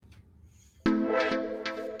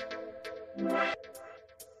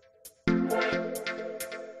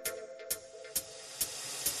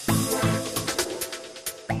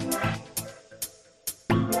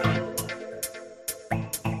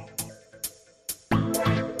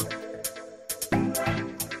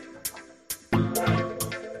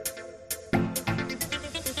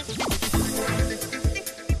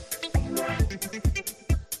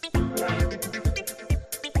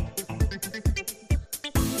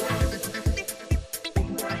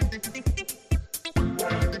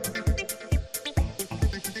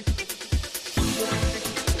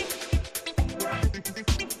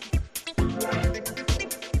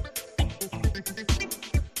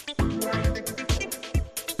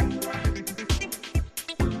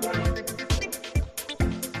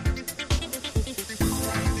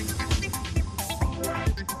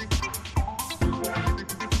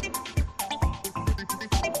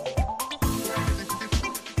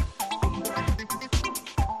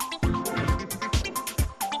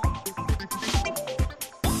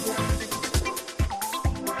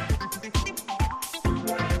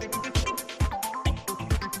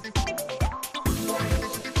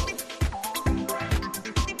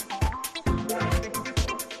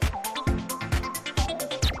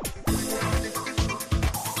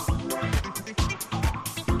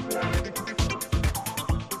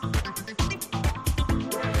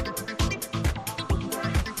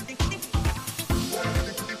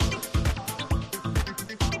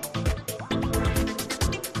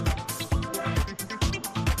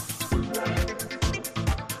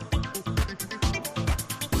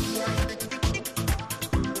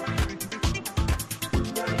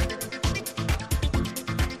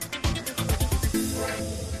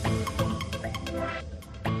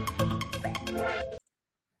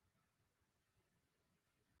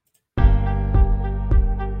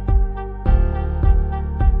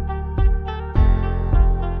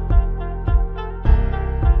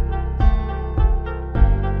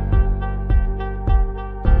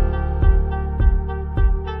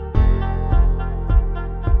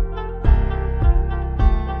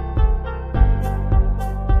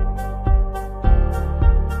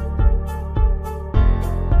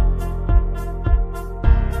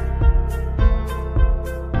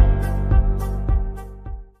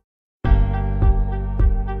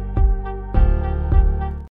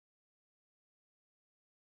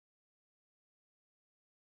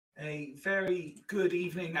A very good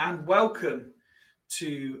evening and welcome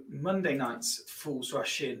to Monday night's Fools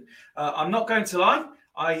Rush In. I'm not going to lie,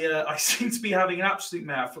 I seem to be having an absolute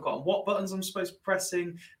mare. I've forgotten what buttons I'm supposed to be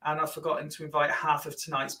pressing, and I've forgotten to invite half of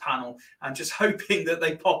tonight's panel, and just hoping that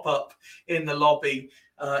they pop up in the lobby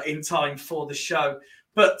in time for the show.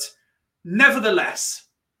 But nevertheless,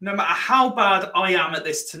 no matter how bad I am at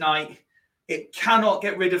this tonight, it cannot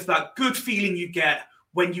get rid of that good feeling you get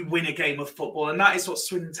when you win a game of football. And that is what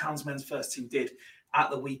Swindon Town's men's first team did at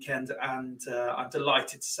the weekend. And I'm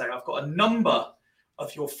delighted to say I've got a number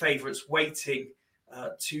of your favourites waiting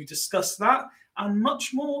to discuss that and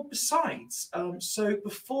much more besides. So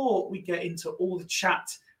before we get into all the chat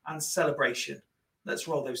and celebration, let's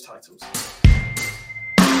roll those titles.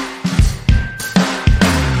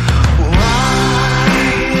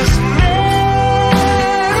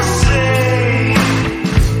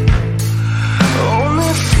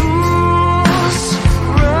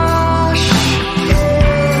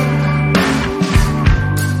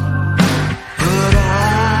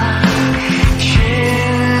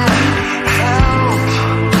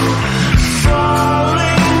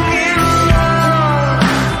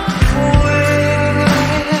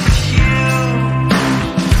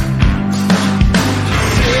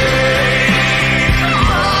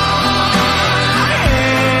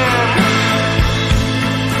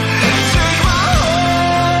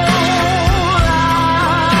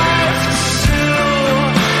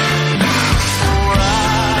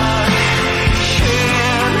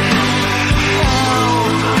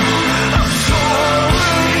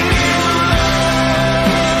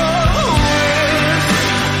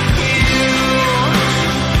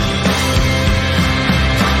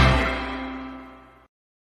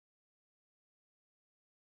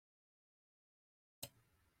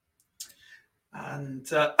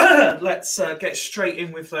 And let's get straight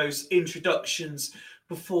in with those introductions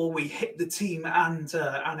before we hit the team and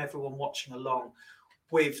everyone watching along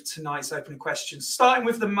with tonight's opening questions. Starting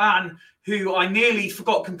with the man who I nearly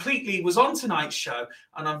forgot completely was on tonight's show,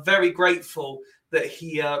 and I'm very grateful that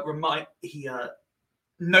he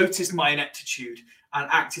noticed my ineptitude and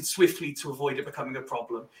acted swiftly to avoid it becoming a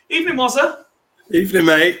problem. Evening, Wazza. Evening,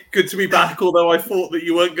 mate. Good to be back, although I thought that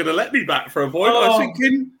you weren't going to let me back for a point.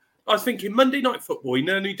 I was thinking Monday Night Football, he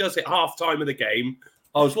only does it half time of the game.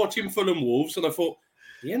 I was watching Fulham Wolves and I thought,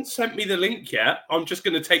 he hasn't sent me the link yet. I'm just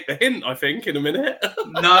going to take the hint, I think, in a minute.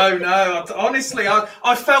 No. Honestly,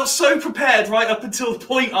 I felt so prepared right up until the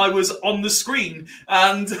point I was on the screen.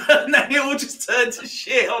 And then it all just turned to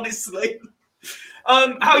shit, honestly.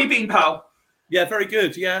 How you been, pal? Yeah, very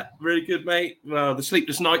good. Yeah, really good, mate. Well, the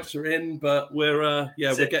sleepless nights are in, but we're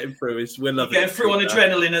getting through. We're loving it. Getting through on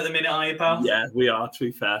adrenaline at the minute, are you, pal? Yeah, we are, to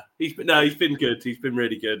be fair. He's been good. He's been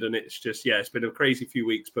really good. And it's just, it's been a crazy few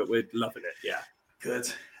weeks, but we're loving it. Yeah. Good.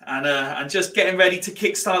 And just getting ready to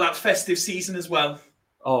kickstart that festive season as well.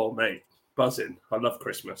 Oh, mate. Buzzing. I love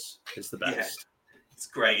Christmas. It's the best. Yeah. It's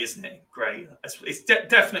great, isn't it? Great. It's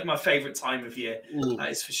definitely my favourite time of year. That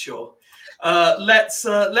is for sure.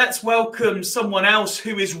 Let's welcome someone else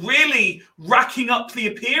who is really racking up the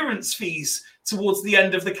appearance fees towards the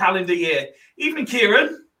end of the calendar year. Evening,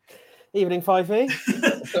 Kieran. Evening, 5E.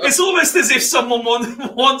 It's almost as if someone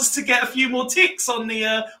wants to get a few more ticks on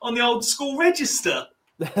the old school register.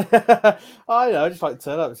 I know. I just like to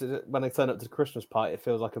turn up. When I turn up to the Christmas party, it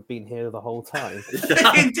feels like I've been here the whole time.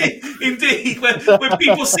 Indeed. When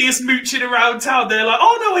people see us mooching around town, they're like,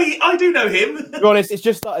 "Oh no, I do know him." To be honest, it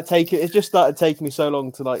just started taking me so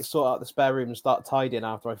long to like sort out the spare room and start tidying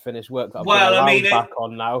after I finish work. That back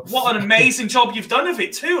on now. What an amazing job you've done of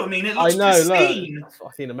it too. I mean, it looks pristine. Look, it's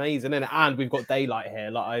fucking amazing, isn't it? And we've got daylight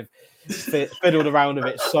here. Like I've fiddled around with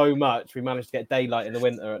it so much. We managed to get daylight in the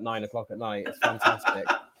winter at 9 o'clock at night. It's fantastic.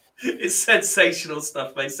 It's sensational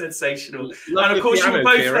stuff, mate. Sensational. And of course, you were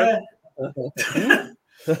both there.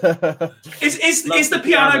 Is the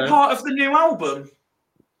piano part of the new album?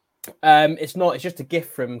 It's not. It's just a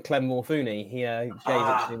gift from Clem Morfuni. He gave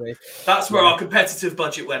it to me. That's where our competitive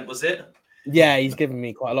budget went, was it? Yeah, he's given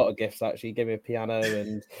me quite a lot of gifts, actually. He gave me a piano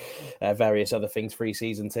and various other things, free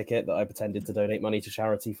season ticket that I pretended to donate money to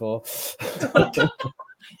charity for. God's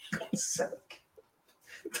sake.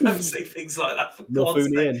 Don't say things like that, for God's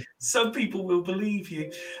sake. Some people will believe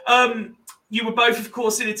you. You were both, of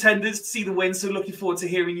course, in attendance to see the win, so looking forward to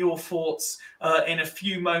hearing your thoughts in a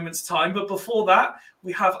few moments' time. But before that,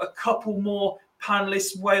 we have a couple more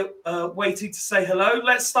panelists waiting to say hello.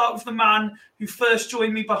 Let's start with the man who first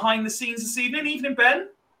joined me behind the scenes this evening. Evening, Ben.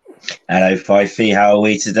 Hello, 5E. How are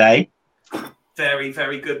we today? Very,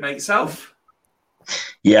 very good, mate. Yourself?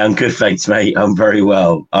 Yeah, I'm good, thanks, mate. I'm very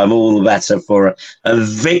well. I'm all the better for a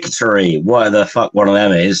victory. What the fuck one of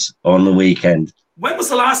them is on the weekend. When was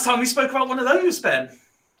the last time we spoke about one of those, Ben?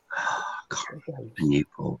 God,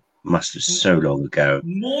 Newport. Must have so long ago.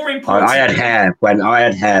 More important. I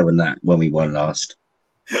had hair when we won last.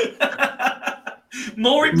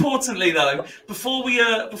 More importantly, though, before we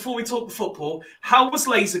talk football, how was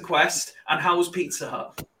Laser Quest and how was Pizza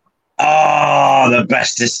Hut? Oh, the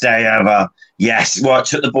bestest day ever. Yes. Well, I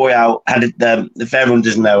took the boy out. If everyone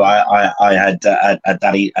doesn't know, I had a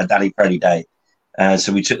daddy Freddy day.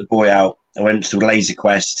 So we took the boy out. I went to Laser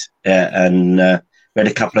Quest and we had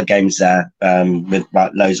a couple of games there with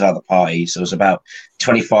loads of other parties. There was about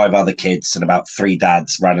 25 other kids and about 3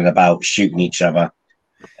 dads running about shooting each other.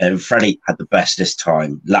 And Freddie had the bestest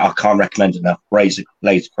time. I can't recommend enough. Laser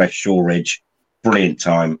Quest Shoreditch, brilliant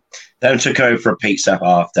time. Then took over for a pizza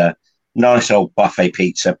after. Nice old buffet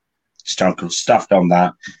pizza, stuffed on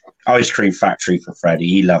that. Ice cream factory for Freddie.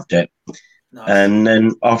 He loved it. Nice. And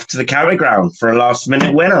then off to the county ground for a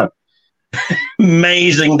last-minute winner.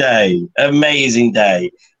 Amazing day.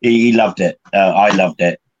 He loved it. I loved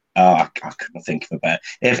it. I couldn't think of a better.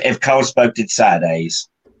 If Carl Spoke did Saturdays,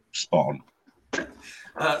 spot on.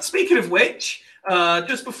 Speaking of which,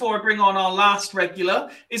 just before I bring on our last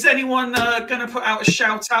regular, is anyone going to put out a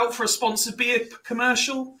shout out for a sponsored beer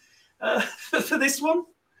commercial for this one?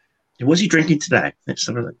 Was he drinking today?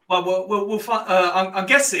 Well, we'll find. I'm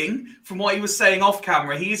guessing from what he was saying off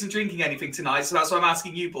camera, he isn't drinking anything tonight. So that's why I'm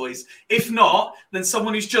asking you boys. If not, then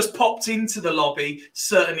someone who's just popped into the lobby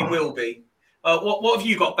certainly will be. What have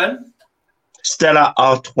you got, Ben? Stella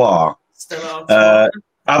Artois.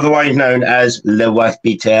 Otherwise known as Le Wife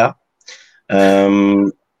Beater.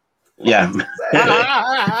 Yeah.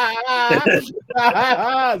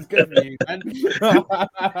 That's good for you, man.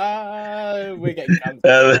 We're getting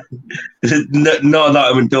not that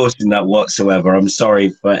I'm endorsing that whatsoever. I'm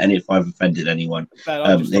sorry if I've offended anyone.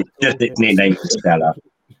 It's just its nickname for Stella.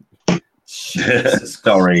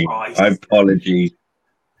 Sorry. Apologies.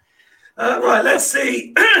 Right, let's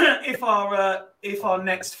see if our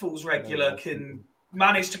next Fool's regular can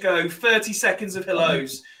manage to go 30 seconds of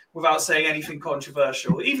hellos without saying anything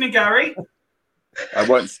controversial. Evening, Gary. I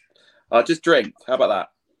won't. I'll just drink. How about that?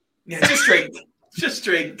 Yeah, just drink. Just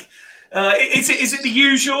drink. Is it the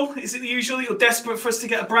usual? Is it the usual that you're desperate for us to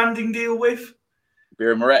get a branding deal with?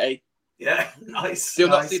 Beer and Moretti. Yeah, nice. Still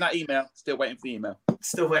not seen that email. Still waiting for the email.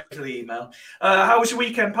 Still waiting for the email. How was your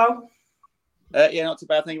weekend, pal? Yeah, not too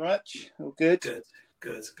bad. Thank you very much. All good.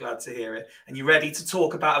 Good. Glad to hear it. And you ready to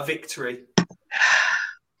talk about a victory?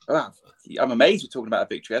 Oh, I'm amazed we're talking about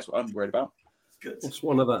a victory. That's what I'm worried about. Good. What's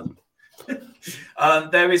one of them?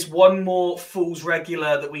 There is one more Fool's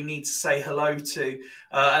regular that we need to say hello to,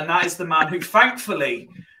 and that is the man who thankfully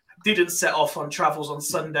didn't set off on travels on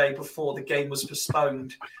Sunday before the game was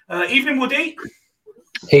postponed. Evening, Woody.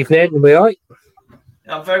 Evening, are we all right?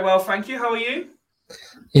 I'm very well, thank you. How are you?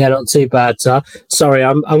 Yeah, not too bad, sir. Sorry,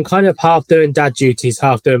 I'm kind of half doing dad duties,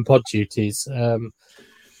 half doing pod duties.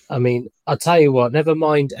 I mean, I'll tell you what, never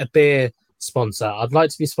mind a beer sponsor. I'd like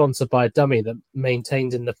to be sponsored by a dummy that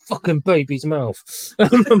maintained in the fucking baby's mouth.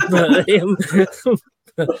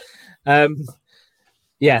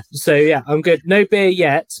 Yeah, so yeah, I'm good. No beer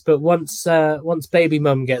yet, but once baby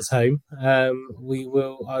mum gets home, I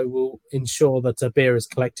will ensure that a beer is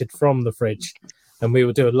collected from the fridge, and we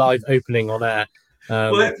will do a live opening on air.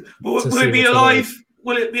 Will it be a live?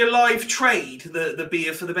 Will it be a live trade? The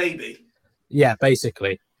beer for the baby? Yeah,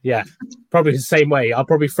 basically. Yeah, probably the same way. I'll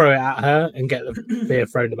probably throw it at her and get the beer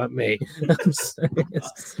thrown at me.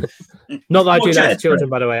 Not that I do that to children,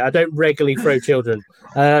 by the way. I don't regularly throw children.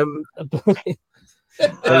 Yeah,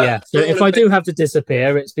 so if I do have to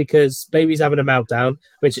disappear, it's because baby's having a meltdown,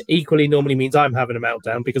 which equally normally means I'm having a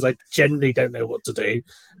meltdown because I generally don't know what to do.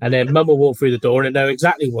 And then mum will walk through the door and know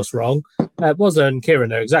exactly what's wrong. Wazza and Kira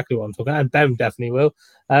know exactly what I'm talking about, and Ben definitely will.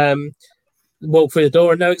 Walk through the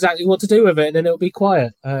door and know exactly what to do with it, and then it'll be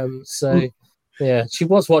quiet. Yeah, she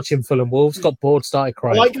was watching Fulham Wolves, got bored, started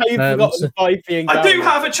crying. I like how you forgot Fifey and I do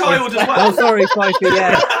have a child as well. Oh, sorry, Fifey,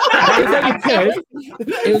 yeah.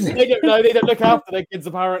 They don't look after their kids,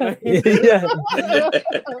 apparently. Yeah.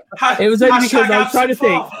 It was only because I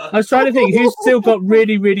was trying to think who's still got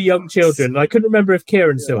really, really young children. I couldn't remember if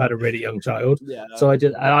Kieran still had a really young child. Yeah. So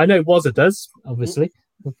I know Wazza does, obviously.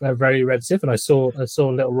 Very relative, and I saw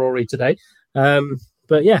little Rory today.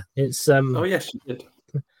 But yeah, it's Oh yes, she did.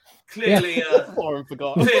 Clearly,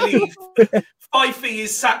 clearly, Fifey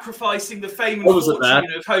is sacrificing the fame and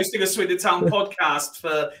fortune of hosting a Swindon Town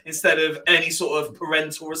podcast instead of any sort of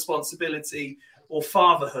parental responsibility or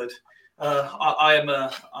fatherhood.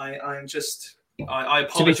 I am just I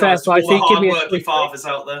To be fair, apologise to all the give me a hard-working quick- fathers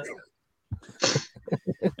out there.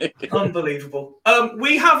 Unbelievable.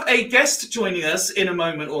 We have a guest joining us in a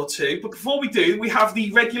moment or two, but before we do, we have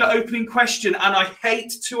the regular opening question, and I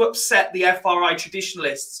hate to upset the FRI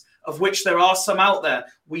traditionalists, of which there are some out there.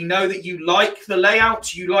 We know that you like the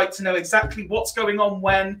layout, you like to know exactly what's going on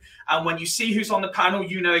when, and when you see who's on the panel,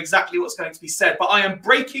 you know exactly what's going to be said. But I am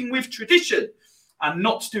breaking with tradition and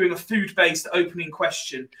not doing a food-based opening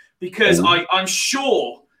question, because I'm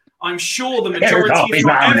sure the majority, if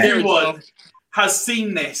not everyone, has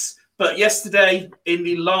seen this. But yesterday, in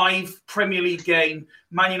the live Premier League game,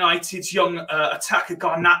 Man United's young attacker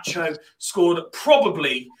Garnacho scored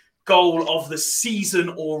probably goal of the season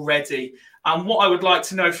already. And what I would like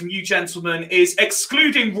to know from you gentlemen is,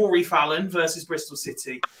 excluding Rory Fallon versus Bristol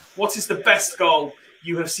City, what is the best goal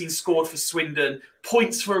you have seen scored for Swindon?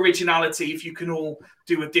 Points for originality. If you can all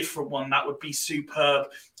do a different one, that would be superb.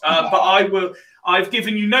 But I've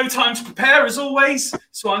given you no time to prepare, as always,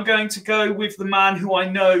 so I'm going to go with the man who I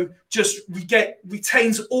know just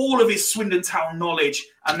retains all of his Swindon Town knowledge,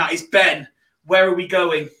 and that is Ben. Where are we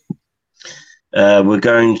going? We're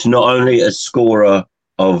going to not only a scorer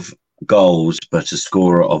of goals, but a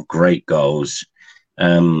scorer of great goals.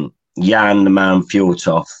 Jan the Man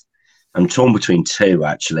Fjortoff. I'm torn between two,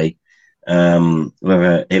 actually.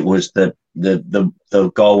 Whether it was the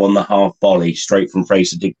goal on the half volley straight from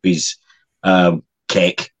Fraser Digby's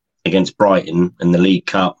kick against Brighton in the League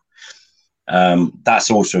Cup. That's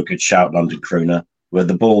also a good shout, London Crooner, where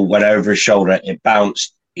the ball went over his shoulder, it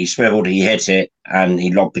bounced, he swiveled, he hit it, and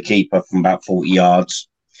he lobbed the keeper from about 40 yards.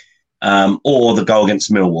 Or the goal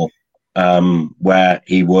against Millwall, where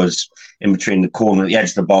he was in between the corner, the edge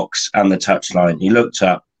of the box and the touchline. He looked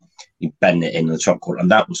up, he bent it in the top corner, and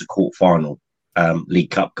that was a quarter-final League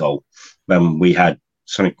Cup goal when we had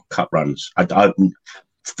something called cup runs.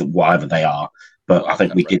 Whatever they are, but I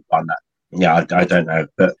think we did run that. Yeah, I don't know,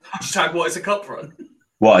 but What is a cup run?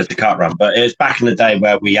 What is a cup run? But it was back in the day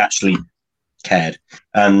where we actually cared,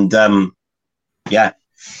 and it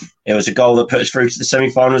was a goal that put us through to the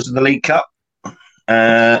semi-finals of the League Cup,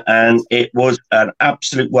 and it was an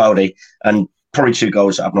absolute worldie, and probably two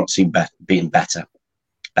goals that I've not seen being bettered.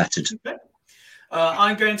 Okay.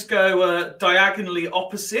 I'm going to go diagonally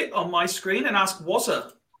opposite on my screen and ask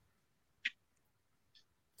Wazza.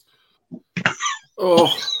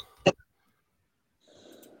 Oh.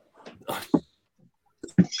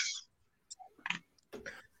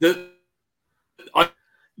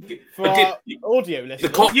 Audio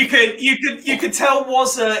listeners, you can tell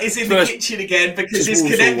Wazza is in the kitchen again because his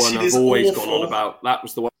connection is I've always awful. gone on about. That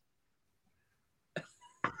was the one.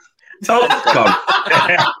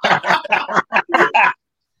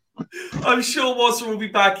 I'm sure Wazza will be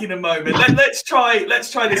back in a moment. Let's try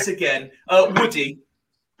this again. Woody.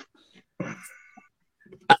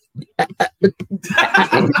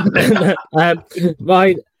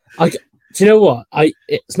 Do you know what?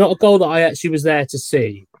 It's not a goal that I actually was there to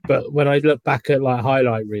see, but when I look back at like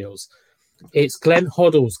highlight reels, it's Glenn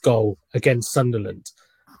Hoddle's goal against Sunderland.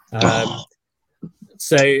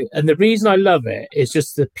 So, and the reason I love it is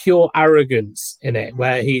just the pure arrogance in it,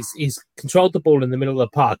 where he's controlled the ball in the middle of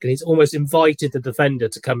the park and he's almost invited the defender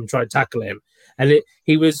to come and try to tackle him. And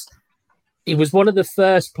he was one of the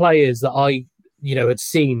first players that I had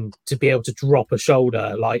seen to be able to drop a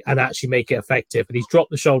shoulder and actually make it effective. And he's dropped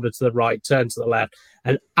the shoulder to the right, turned to the left,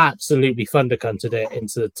 and absolutely thundercunted it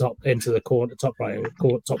into the corner, top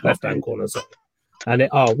left hand corner. And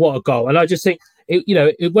what a goal! And I just think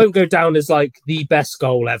it won't go down as like the best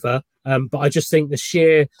goal ever. But I just think the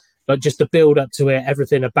sheer, just the build up to it,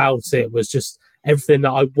 everything about it was just everything that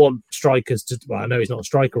I want strikers to. Well, I know he's not a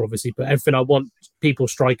striker, obviously, but everything I want people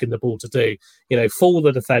striking the ball to do. Fool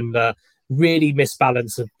the defender, really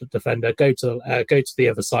misbalance the defender, go to the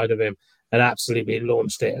other side of him, and absolutely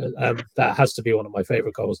launched it. That has to be one of my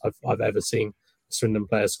favourite goals I've ever seen a Swindon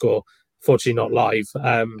player score. Fortunately, not live.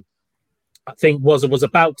 I think was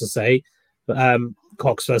about to say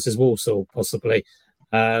Cox versus Walsall, possibly.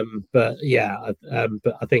 But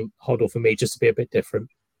I think Hoddle for me just to be a bit different.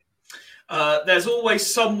 There's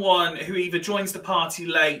always someone who either joins the party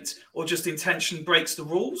late or just intentionally breaks the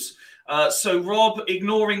rules. So Rob,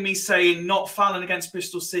 ignoring me saying not Fallon against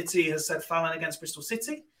Bristol City, has said Fallon against Bristol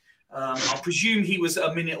City. I'll presume he was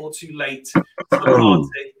a minute or two late to the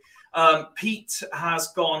party. Pete has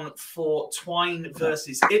gone for Twine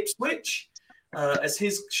versus Ipswich as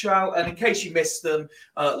his shout. And in case you missed them,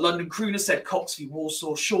 London Crooner said Cox v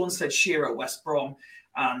Walsall. Sean said Shearer at West Brom.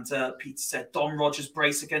 And Peter said Don Rogers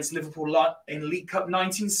brace against Liverpool in League Cup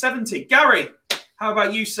 1970. Gary, how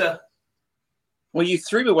about you, sir? Well, you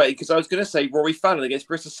threw me away because I was going to say Rory Fallon against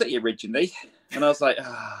Bristol City originally. And I was like,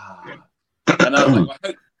 And I was like, I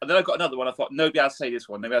hope. And then I got another one. I thought, nobody else say this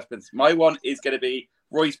one. Nobody else can. My one is going to be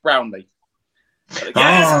Royce Brownlee.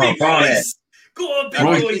 Yes, big Royce. Go on, big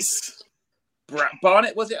Royce.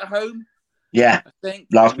 Barnet, was it at home? Yeah, I think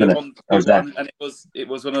last minute. I was there. And it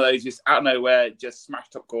was one of those just out of nowhere, just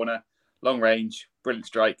smashed top corner, long range, brilliant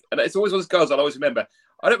strike. And it's always one of those goals I'll always remember.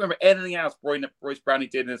 I don't remember anything else Royce Brownlee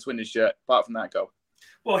did in a Swindon shirt apart from that goal.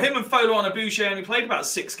 Well, him and Folo on Abouche only played about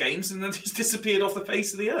 6 games and then just disappeared off the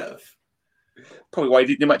face of the earth. Probably why he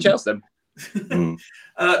didn't do much else then.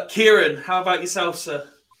 Kieran, how about yourself, sir?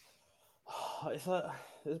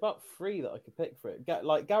 There's about 3 that I could pick for it.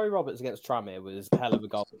 Like Gary Roberts against Tranmere was a hell of a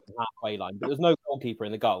goal from the halfway line, but there was no goalkeeper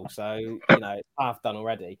in the goal, so it's half done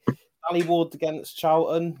already. Ali Ward against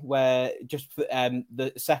Charlton, where just for,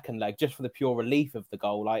 the second leg, just for the pure relief of the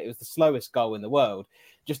goal, like it was the slowest goal in the world,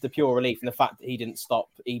 just the pure relief and the fact that he didn't stop,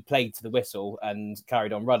 he played to the whistle and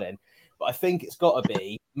carried on running. But I think it's got to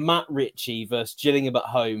be Matt Ritchie versus Gillingham at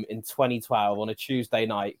home in 2012 on a Tuesday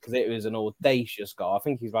night, because it was an audacious goal. I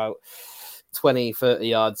think he's about 20, 30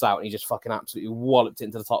 yards out and he just fucking absolutely walloped it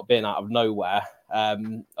into the top bin out of nowhere. I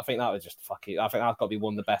think that was just fucking... I think that's got to be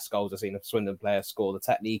one of the best goals I've seen a Swindon player score. The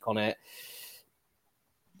technique on it.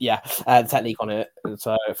 Yeah, the technique on it.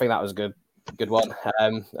 So I think that was a good one.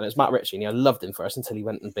 And it's Matt Ritchie, and I loved him first until he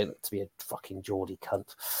went and been to be a fucking Geordie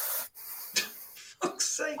cunt. Fuck's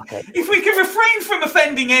sake. Okay. If we can refrain from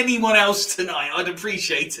offending anyone else tonight, I'd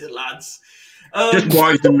appreciate it, lads. Just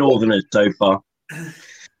wise the Northerners so far.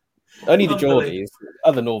 Only the Geordies.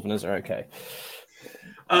 Other Northerners are okay.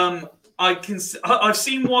 I've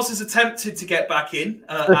seen Woz has attempted to get back in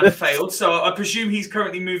and failed, so I presume he's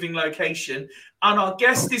currently moving location. And our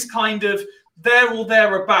guest is kind of there or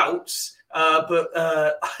thereabouts, but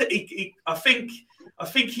I think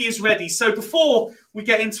he is ready. So before we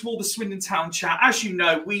get into all the Swindon Town chat, as you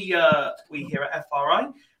know, we here at FRI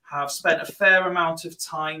have spent a fair amount of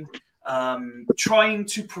time trying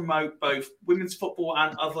to promote both women's football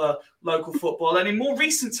and other local football. And in more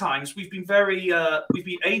recent times, we've been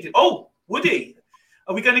aided. Oh, Woody,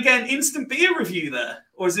 are we going to get an instant beer review there?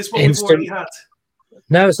 Or is this what we've already had?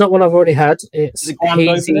 No, it's not one I've already had. It's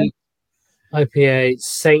hazy IPA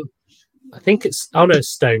Saint. I think it's... Oh, no,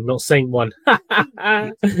 Stone, not Saint 1. Oh,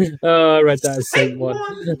 I read that as Saint 1.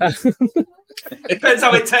 Depends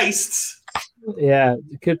how it tastes. Yeah,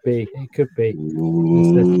 it could be. It could be.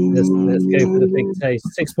 Let's go for the big taste.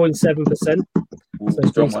 6.7%. So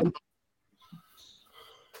strong one.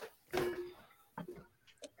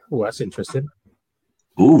 Oh, that's interesting.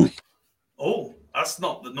 Ooh. Oh, that's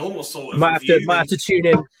not the normal sort of might have to tune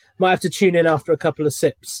in. Might have to tune in after a couple of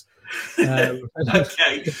sips. Okay.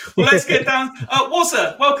 Well, let's get down.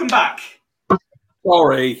 Wazza, welcome back.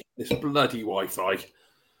 Sorry, this bloody Wi-Fi.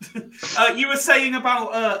 You were saying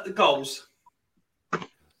about the goals.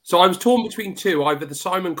 So I was torn between 2, either the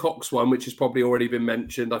Simon Cox one, which has probably already been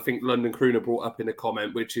mentioned. I think London Crooner brought up in a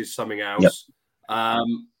comment, which is something else. Yep.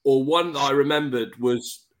 Or one that I remembered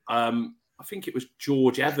was, I think it was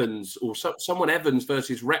George Evans or someone Evans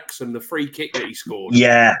versus Wrexham, the free kick that he scored.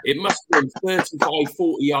 Yeah. It must have been 35,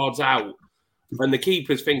 40 yards out. And the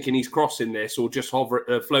keeper's thinking he's crossing this or just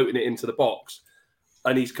floating it into the box.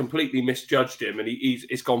 And he's completely misjudged him and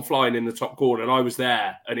it's gone flying in the top corner. And I was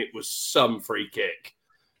there and it was some free kick.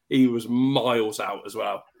 He was miles out as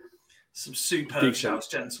well. Some superb shouts,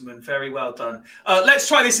 gentlemen. Very well done. Let's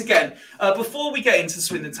try this again. Before we get into the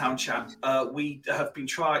Swindon Town chat, we have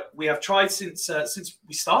tried since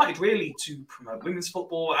we started really to promote women's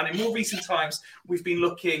football, and in more recent times we've been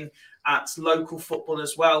looking at local football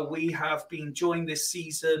as well. We have been joined this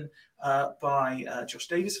season by Josh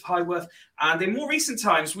Davis of Highworth, and in more recent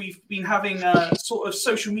times we've been having sort of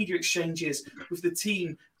social media exchanges with the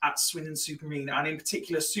team at Swindon Supermarine, and in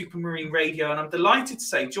particular Supermarine Radio. And I'm delighted to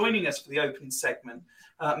say, joining us for the opening segment,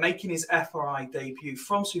 making his FRI debut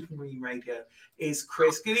from Supermarine Radio, is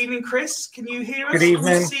Chris. Good evening, Chris. Can you hear us? Good evening.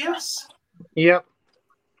 Can you see us? Yep.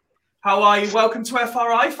 How are you? Welcome to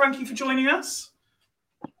FRI. Thank you for joining us.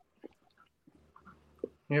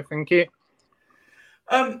 Yeah, thank you.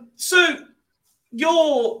 So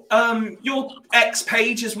your X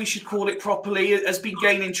page, as we should call it properly, has been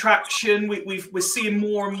gaining traction. We're seeing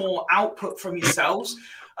more and more output from yourselves.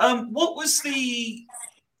 What was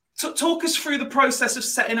talk us through the process of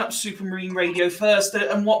setting up Supermarine Radio first,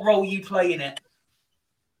 and what role you play in it?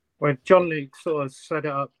 Well, John Luke sort of set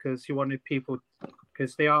it up because he wanted people,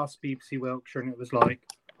 because they asked BBC Wiltshire and it was like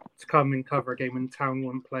to come and cover a game when Town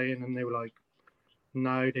weren't playing, and they were like,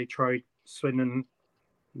 no, they tried Swindon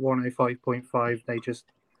 105.5, they just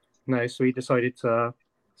no. So we decided to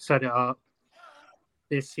set it up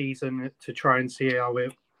this season to try and see how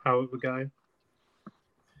it would go.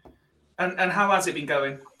 And how has it been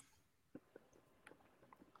going?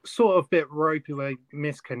 Sort of a bit ropey with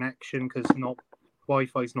misconnection because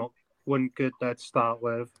Wi-Fi's wasn't good there to start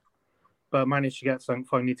with, but managed to get something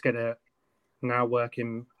finally to get it now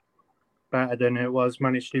working better than it was.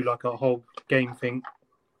 Managed to do like a whole game thing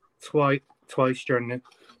twice during the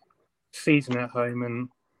season at home, and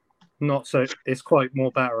not so it's quite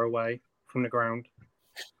more better away from the ground.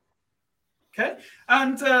 Okay,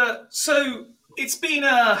 and so it's been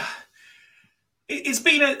a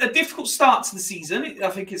difficult start to the season, I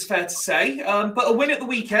think it's fair to say, but a win at the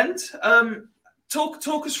weekend. Talk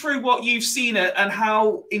us through what you've seen and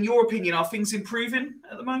how, in your opinion, are things improving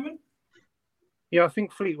at the moment? Yeah, I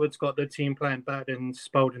think Fleetwood's got the team playing better than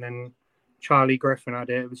Spalding and Charlie Griffin had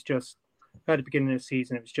it. It was just, at the beginning of the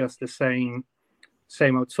season, it was just the same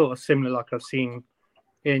old, sort of similar like I've seen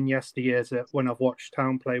in yesteryears when I've watched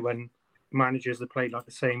Town play, when managers have played like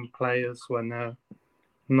the same players when they're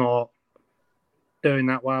not doing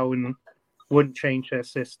that well and wouldn't change their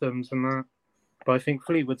systems and that. But I think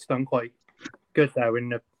Fleetwood's done quite good there in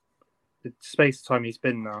the space of time he's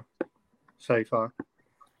been there so far.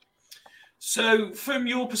 So, from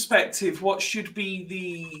your perspective, what should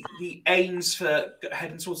be the aims for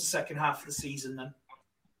heading towards the second half of the season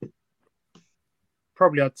then?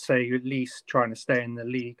 Probably I'd say at least trying to stay in the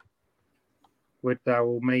league with that,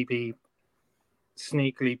 or maybe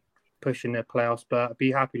sneakily pushing the playoffs, but I'd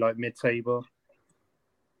be happy like mid-table.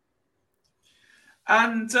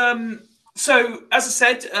 And so, as I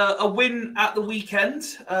said, a win at the weekend,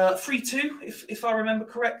 3-2, if I remember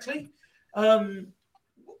correctly.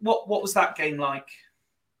 What was that game like?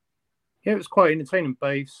 Yeah, it was quite entertaining.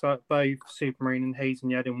 Both Supermarine and Hayes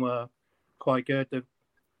and Yedden were quite good. They're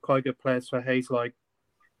quite good players for Hayes, like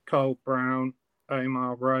Cole Brown,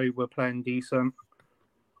 Omar Rowe were playing decent.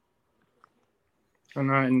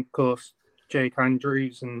 And of course, Jake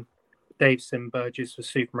Andrews and Davison Burgess for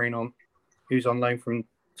Supermarine who's on loan from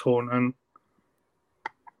Taunton.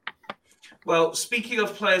 Well, speaking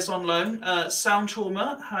of players on loan, Sound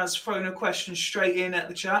Trauma has thrown a question straight in at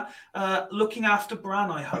the chat. Looking after Bran,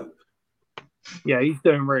 I hope. Yeah, he's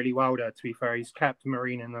doing really well there, to be fair. He's kept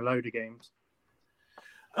Marine in a load of games.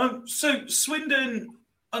 So Swindon,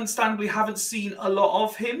 understandably, haven't seen a lot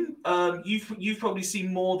of him. You've probably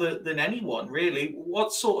seen more than anyone, really.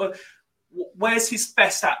 Where's his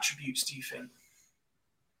best attributes, do you think?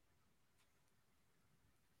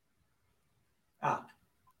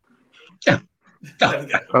 Yeah. There we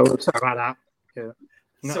go. Oh, sorry about that. Yeah.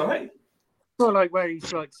 No. Sorry. Well, like where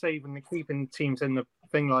he's like saving and keeping teams in the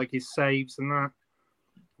thing, like his saves and that,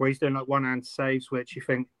 where he's doing like one-hand saves, which you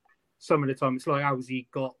think some of the time it's like, how has he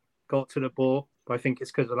got to the ball? But I think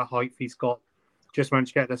it's because of the height he's got. Just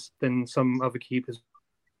managed to get this than some other keepers.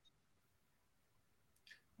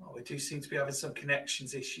 Well, we do seem to be having some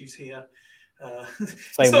connections issues here.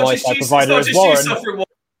 Same Wi-Fi provider as Warren.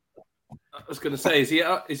 I was going to say, is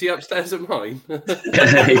he upstairs at mine? Oh,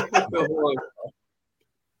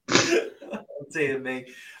 dear me.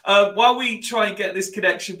 While we try and get this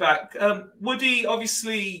connection back, Woody,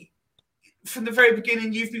 obviously, from the very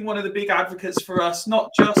beginning, you've been one of the big advocates for us, not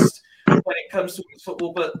just when it comes to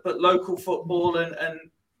football, but local football. And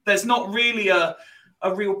there's not really a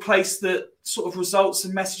real place that sort of results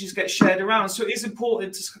and messages get shared around. So it is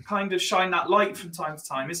important to kind of shine that light from time to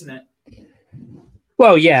time, isn't it?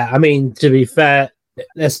 Well, yeah. I mean, to be fair,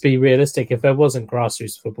 let's be realistic. If there wasn't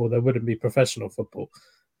grassroots football, there wouldn't be professional football.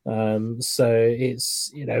 So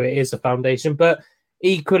it's, it is a foundation. But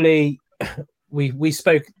equally, we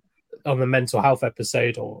spoke on the mental health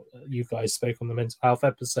episode, or you guys spoke on the mental health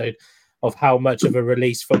episode, of how much of a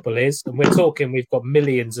release football is. And we're talking, we've got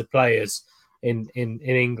millions of players in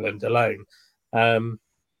England alone.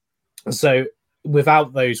 So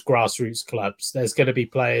without those grassroots clubs, there's going to be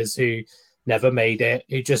players who never made it,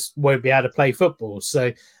 who just won't be able to play football.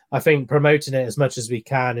 So I think promoting it as much as we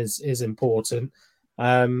can is important.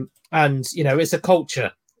 And, it's a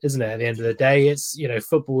culture, isn't it? At the end of the day, it's,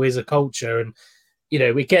 football is a culture, and,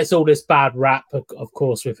 it gets all this bad rap, of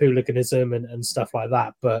course, with hooliganism and stuff like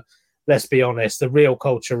that. But let's be honest, the real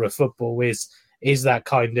culture of football is that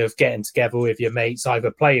kind of getting together with your mates, either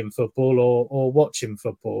playing football or watching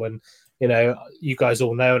football. And, you guys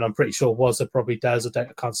all know, and I'm pretty sure Wazza probably does. I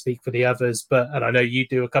can't speak for the others, and I know you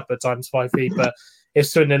do a couple of times, Fifey. But if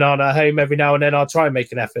Swindon aren't at home every now and then, I'll try and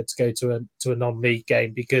make an effort to go to a non-league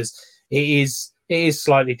game, because it is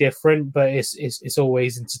slightly different, but it's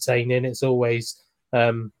always entertaining. It's always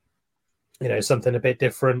something a bit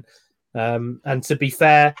different. And to be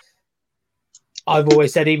fair, I've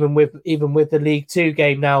always said, even with the League Two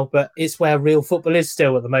game now, but it's where real football is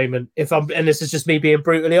still at the moment. And this is just me being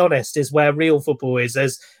brutally honest, is where real football is.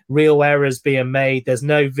 There's real errors being made. There's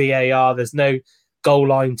no VAR. There's no goal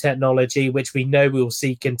line technology, which we know we will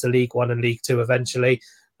seek into League One and League Two eventually.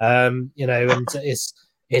 And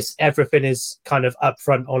it's everything is kind of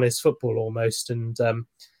upfront, honest football almost. And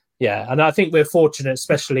and I think we're fortunate,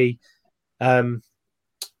 especially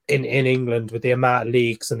in England, with the amount of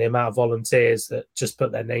leagues and the amount of volunteers that just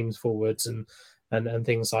put their names forwards and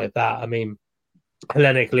things like that. I mean,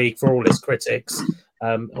 Hellenic League, for all its critics,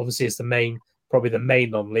 obviously it's probably the main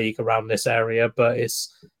non-league around this area, but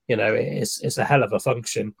it's a hell of a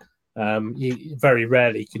function. You very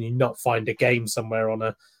rarely can you not find a game somewhere on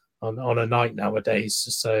a night nowadays.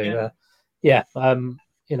 So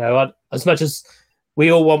as much as we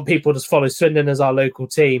all want people to follow Swindon as our local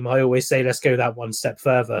team, I always say let's go that one step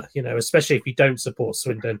further, especially if you don't support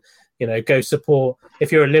Swindon, go support. If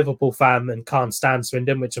you're a Liverpool fan and can't stand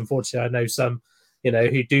Swindon, which unfortunately I know some,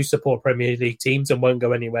 who do support Premier League teams and won't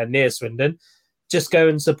go anywhere near Swindon, just go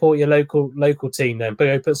and support your local team then. But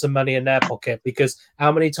go put some money in their pocket, because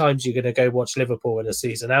how many times are you going to go watch Liverpool in a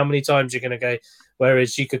season? How many times are you going to go?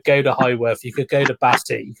 Whereas you could go to Highworth, you could go to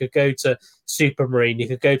Bassett, you could go to Supermarine, you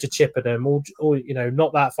could go to Chippenham, all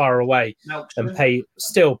not that far away, and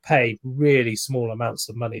still pay really small amounts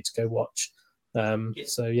of money to go watch.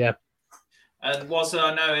 So yeah. And Wazza,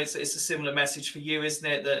 I know it's a similar message for you, isn't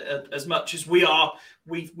it? That as much as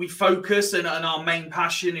we focus and our main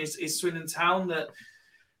passion is Swindon Town, that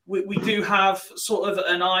we do have sort of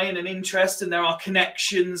an eye and an interest, and there are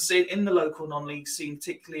connections in the local non-league scene,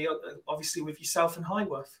 particularly obviously with yourself and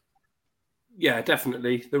Highworth. Yeah,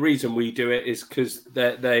 definitely. The reason we do it is because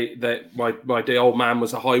my dear old man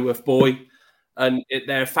was a Highworth boy. And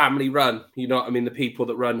they're family run, the people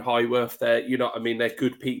that run Highworth, they're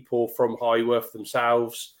good people from Highworth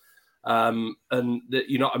themselves. They run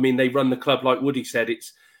the club like Woody said.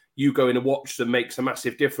 It's you going to watch them makes a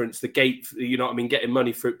massive difference. The gate, getting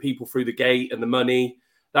money through people through the gate and the money,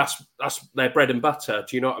 that's their bread and butter.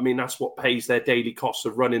 Do you know what I mean? That's what pays their daily costs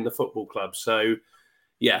of running the football club. So,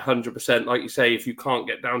 yeah, 100%. Like you say, if you can't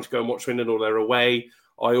get down to go and watch Swindon or they're away,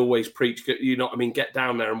 I always preach, get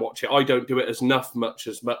down there and watch it. I don't do it as much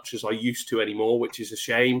as I used to anymore, which is a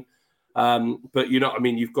shame. But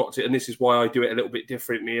you've got to, and this is why I do it a little bit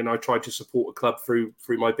differently, and I try to support a club through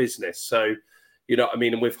my business. So,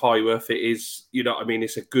 and with Highworth, it is,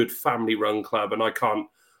 it's a good family-run club, and I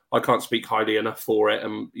can't speak highly enough for it.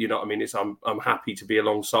 And I'm happy to be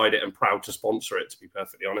alongside it and proud to sponsor it, to be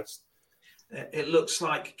perfectly honest. It looks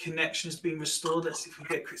like connection has been restored. Let's see if we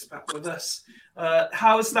get Chris back with us.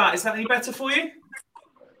 How is that? Is that any better for you?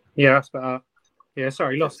 Yeah, that's better. Yeah,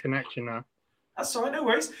 sorry, lost connection now. That's all right, no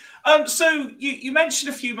worries. So you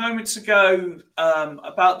mentioned a few moments ago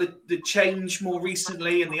about the change more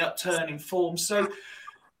recently and the upturn in form. So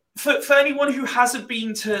for anyone who hasn't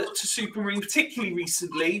been to Supermarine particularly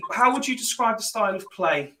recently, how would you describe the style of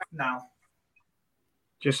play now?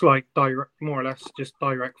 Just like direct, more or less, just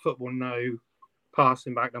direct football, no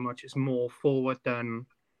passing back that much. It's more forward than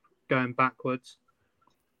going backwards.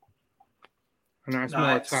 And it's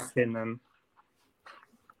more attacking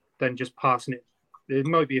than just passing it. There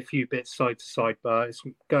might be a few bits side to side, but it's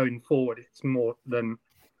going forward. It's more than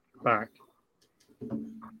back.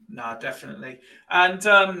 No, definitely. And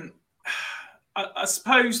I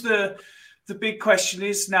suppose the big question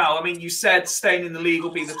is now, I mean, you said staying in the league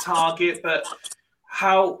will be the target, but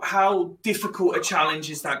how difficult a challenge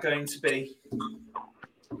is that going to be?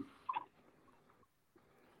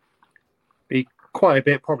 Be quite a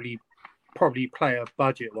bit, probably player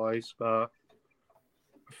budget wise, but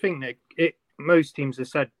I think that most teams have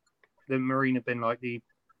said the Marine have been like the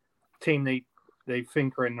team they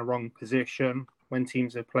think are in the wrong position when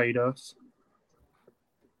teams have played us.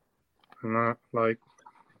 And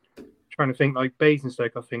trying to think, like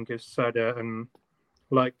Basingstoke, I think has said it, and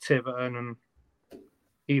like Tiverton and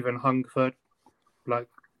even Hungerford,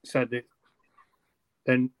 said it.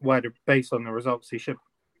 Then based on the results,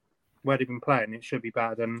 where they've been playing, it should be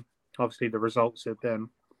better than obviously the results have been.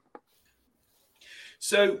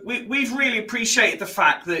 So we've really appreciated the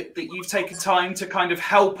fact that you've taken time to kind of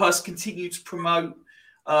help us continue to promote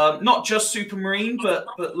not just Supermarine, but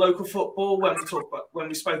local football. When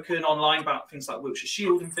we've spoken online about things like Wiltshire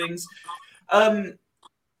Shield and things.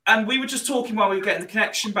 And we were just talking while we were getting the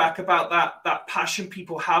connection back about that passion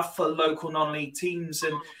people have for local non-league teams.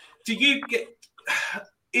 And do you get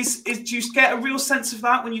a real sense of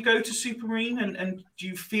that when you go to Supermarine? And do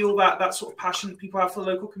you feel that sort of passion people have for the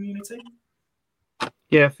local community?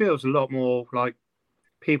 Yeah, it feels a lot more like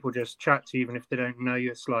people just chat to you even if they don't know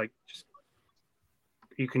you. It's like just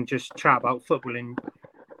you can just chat about football in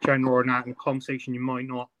general and that, and conversation you might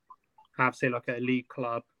not have, say, like at a league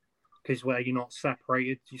club, because where you're not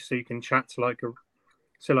separated, so you can chat to like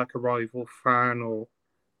a rival fan or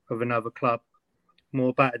of another club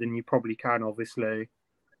more better than you probably can, obviously,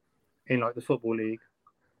 in like the football league.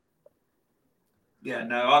 Yeah,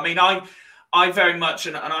 no, I mean, I very much,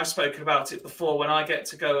 and I've spoken about it before, when I get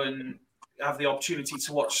to go and have the opportunity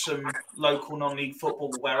to watch some local non-league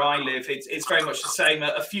football where I live, it's very much the same.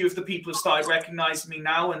 A few of the people have started recognising me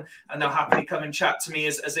now, and they'll happily come and chat to me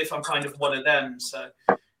as if I'm kind of one of them. So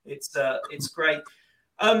it's great.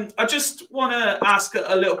 I just want to ask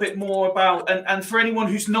a little bit more about, and for anyone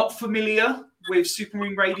who's not familiar with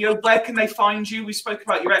Supermarine Radio, where can they find you? We spoke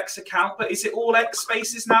about your X account, but is it all X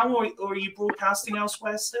Spaces now, or are you broadcasting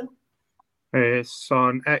elsewhere still? It's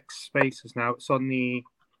on X Spaces now. It's on the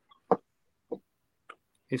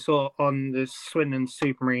Swindon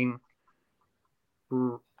Supermarine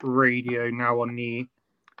Radio now, on the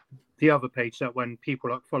other page, that when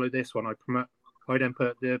people like follow this one, I then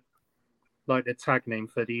put the tag name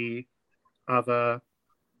for the other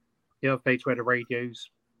page where the radio's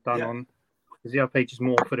done on, because the other page is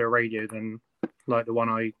more for the radio than like the one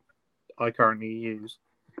I currently use.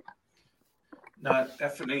 No,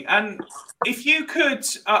 definitely. And if you could,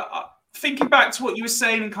 thinking back to what you were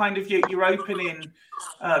saying and kind of your opening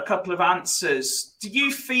couple of answers, do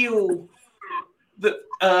you feel that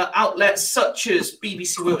outlets such as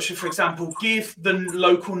BBC Wiltshire, for example, give the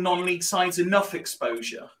local non-league sides enough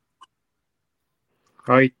exposure?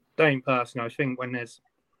 I don't personally. I think when there's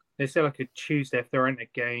say like a Tuesday, if there ain't a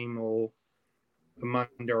game, or a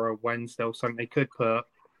Monday or a Wednesday or something, they could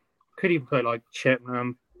even put like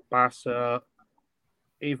Chippenham, Bassett,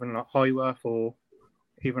 even like Highworth, or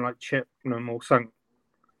even like Chippenham or something,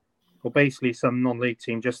 or basically some non-league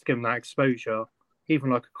team, just to give them that exposure,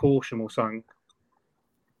 even like a Corsham or something.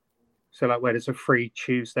 So like where there's a free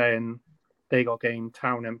Tuesday and they got game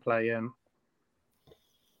Town and play in.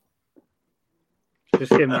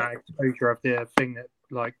 Just give them that exposure of the thing that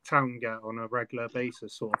like Town get on a regular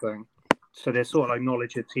basis, sort of thing. So there's sort of like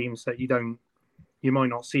knowledge of teams that you might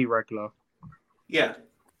not see regular. Yeah.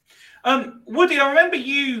 Woody, I remember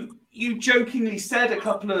you jokingly said a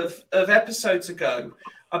couple of episodes ago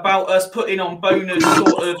about us putting on bonus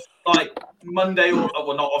sort of like Monday, or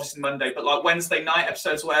well, not obviously Monday, but like Wednesday night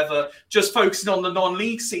episodes or whatever, just focusing on the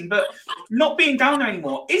non-league scene, but not being down there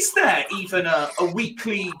anymore. Is there even a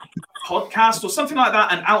weekly podcast or something like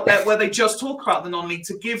that, an outlet where they just talk about the non-league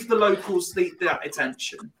to give the locals that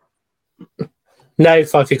attention? No,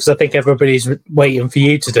 Fifey, because I think everybody's waiting for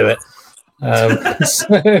you to do it. So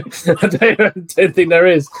I don't think there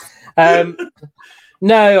is.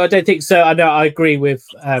 No, I don't think so. I know I agree with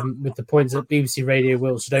the points that BBC Radio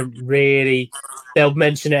Wiltshire don't really. They'll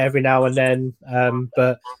mention it every now and then,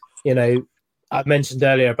 but you know, I mentioned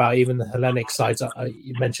earlier about even the Hellenic sides.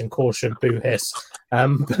 You mentioned Corsham, boo hiss,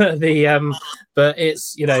 but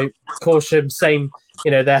it's, you know, Corsham, same. You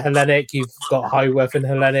know, they're Hellenic. You've got Highworth in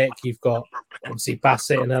Hellenic. You've got obviously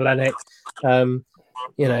Bassett in Hellenic.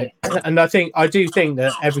 You know, and I do think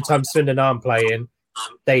that every time Swindon aren't playing,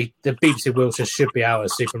 the BBC Wiltshire should be out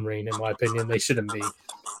of Supermarine, in my opinion. They shouldn't be.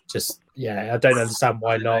 Just I don't understand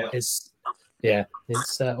why not. It's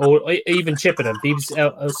or even Chippenham, BBC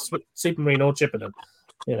Supermarine or Chippenham.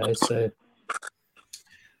 You know, so.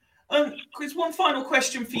 Chris, one final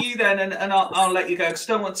question for you then, and I'll let you go because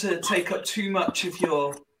I don't want to take up too much of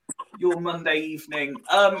your Monday evening.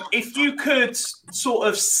 If you could sort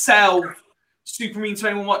of sell Supermarine to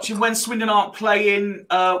anyone watching when Swindon aren't playing,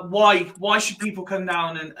 why should people come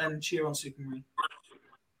down and cheer on Supermarine?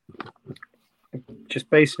 Just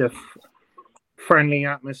basically a friendly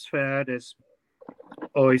atmosphere. There's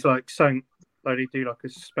always like something, like they do like a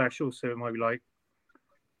special, so it might be like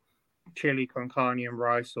chili con carne and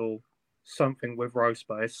rice, or something with rice,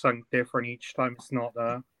 but it's something different each time. It's not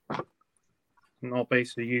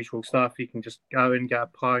basically the usual stuff. You can just go and get a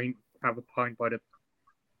pint, have a pint by the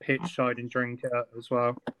pitch side and drink it as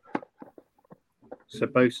well. So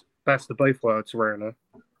best of both worlds, really.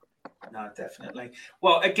 No, definitely.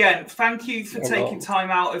 Well, again, thank you for taking time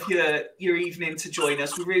out of your evening to join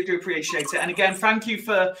us. We really do appreciate it. And again, thank you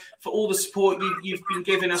for all the support you've been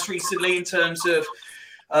giving us recently in terms of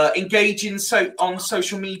engaging on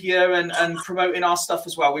social media and promoting our stuff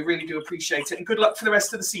as well. We really do appreciate it. And good luck for the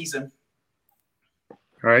rest of the season.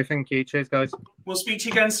 All right, thank you. Cheers, guys. We'll speak to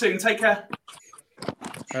you again soon. Take care.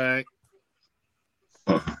 All right.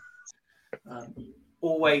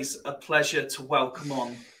 Always a pleasure to welcome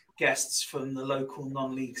on guests from the local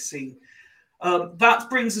non-league scene. That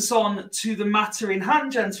brings us on to the matter in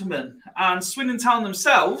hand, gentlemen. And Swindon Town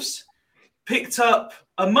themselves picked up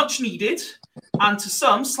a much-needed and to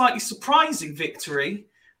some slightly surprising victory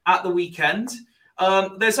at the weekend.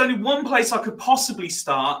 There's only one place I could possibly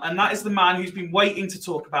start, and that is the man who's been waiting to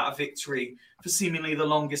talk about a victory for seemingly the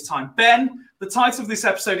longest time. Ben, the title of this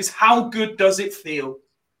episode is How Good Does It Feel?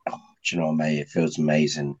 Oh, do you know what, mate? It feels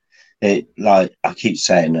amazing. It, like I keep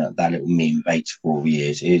saying, that little meme, 84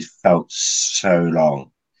 years, it felt so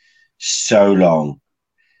long.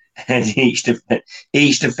 And each defeat,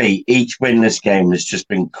 each winless game has just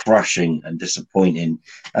been crushing and disappointing.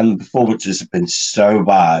 And the performances have been so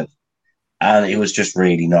bad. And it was just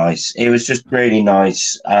really nice. Pre-game,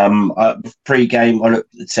 I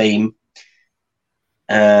looked at the team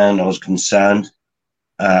and I was concerned.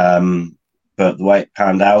 But the way it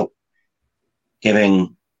panned out,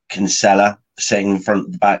 giving Kinsella sitting in front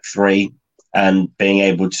of the back three and being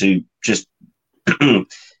able to just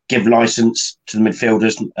give license to the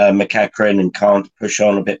midfielders, McEachran and Khan, to push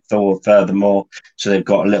on a bit furthermore. So they've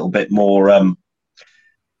got a little bit more, so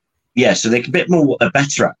they're a bit more what they're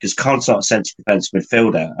better at, because Khan's not a centre defensive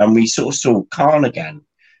midfielder. And we sort of saw Khan again,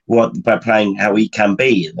 by playing how he can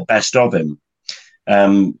be, the best of him.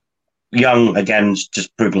 Young, again,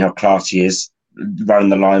 just proving how classy he is, running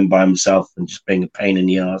the line by himself and just being a pain in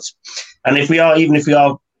the arse. And even if we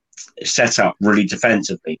are set up really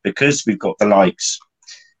defensively, because we've got the likes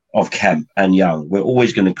of Kemp and Young, we're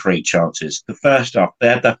always going to create chances. The first half, they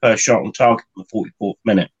had their first shot on target in the 44th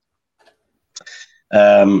minute.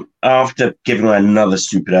 After giving away another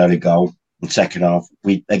stupid early goal in the second half,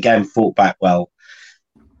 we again fought back well.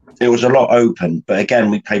 It was a lot open, but again,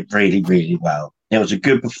 we played really, really well. It was a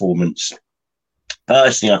good performance.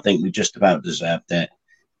 Personally, I think we just about deserved it.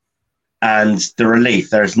 And the relief,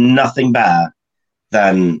 there is nothing better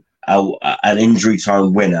than an injury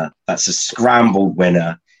time winner. That's a scrambled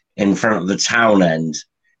winner in front of the Town end,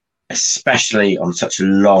 especially on such a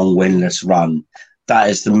long winless run. That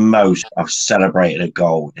is the most I've celebrated a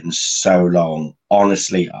goal in so long.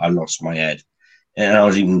 Honestly, I lost my head. And I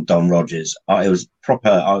was even Don Rogers. It was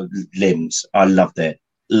proper limbs. I loved it.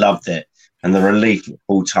 And the relief at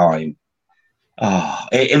full time.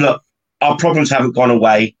 Look, our problems haven't gone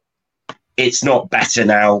away. It's not better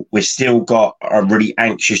now. We've still got a really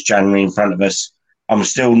anxious January in front of us. I'm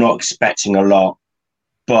still not expecting a lot.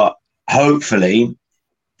 But hopefully,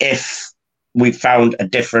 if we found a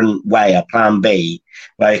different way, a plan B,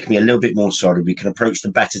 where it can be a little bit more solid, we can approach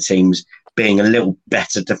the better teams being a little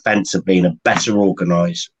better defensively and a better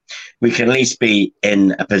organised. We can at least be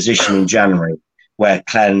in a position in January where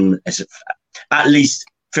Clem at least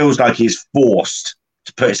feels like he's forced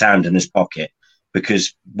to put his hand in his pocket,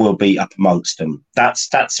 because we'll be up amongst them.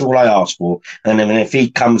 That's all I ask for. And then if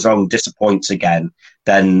he comes on, disappoints again,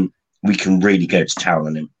 then we can really go to town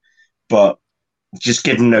on him. But just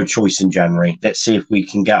give him no choice in January. Let's see if we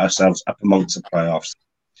can get ourselves up amongst the playoffs.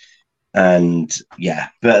 And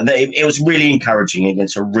but it was really encouraging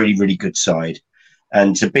against a really, really good side.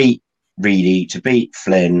 And to beat Reedy, to beat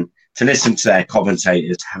Flynn, to listen to their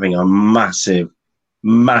commentators having a massive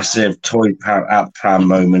toy out the pram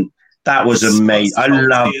moment. That was amazing. I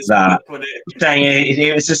love that.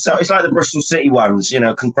 It's like the Bristol City ones,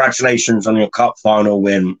 congratulations on your cup final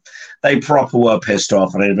win. They proper were pissed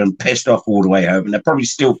off, and they've been pissed off all the way home, and they're probably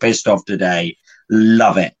still pissed off today.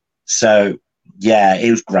 Love it. So,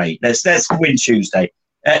 it was great. Let's win Tuesday.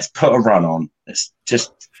 Let's put a run on. Let's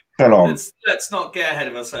just pull on. Let's not get ahead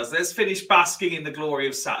of ourselves. Let's finish basking in the glory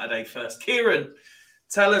of Saturday first. Kieran,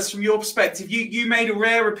 tell us from your perspective. You made a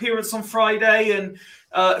rare appearance on Friday, and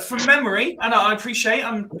from memory, and I appreciate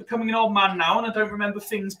I'm becoming an old man now and I don't remember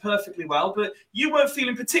things perfectly well, but you weren't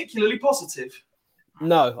feeling particularly positive.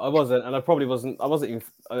 No, I wasn't, and I probably wasn't. I wasn't even.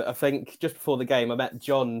 I think just before the game, I met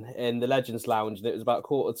John in the Legends Lounge, and it was about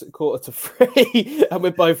quarter to 3, and we're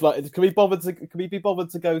both like, "Can we be bothered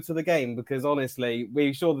to go to the game?" Because honestly,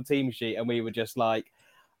 we saw the team sheet and we were just like,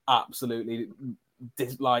 absolutely,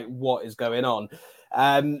 like, what is going on?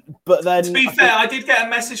 But then, to be fair, I did get a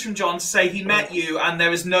message from John to say he met you, and there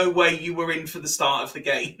was no way you were in for the start of the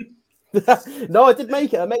game. No, I did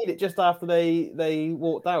make it. I made it just after they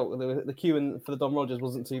walked out. The queue for the Don Rogers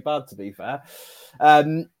wasn't too bad, to be fair.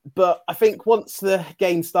 But I think once the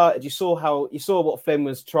game started, you saw what Finn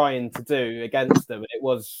was trying to do against them, and it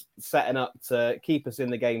was setting up to keep us in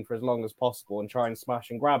the game for as long as possible and try and smash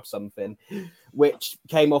and grab something, which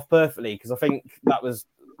came off perfectly, because I think that was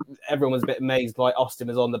everyone was a bit amazed. Like Austin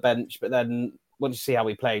was on the bench, but then once you see how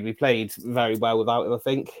we played very well without him, I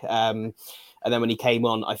think. And then when he came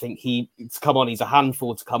on, I think he's a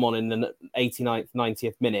handful to come on in the 89th,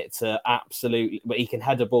 90th minute to absolutely, but he can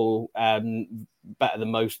head a ball better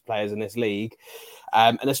than most players in this league.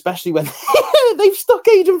 And especially when they've stuck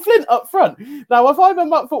Aidan Flint up front. Now, if I'm a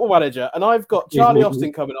Football Manager and I've got Charlie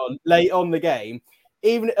Austin coming on late on the game,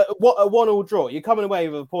 even a 1-1 draw, you're coming away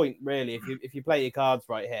with a point, really, if you play your cards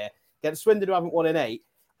right here. Against Swindon, who haven't won in 8,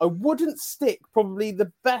 I wouldn't stick probably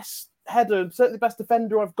the best header, certainly the best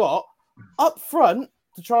defender I've got, up front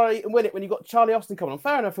to try and win it when you've got Charlie Austin coming on.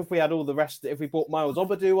 Fair enough if we had all the rest, if we brought Miles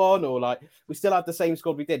Obadu on, or like we still had the same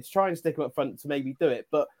squad we did, to try and stick him up front to maybe do it.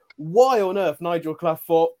 But why on earth Nigel Clough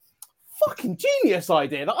thought, fucking genius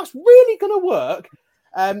idea, that's really going to work?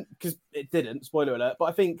 Because it didn't, spoiler alert. But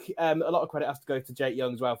I think a lot of credit has to go to Jake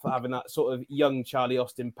Young as well for having that sort of young Charlie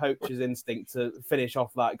Austin poacher's instinct to finish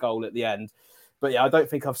off that goal at the end. But yeah, I don't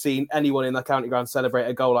think I've seen anyone in the county ground celebrate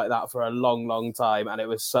a goal like that for a long, long time. And it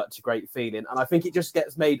was such a great feeling. And I think it just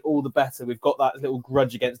gets made all the better. We've got that little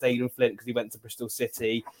grudge against Aidan Flint because he went to Bristol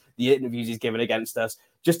City, the interviews he's given against us,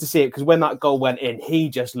 just to see it. Because when that goal went in, he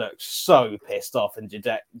just looked so pissed off and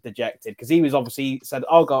dejected because he was obviously said,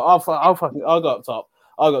 I'll go up top.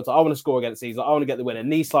 I want to score against these. I want to get the winner.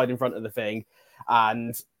 Knee slide in front of the thing.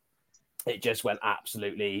 And it just went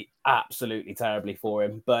absolutely terribly for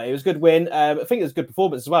him. But it was a good win. I think it was a good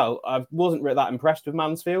performance as well. I wasn't really that impressed with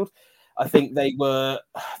Mansfield. I think they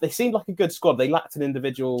seemed like a good squad. They lacked an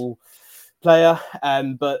individual player,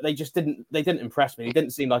 but they didn't impress me. It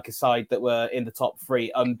didn't seem like a side that were in the top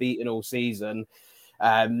 3 unbeaten all season.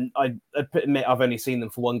 I admit I've only seen them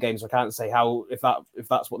for one game, so I can't say how if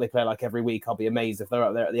that's what they play like every week. I'll be amazed if they're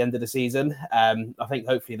up there at the end of the season. I think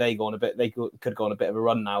hopefully they could go on a bit of a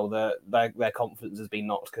run now. Their confidence has been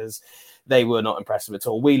knocked because they were not impressive at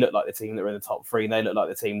all. We look like the team that were in the top 3, and they look like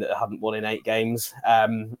the team that hadn't won in 8 games.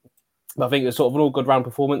 But I think it was sort of an all-good round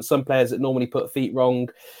performance. Some players that normally put feet wrong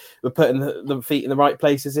were putting the feet in the right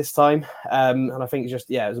places this time. And I think it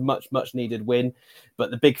was a much needed win.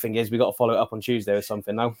 But the big thing is we got to follow it up on Tuesday with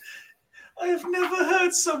something now. I have never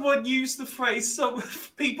heard someone use the phrase, some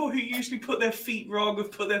people who usually put their feet wrong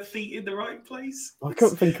have put their feet in the right place. I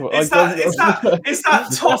couldn't think of it. It's that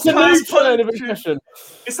top-class punditry.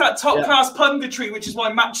 It's that top-class punditry, which is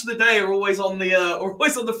why Match of the Day are always on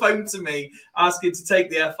the phone to me, asking to take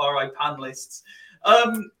the FRI panelists.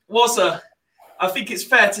 I think it's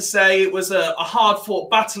fair to say it was a hard-fought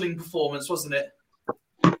battling performance, wasn't it?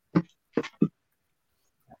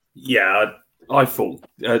 Yeah, I thought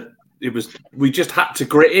it was. We just had to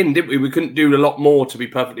grit in, didn't we? We couldn't do a lot more, to be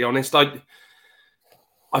perfectly honest. I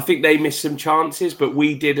think they missed some chances, but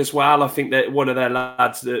we did as well. I think that one of their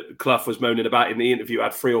lads that Clough was moaning about in the interview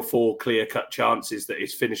had 3 or 4 clear-cut chances that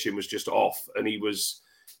his finishing was just off, and he was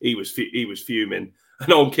fuming.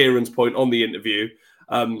 And on Kieran's point on the interview,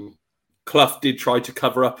 Clough did try to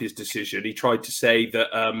cover up his decision. He tried to say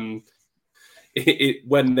that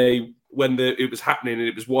when it was happening and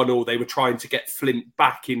it was 1-1, they were trying to get Flint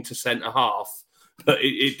back into centre half, but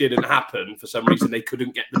it didn't happen for some reason. They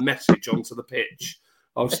couldn't get the message onto the pitch.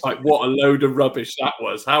 I was like, what a load of rubbish that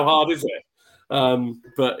was. How hard is it?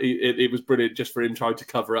 But it was brilliant just for him trying to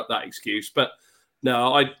cover up that excuse. But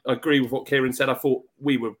no, I agree with what Kieran said. I thought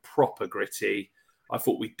we were proper gritty. I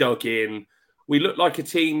thought we dug in. We looked like a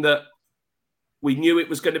team that we knew it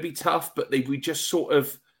was going to be tough, but we just sort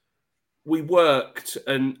of, we worked.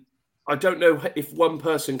 And I don't know if one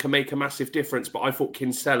person can make a massive difference, but I thought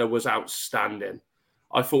Kinsella was outstanding.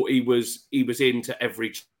 I thought he was into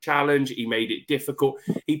every challenge. He made it difficult.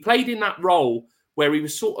 He played in that role where he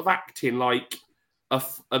was sort of acting like a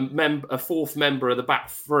fourth member of the back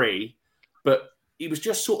 3, but he was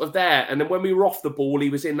just sort of there. And then when we were off the ball, he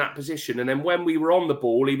was in that position. And then when we were on the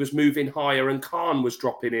ball, he was moving higher and Khan was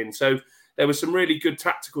dropping in. So there was some really good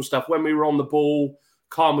tactical stuff. When we were on the ball,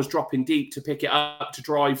 Khan was dropping deep to pick it up, to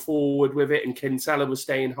drive forward with it, and Kinsella was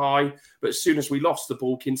staying high. But as soon as we lost the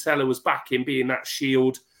ball, Kinsella was back in, being that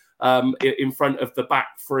shield in front of the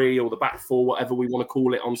back 3 or the back 4, whatever we want to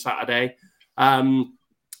call it on Saturday.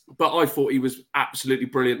 But I thought he was absolutely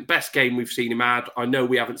brilliant. Best game we've seen him add. I know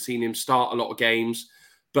we haven't seen him start a lot of games,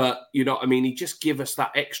 but you know what I mean? He just gave us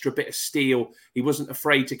that extra bit of steel. He wasn't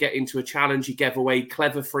afraid to get into a challenge. He gave away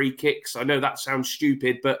clever free kicks. I know that sounds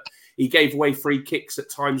stupid, but he gave away free kicks at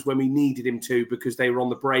times when we needed him to because they were on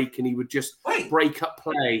the break, and he would just break up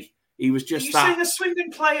play. He was just saying a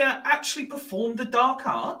Swindon player actually performed the dark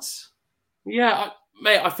arts? Yeah,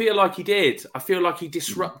 mate, I feel like he did. I feel like he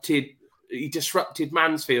disrupted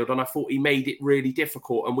Mansfield, and I thought he made it really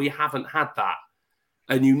difficult, and we haven't had that.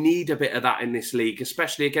 And you need a bit of that in this league,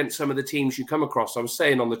 especially against some of the teams you come across. I was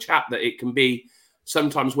saying on the chat that it can be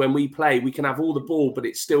sometimes when we play, we can have all the ball, but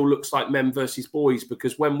it still looks like men versus boys,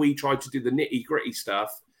 because when we try to do the nitty-gritty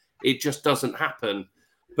stuff, it just doesn't happen.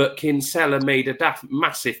 But Kinsella made a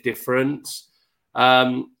massive difference.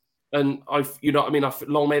 And long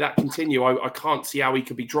may that continue. I can't see how he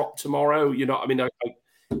could be dropped tomorrow.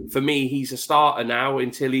 For me, he's a starter now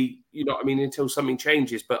until until something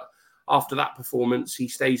changes. But after that performance, he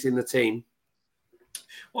stays in the team.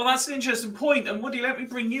 Well, that's an interesting point. And Woody, let me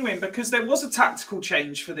bring you in, because there was a tactical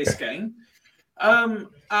change for this game.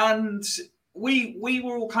 And we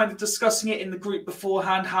were all kind of discussing it in the group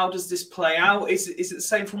beforehand. How does this play out? Is it the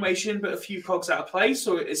same formation, but a few cogs out of place,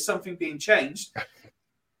 or is something being changed?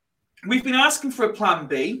 We've been asking for a plan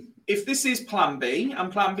B. If this is plan B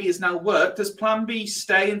and plan B has now worked, does plan B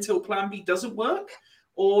stay until plan B doesn't work?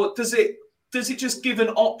 Or does it just give an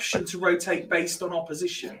option to rotate based on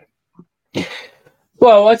opposition?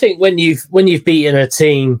 Well, I think when you've beaten a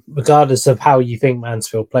team, regardless of how you think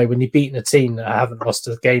Mansfield play, when you've beaten a team that haven't lost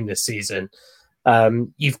a game this season,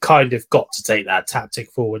 you've kind of got to take that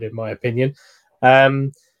tactic forward, in my opinion. I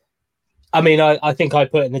think I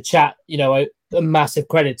put in the chat, a massive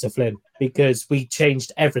credit to Flynn, because we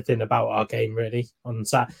changed everything about our game really on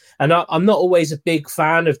Saturday. And I'm not always a big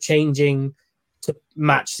fan of changing to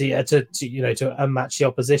match to unmatch the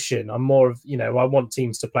opposition. I'm more of, I want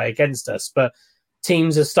teams to play against us, but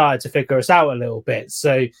teams have started to figure us out a little bit.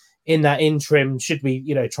 So in that interim, should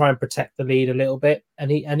we, try and protect the lead a little bit? And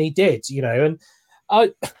he did, and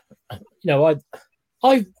I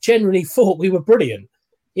generally thought we were brilliant.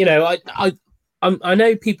 I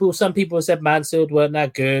know some people have said Mansfield weren't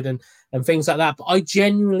that good and things like that, but I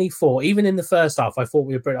genuinely thought, even in the first half, I thought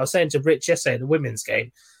we were brilliant. I was saying to Rich yesterday at the women's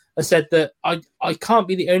game, I said that I can't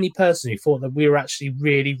be the only person who thought that we were actually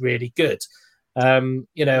really, really good. I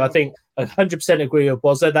think 100% agree with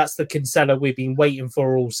Bozza. That's the Kinsella we've been waiting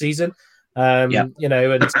for all season. And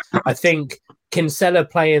I think Kinsella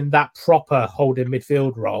playing that proper holding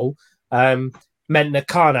midfield role meant that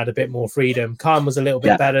Khan had a bit more freedom. Khan was a little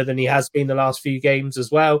bit better than he has been the last few games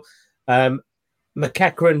as well.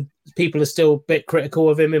 McEachran, people are still a bit critical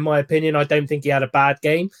of him, in my opinion. I don't think he had a bad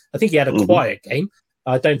game. I think he had a quiet game.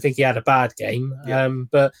 I don't think he had a bad game.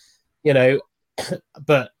 But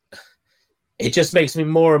it just makes me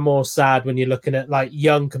more and more sad when you're looking at like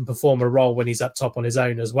Young can perform a role when he's up top on his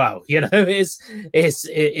own as well.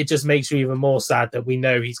 It just makes you even more sad that we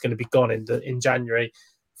know he's going to be gone in January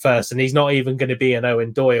 1st, and he's not even going to be an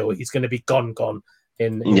Owen Doyle. He's going to be gone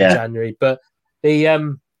in January. But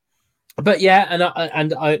I'll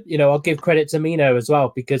give credit to Mino as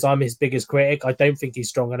well, because I'm his biggest critic. I don't think he's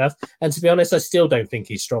strong enough, and to be honest, I still don't think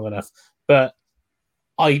he's strong enough. But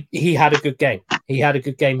he had a good game. He had a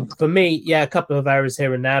good game. For me, a couple of errors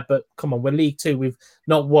here and there, but come on, we're League Two. We've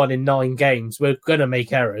not won in 9 games. We're going to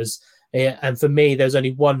make errors. And for me, there's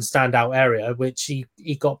only one standout area, which he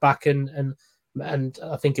got back and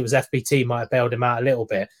I think it was FBT might have bailed him out a little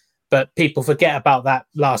bit. But people forget about that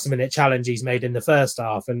last-minute challenge he's made in the first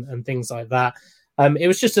half and things like that. It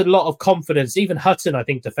was just a lot of confidence. Even Hutton, I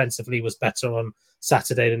think, defensively was better on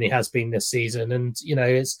Saturday than he has been this season. And,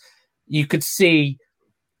 you could see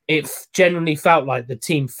it generally felt like the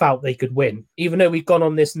team felt they could win. Even though we've gone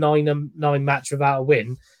on this 9 match without a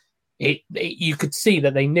win, you could see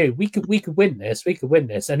that they knew we could win this. We could win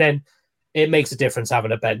this. And then it makes a difference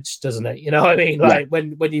having a bench, doesn't it? You know what I mean? Like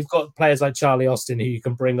when you've got players like Charlie Austin who you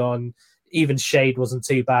can bring on. Even Shade wasn't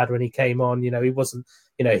too bad when he came on. He wasn't.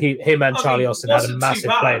 Him and Charlie Austin had a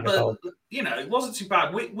massive play in the goal. It wasn't too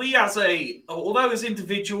bad. We although as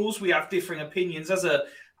individuals we have differing opinions, as a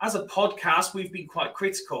podcast we've been quite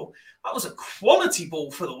critical. That was a quality ball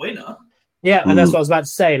for the winner. Yeah, and that's what I was about to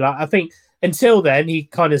say. Like, I think until then he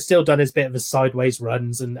kind of still done his bit of his sideways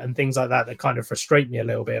runs and things like that kind of frustrate me a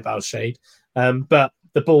little bit about Shade. But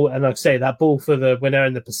the ball, and like I say, that ball for the winner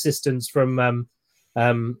and the persistence from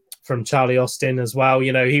Charlie Austin as well.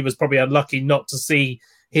 He was probably unlucky not to see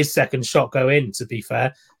his second shot go in, to be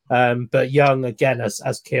fair. But Young, again,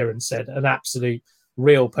 as Kieran said, an absolute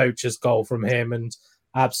real poacher's goal from him, and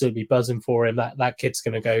absolutely buzzing for him. That kid's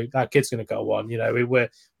going to go on.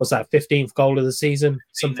 What's that, 15th goal of the season,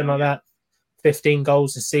 something like that. 15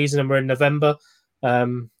 goals this season, and we're in November. I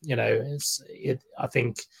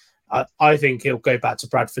think he'll go back to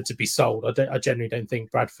Bradford to be sold. I generally don't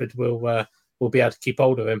think Bradford will be able to keep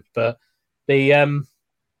hold of him. But it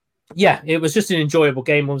was just an enjoyable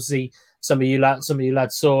game. Obviously, some of you lads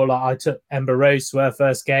saw. Like, I took Ember Rose to her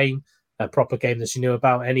first game, a proper game that she knew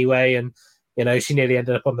about anyway, and she nearly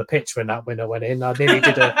ended up on the pitch when that winner went in. I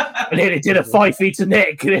nearly did a 5 feet to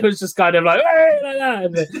Nick, and it was just kind of like, hey, like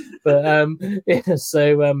that. But it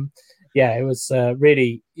was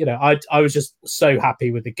really, I was just so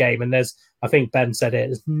happy with the game. And I think Ben said it,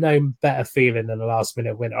 there's no better feeling than a last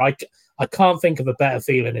minute winner. I can't think of a better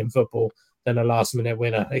feeling in football than a last minute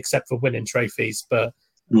winner, except for winning trophies. But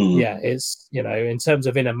yeah, it's, in terms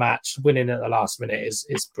of in a match, winning at the last minute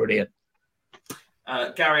is brilliant.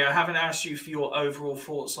 Gary, I haven't asked you for your overall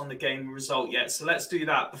thoughts on the game result yet, so let's do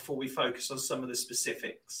that before we focus on some of the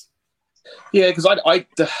specifics. Yeah, because I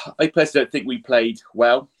personally don't think we played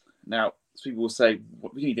well. Now, people will say,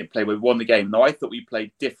 we didn't play well, we won the game. No, I thought we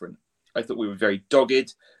played different. I thought we were very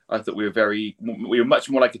dogged. I thought we were much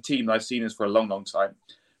more like a team than I've seen us for a long, long time.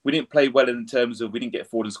 We didn't play well in terms of, we didn't get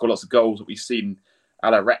forward and score lots of goals that we've seen a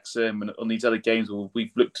la Wrexham and on these other games where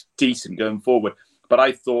we've looked decent going forward. But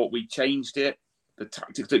I thought we changed it. The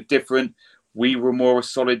tactics looked different. We were more a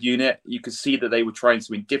solid unit. You could see that they were trying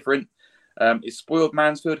something different. It spoiled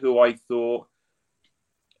Mansfield, who I thought,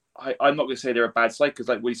 I'm not going to say they're a bad side, because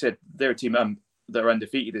like we said, they're a team that are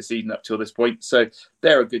undefeated this season up till this point. So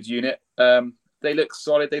they're a good unit. They look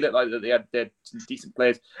solid. They look like that they had some decent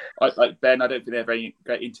players. Like Ben, I don't think they're very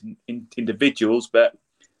great individuals, but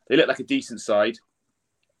they look like a decent side.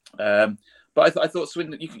 But I thought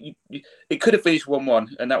Swindon, it could have finished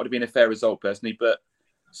 1-1, and that would have been a fair result personally. But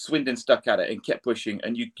Swindon stuck at it and kept pushing,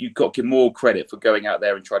 and you got to give more credit for going out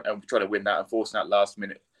there and trying to win that and forcing that last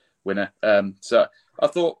minute winner. So I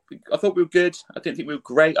thought we were good. I didn't think we were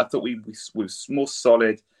great. I thought we were more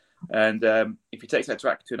solid. And if you take that to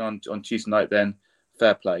Accrington on Tuesday night, then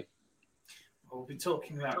fair play. We'll be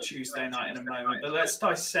talking about Tuesday night in a moment, but let's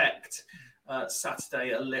dissect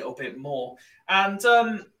Saturday a little bit more. And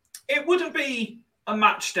it wouldn't be a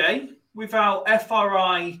match day without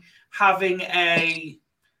FRI having let's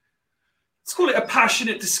call it a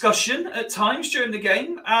passionate discussion at times during the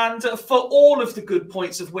game. And for all of the good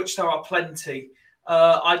points, of which there are plenty,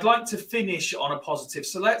 I'd like to finish on a positive.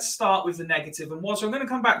 So let's start with the negative. And Wazza, I'm going to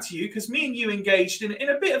come back to you, because me and you engaged in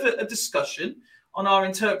a bit of a discussion on our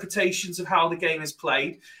interpretations of how the game is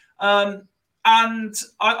played. And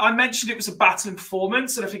I mentioned it was a battling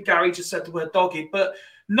performance, and I think Gary just said the word dogged, but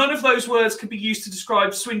none of those words can be used to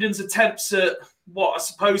describe Swindon's attempts at what I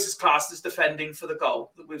suppose is classed as defending for the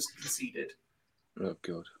goal that was conceded. Oh,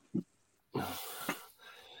 God.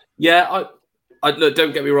 Yeah, I look,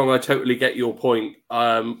 don't get me wrong, I totally get your point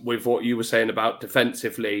with what you were saying about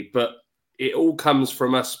defensively, but it all comes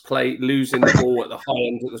from us losing the ball at the high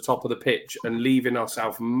end at the top of the pitch and leaving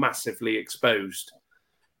ourselves massively exposed.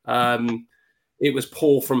 It was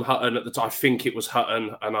poor from Hutton at the time. I think it was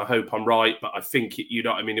Hutton, and I hope I'm right, but I think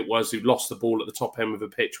it was who lost the ball at the top end of the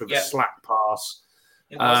pitch with a slack pass.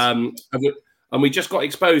 And we just got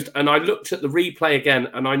exposed. And I looked at the replay again,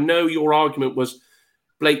 and I know your argument was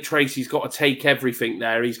Blake Tracy's got to take everything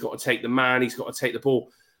there. He's got to take the man. He's got to take the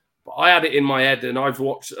ball. But I had it in my head, and I've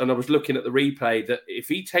watched, and I was looking at the replay, that if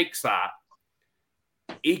he takes that,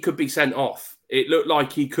 he could be sent off. It looked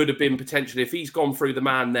like he could have been potentially, if he's gone through the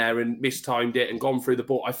man there and mistimed it and gone through the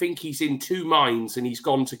ball, I think he's in two minds, and he's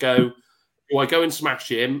gone to go, do I go and smash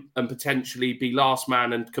him and potentially be last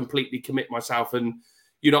man and completely commit myself? And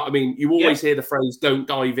you know what I mean? You always hear the phrase, don't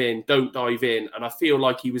dive in. And I feel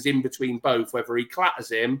like he was in between both, whether he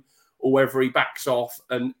clatters him or whether he backs off.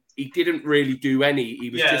 And he didn't really do any.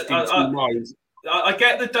 He was just in two minds. I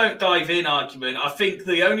get the don't dive in argument. I think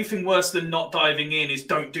the only thing worse than not diving in is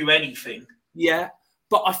don't do anything. Yeah,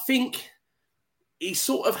 but I think he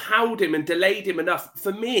sort of held him and delayed him enough.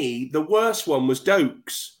 For me, the worst one was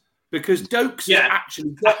Dokes, because Dokes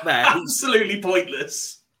actually got there. Absolutely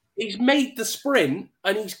pointless. He's made the sprint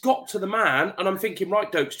and he's got to the man, and I'm thinking,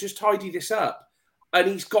 right, Dokes, just tidy this up. And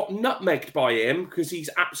he's got nutmegged by him because he's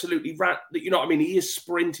absolutely you know what I mean? He is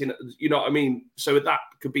sprinting, you know what I mean? So that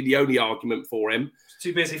could be the only argument for him.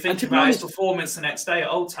 Too busy thinking about his performance the next day at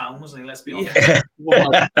Old Town, wasn't he? Let's be honest.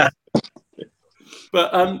 Yeah.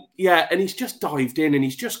 But and he's just dived in and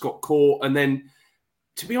he's just got caught. And then,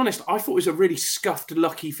 to be honest, I thought it was a really scuffed,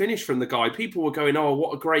 lucky finish from the guy. People were going, oh,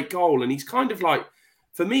 what a great goal. And he's kind of like,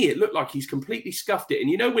 for me, it looked like he's completely scuffed it. And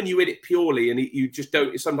you know, when you hit it purely and you just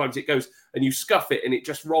don't, sometimes it goes and you scuff it and it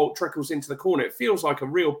just trickles into the corner. It feels like a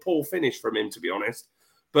real poor finish from him, to be honest.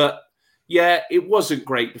 But yeah, it wasn't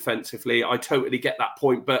great defensively. I totally get that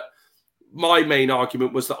point. But my main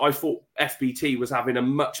argument was that I thought FBT was having a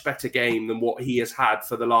much better game than what he has had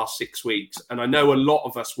for the last 6 weeks. And I know a lot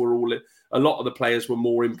of the players were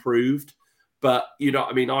more improved. But, you know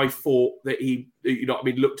what I mean, I thought that he, you know what I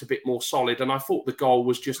mean, looked a bit more solid. And I thought the goal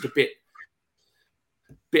was just a bit,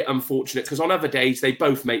 bit unfortunate because on other days they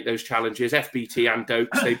both make those challenges. FBT and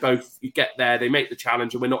Dokes, they both get there, they make the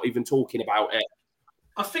challenge, and we're not even talking about it.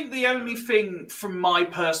 I think the only thing from my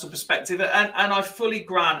personal perspective, and I fully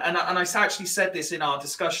grant, and I actually said this in our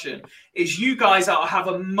discussion, is you guys have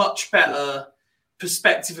a much better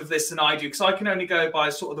perspective of this than I do, because I can only go by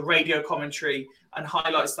sort of the radio commentary and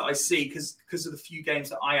highlights that I see because of the few games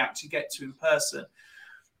that I actually get to in person.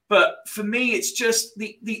 But for me, it's just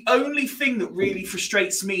the only thing that really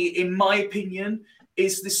frustrates me, in my opinion,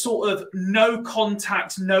 is this sort of no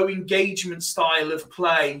contact, no engagement style of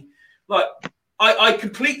play. Like, I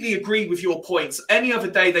completely agree with your points. Any other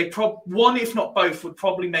day, one, if not both, would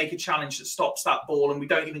probably make a challenge that stops that ball and we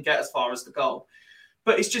don't even get as far as the goal.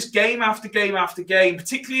 But it's just game after game after game,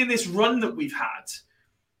 particularly in this run that we've had.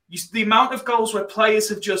 The amount of goals where players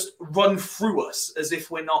have just run through us as if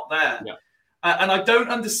we're not there. Yeah. And I don't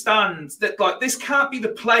understand that, like, this can't be the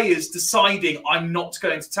players deciding I'm not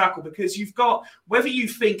going to tackle, because you've got, whether you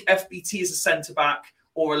think FBT is a centre-back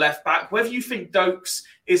or a left-back, whether you think Dokes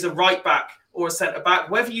is a right-back or a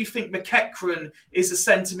centre-back, whether you think McEachran is a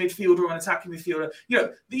centre midfielder or an attacking midfielder,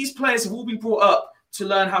 these players have all been brought up to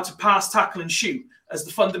learn how to pass, tackle and shoot as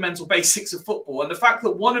the fundamental basics of football. And the fact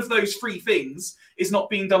that one of those three things is not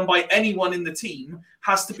being done by anyone in the team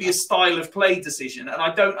has to be a style of play decision. And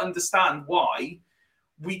I don't understand why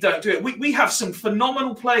we don't do it. We have some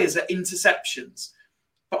phenomenal players at interceptions,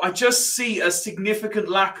 but I just see a significant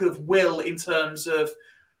lack of will in terms of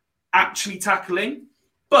actually tackling.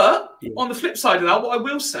 But on the flip side of that, what I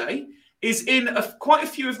will say is in quite a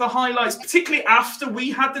few of the highlights, particularly after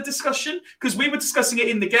we had the discussion, because we were discussing it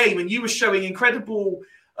in the game and you were showing incredible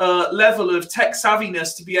level of tech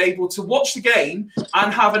savviness to be able to watch the game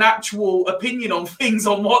and have an actual opinion on things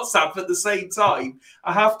on WhatsApp at the same time,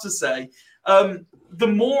 I have to say. The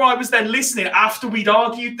more I was then listening after we'd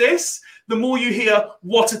argued this, the more you hear,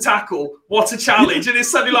 what a tackle, what a challenge. And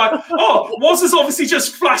it's suddenly like, Woz is obviously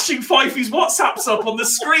just flashing Fifey's WhatsApps up on the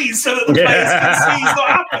screen so that the players can see he's not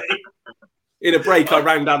happy. In a break, I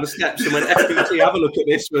ran down the steps and went, FBT, have a look at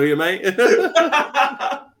this, will you, mate?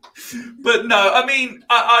 But no, I mean,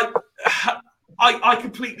 I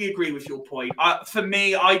completely agree with your point. For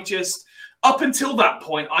me, up until that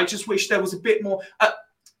point, I just wish there was a bit more...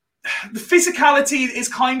 the physicality is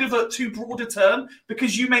kind of a too broad a term,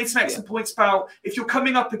 because you made some excellent points about if you're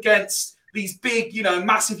coming up against these big,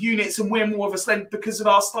 massive units and we're more of a strength because of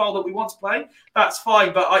our style that we want to play, that's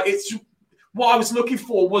fine. But what I was looking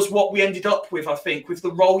for was what we ended up with, I think, with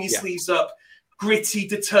the roll your sleeves up, gritty,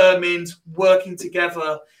 determined, working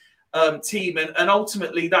together team. And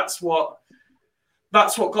ultimately, that's what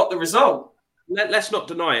got the result. Let's not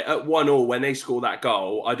deny it. At 1-1, when they scored that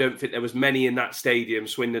goal, I don't think there was many in that stadium,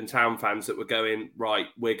 Swindon Town fans, that were going, right,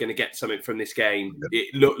 we're going to get something from this game.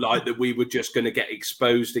 It looked like that we were just going to get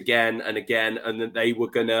exposed again, and that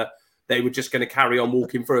they were just going to carry on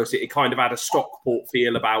walking through us. It kind of had a Stockport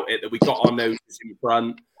feel about it, that we got our noses in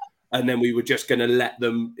front, and then we were just going to let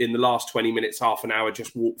them, in the last 20 minutes, half an hour,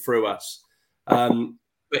 just walk through us.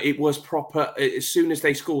 But it was proper. As soon as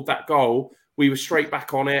they scored that goal, we were straight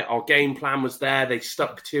back on it. Our game plan was there. They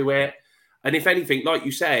stuck to it. And if anything, like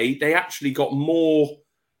you say, they actually got more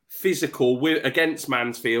physical against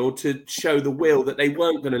Mansfield to show the will that they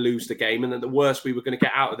weren't going to lose the game, and that the worst we were going to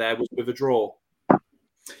get out of there was with a draw.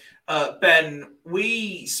 Ben,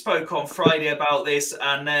 we spoke on Friday about this,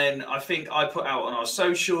 and then I think I put out on our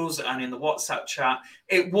socials and in the WhatsApp chat,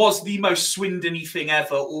 it was the most Swindon-y thing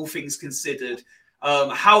ever, all things considered.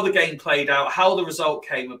 How the game played out, how the result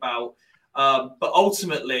came about. But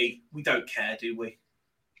ultimately, we don't care, do we?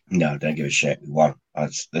 No, don't give a shit. We won.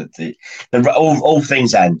 All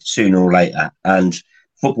things end sooner or later. And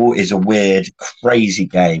football is a weird, crazy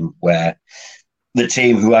game where the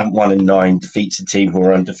team who haven't won in 9 defeats the team who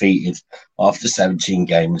are undefeated after 17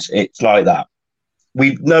 games. It's like that.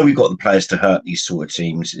 We know we've got the players to hurt these sort of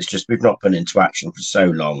teams. It's just we've not put it into action for so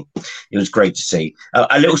long. It was great to see.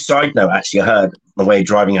 A little side note, actually, I heard on the way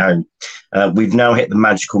driving home, we've now hit the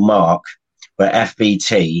magical mark where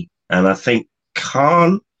FBT and I think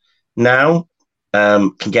Khan now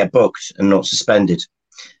can get booked and not suspended.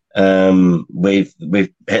 They've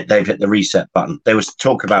hit the reset button. There was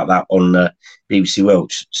talk about that on BBC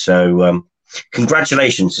Welsh. So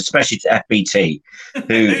congratulations, especially to FBT,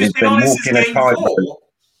 who has been walking a tightrope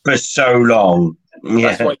for so long.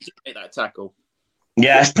 That's why he didn't make that tackle.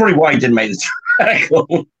 Yeah, that's probably why he didn't make the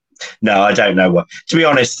tackle. No, I don't know. To be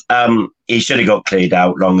honest, he should have got cleared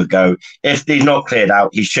out long ago. If he's not cleared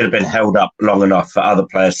out, he should have been held up long enough for other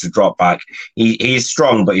players to drop back. He's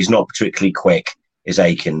strong, but he's not particularly quick, is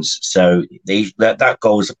Akins. So that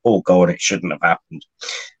goal is a poor goal and it shouldn't have happened.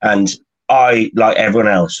 And I, like everyone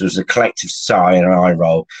else, was a collective sigh and an eye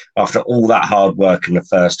roll. After all that hard work in the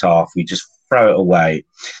first half, we just throw it away.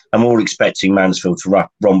 I'm all expecting Mansfield to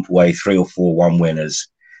romp away 3 or 4-1 winners.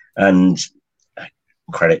 And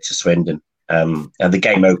credit to Swindon. And the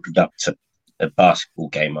game opened up to a basketball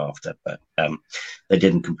game after, but they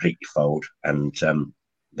didn't completely fold. And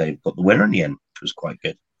they got the winner in the end, which was quite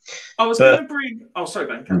good. I was going to bring... Oh, sorry,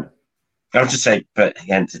 Ben. I would just say, but at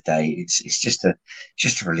the end of the day, it's just a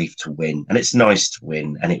relief to win, and it's nice to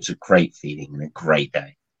win, and it was a great feeling and a great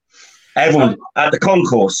day. Everyone at the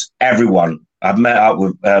concourse, everyone I've met up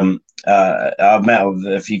with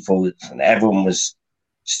a few forwards, and everyone was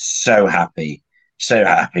so happy, so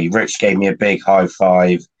happy. Rich gave me a big high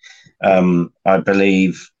five. I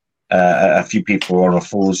believe a few people were on a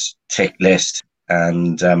Falls tick list,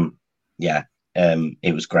 and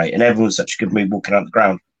it was great, and everyone was such a good mood walking out the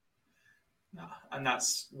ground. And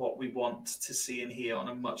that's what we want to see and hear on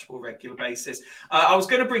a much more regular basis. I was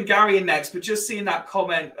going to bring Gary in next, but just seeing that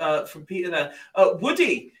comment from Peter there.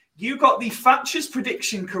 Woody, you got the Thatcher's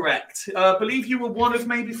prediction correct. I believe you were one of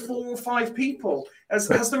maybe 4 or 5 people. Has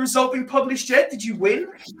the result been published yet? Did you win?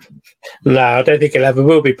 No, I don't think it ever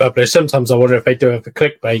will be published. Sometimes I wonder if they do it for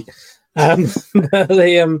clickbait.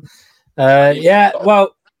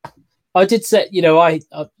 Well, I did say, I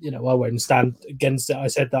won't stand against it. I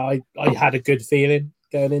said that I had a good feeling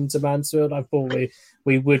going into Mansfield. I thought it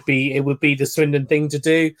would be the Swindon thing to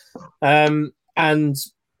do. And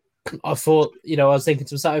I thought, I was thinking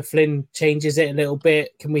to myself, if Flynn changes it a little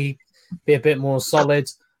bit, can we be a bit more solid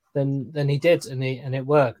than he did? And it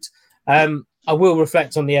worked. I will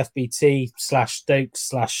reflect on the FBT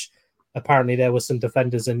 /Stokes / apparently there were some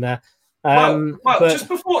defenders in there. Just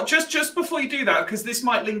before you do that, because this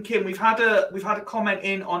might link in, we've had a comment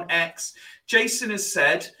in on X. Jason has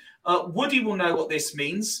said, Woody will know what this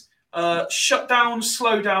means. Shut down,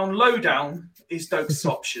 slow down, low down is Doak's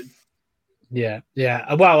option. Yeah.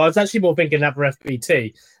 Well, I was actually more thinking that for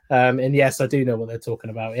FBT. And yes, I do know what they're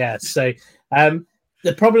talking about. Yeah. So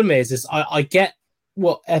the problem is I get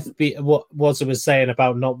what Wazza was saying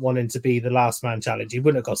about not wanting to be the last man challenge. He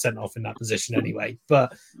wouldn't have got sent off in that position anyway.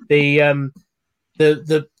 But the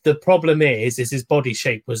problem is his body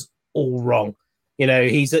shape was all wrong.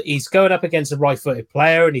 He's going up against a right-footed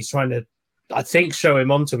player and he's trying to, I think, show him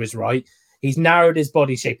onto his right. He's narrowed his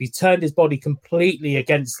body shape. He's turned his body completely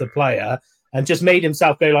against the player and just made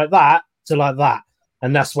himself go like that to like that.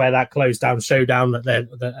 And that's where that closed down showdown that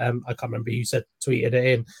I can't remember who said tweeted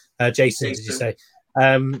it in. Jason, did you say?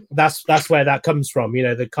 That's where that comes from.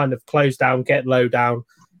 The kind of close down, get low down,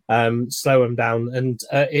 slow him down, and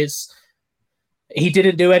he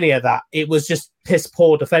didn't do any of that. It was just piss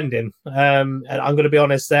poor defending. And I'm going to be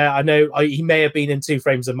honest there. I know he may have been in 2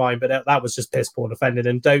 frames of mind, but that was just piss poor defending.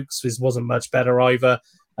 And Dokes wasn't much better either.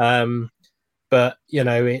 But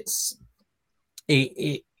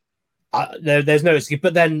there's no excuse.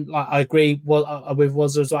 But then I agree with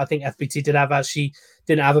Wazza. I think FBT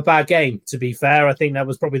didn't have a bad game, to be fair. I think that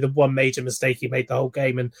was probably the one major mistake he made the whole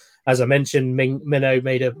game. And as I mentioned, Minnow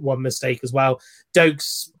made one mistake as well.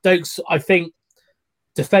 Dokes, I think,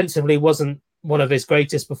 defensively wasn't one of his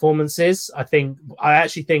greatest performances. I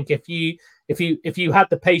actually think if you had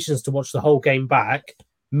the patience to watch the whole game back,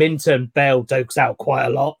 Minton bailed Dokes out quite a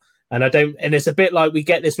lot. And it's a bit like we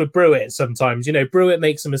get this with Brewitt sometimes. Brewitt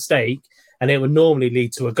makes a mistake and it would normally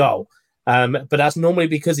lead to a goal. But that's normally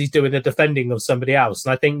because he's doing the defending of somebody else.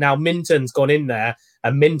 And I think now Minton's gone in there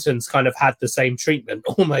and Minton's kind of had the same treatment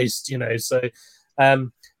almost, So,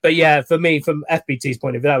 but yeah, for me, from FBT's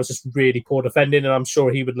point of view, that was just really poor defending. And I'm sure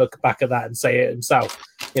he would look back at that and say it himself.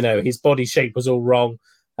 His body shape was all wrong.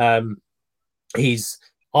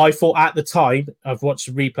 I thought at the time, I've watched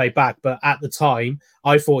the replay back, but at the time,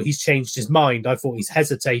 I thought he's changed his mind. I thought he's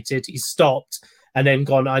hesitated, he's stopped, and then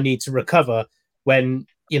gone, I need to recover. When,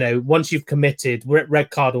 once you've committed, red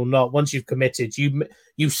card or not, once you've committed,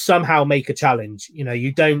 you somehow make a challenge.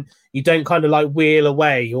 You don't kind of like wheel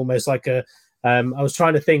away, almost like I was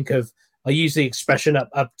trying to think of, I use the expression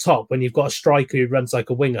up top when you've got a striker who runs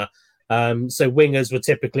like a winger. So wingers would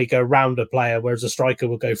typically go round a player, whereas a striker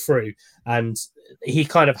will go through. And he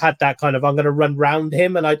kind of had that kind of, I'm going to run round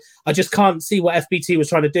him. And I just can't see what FBT was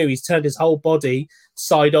trying to do. He's turned his whole body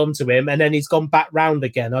side onto him and then he's gone back round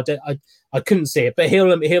again. I couldn't see it, but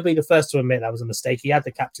he'll be the first to admit that was a mistake. He had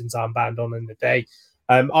the captain's armband on in the day.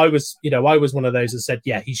 I was one of those that said,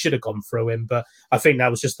 yeah, he should have gone through him. But I think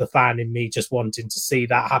that was just the fan in me just wanting to see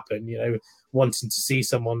that happen, wanting to see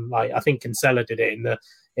someone like, I think Kinsella did it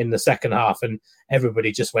in the second half and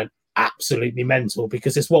everybody just went, absolutely mental,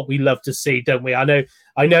 because it's what we love to see, don't we? I know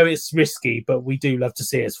it's risky, but we do love to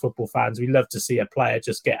see it as football fans. We love to see a player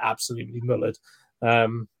just get absolutely mullered.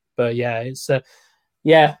 But yeah, it's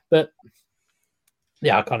but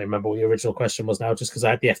yeah, I can't remember what your original question was now, just because I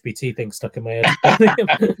had the FBT thing stuck in my head.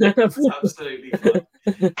 That's absolutely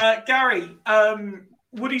fine. Gary,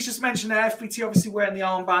 Woody's just mentioned there, FBT obviously wearing the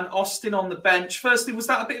armband, Austin on the bench. Firstly, was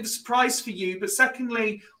that a bit of a surprise for you? But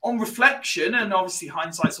secondly, on reflection, and obviously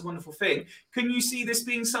hindsight's a wonderful thing, can you see this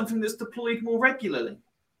being something that's deployed more regularly?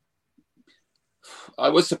 I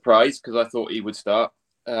was surprised because I thought he would start.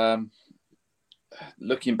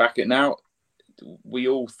 Looking back at now, we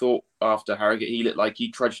all thought after Harrogate he looked like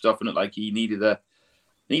he trudged off and looked like he needed a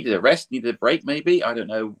rest, needed a break, maybe. I don't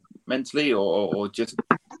know, mentally or just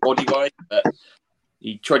body-wise. But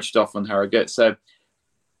he trudged off on Harrogate. So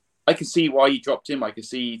I can see why he dropped him. I can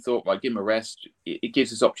see he thought, right, give him a rest. It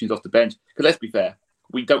gives us options off the bench. Because let's be fair,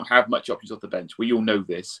 we don't have much options off the bench. We all know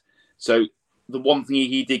this. So the one thing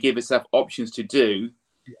he did give himself options to do,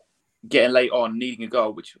 getting late on, needing a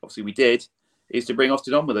goal, which obviously we did, is to bring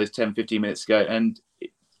Austin on with those 10, 15 minutes ago. And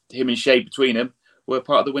him and Shea between them were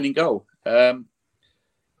part of the winning goal. I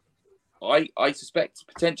suspect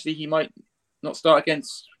potentially he might not start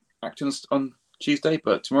against Accrington on Tuesday,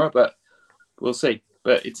 but tomorrow, but we'll see.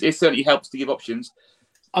 But it certainly helps to give options.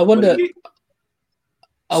 I wonder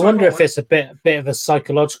if it's a bit of a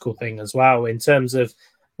psychological thing as well, in terms of,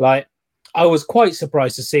 like, I was quite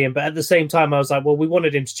surprised to see him, but at the same time I was like, well, we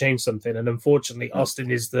wanted him to change something, and unfortunately Austin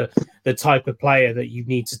is the type of player that you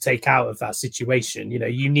need to take out of that situation. You know,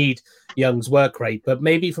 you need Young's work rate, but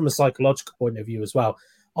maybe from a psychological point of view as well.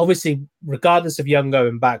 Obviously, regardless of Young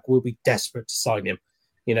going back, we'll be desperate to sign him.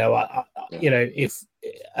 You know, I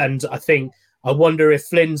wonder if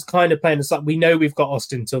Flynn's kind of playing this like, we know we've got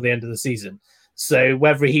Austin till the end of the season. So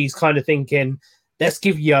whether he's kind of thinking, let's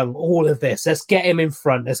give Young all of this, let's get him in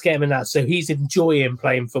front, let's get him in that. So he's enjoying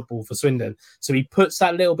playing football for Swindon. So he puts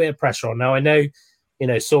that little bit of pressure on. Now, I know, you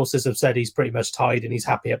know, sources have said he's pretty much tied and he's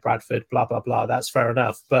happy at Bradford, blah, blah, blah. That's fair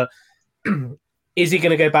enough. But is he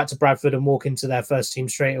going to go back to Bradford and walk into their first team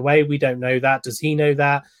straight away? We don't know that. Does he know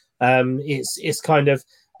that? It's kind of,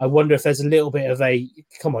 I wonder if there's a little bit of a,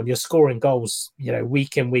 come on, you're scoring goals, you know,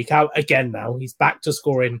 week in, week out. Again, now he's back to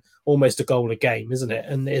scoring almost a goal a game, isn't it?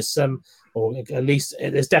 And it's or at least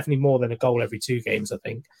there's definitely more than a goal every 2 games, I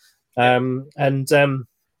think. And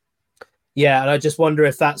I just wonder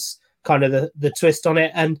if that's kind of the twist on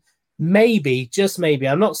it. And maybe, just maybe,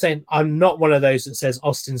 I'm not one of those that says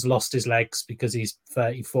Austin's lost his legs because he's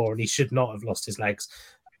 34 and he should not have lost his legs.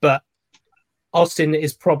 But Austin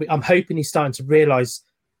is probably, I'm hoping he's starting to realise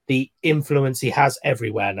the influence he has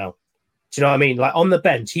everywhere now. Do you know what I mean? Like on the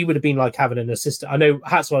bench, he would have been like having an assistant. I know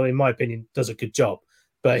Hatswell, in my opinion, does a good job,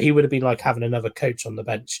 but he would have been like having another coach on the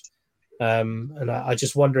bench. And I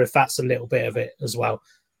just wonder if that's a little bit of it as well.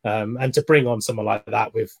 And to bring on someone like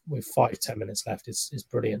that with 5-10 minutes left is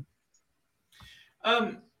brilliant.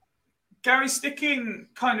 Gary, sticking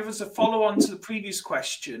kind of as a follow-on to the previous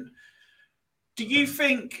question, do you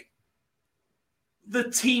think the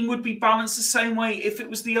team would be balanced the same way if it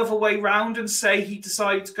was the other way round and say he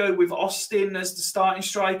decided to go with Austin as the starting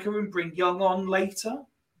striker and bring Young on later?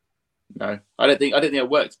 No, I don't think it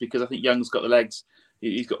works, because I think Young's got the legs.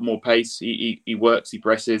 He's got more pace. He works. He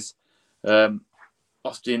presses.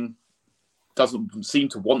 Austin doesn't seem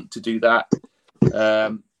to want to do that.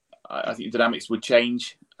 I think the dynamics would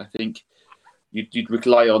change. I think you'd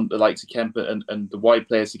rely on the likes of Kemp and the wide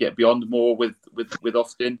players to get beyond more with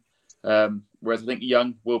Austin. Whereas I think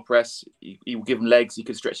Young will press. He will give him legs. He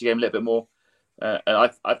could stretch the game a little bit more.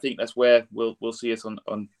 And I think that's where we'll see us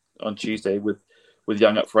on Tuesday with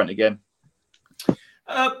Young up front again.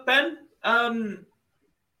 Ben,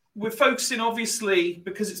 we're focusing, obviously,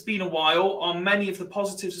 because it's been a while, on many of the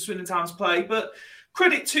positives of Swindon Town's play, but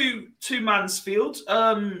credit to Mansfield.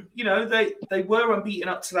 You know, they were unbeaten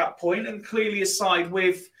up to that point, and clearly a side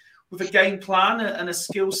with a game plan and a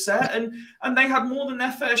skill set, and they had more than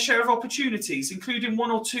their fair share of opportunities, including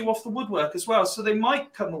 1 or 2 off the woodwork as well. So they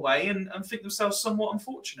might come away and think themselves somewhat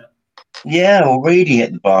unfortunate. Yeah, well, Reedy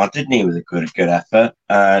hit the bar, didn't he, with a good effort.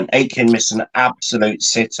 And Aiken missed an absolute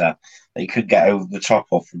sitter. They could get over the top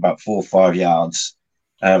off for about 4 or 5 yards.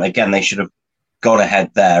 Again, they should have got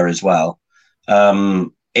ahead there as well.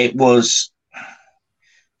 It was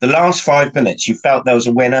the last 5 minutes. You felt there was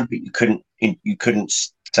a winner, but you couldn't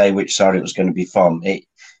say which side it was going to be from.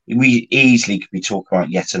 We easily could be talking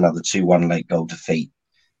about yet another 2-1 late goal defeat.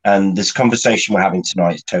 And this conversation we're having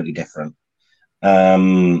tonight is totally different.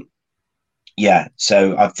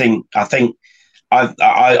 So I think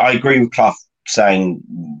I agree with Clough saying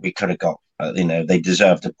we could have got They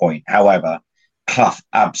deserved a point. However, Clough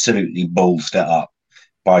absolutely ballsed it up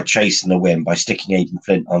by chasing the win, by sticking Aidan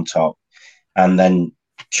Flint on top, and then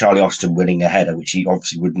Charlie Austin winning a header, which he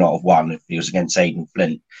obviously would not have won if he was against Aidan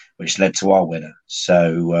Flint, which led to our winner.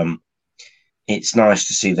 So it's nice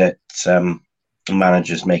to see that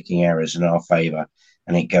managers making errors in our favour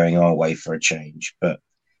and it going our way for a change. But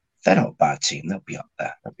they're not a bad team. They'll be up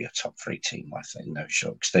there. They'll be a top 3 team, I think, no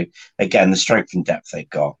sure. Because the strength and depth they've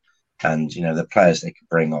got, and the players they could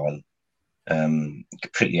bring on,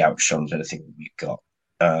 completely outshone anything that we've got.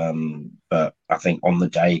 But I think on the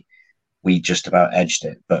day we just about edged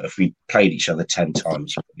it. But if we played each other 10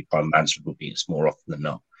 times, probably Mansfield would beat us more often than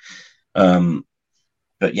not.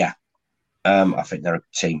 But yeah, I think they're a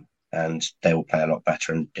good team, and they will play a lot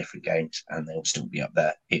better in different games, and they'll still be up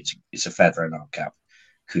there. It's a feather in our cap.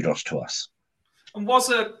 Kudos to us. And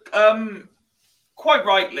quite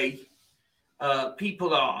rightly,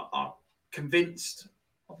 people are convinced.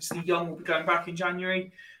 Obviously, Young will be going back in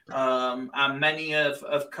January, and many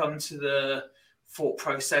have come to the thought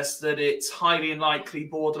process that it's highly unlikely,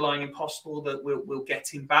 borderline impossible, that we'll get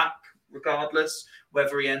him back, regardless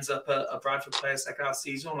whether he ends up a Bradford player second half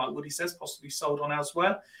season, or like Woody says, possibly sold on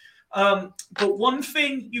elsewhere. But one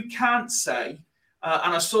thing you can't say,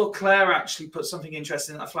 and I saw Claire actually put something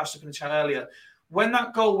interesting that I flashed up in the chat earlier. When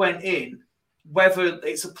that goal went in, whether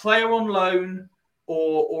it's a player on loan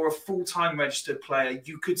or a full-time registered player,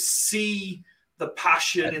 you could see the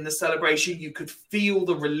passion in the celebration. You could feel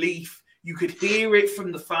the relief. You could hear it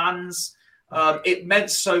from the fans. It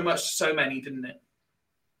meant so much to so many, didn't it?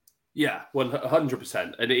 Yeah,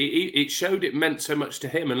 100%. And it showed it meant so much to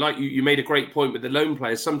him. And like you made a great point with the loan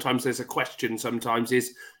players. Sometimes there's a question,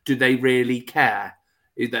 do they really care?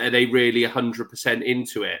 Are they really 100%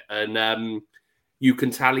 into it? And you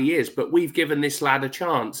can tell he is. But we've given this lad a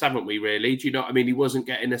chance, haven't we, really? Do you know what I mean? He wasn't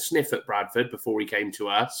getting a sniff at Bradford before he came to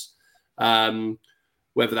us.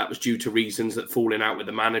 Whether that was due to reasons that falling out with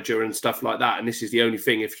the manager and stuff like that. And this is the only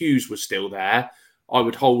thing. If Hughes was still there, I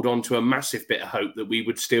would hold on to a massive bit of hope that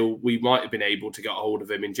we might have been able to get a hold of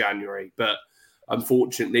him in January. But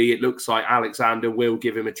unfortunately, it looks like Alexander will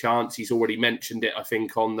give him a chance. He's already mentioned it, I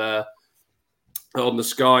think, on the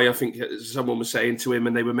Sky. I think someone was saying to him,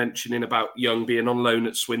 and they were mentioning about Young being on loan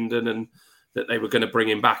at Swindon and that they were going to bring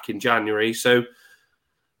him back in January. So,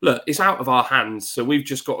 look, it's out of our hands. So we've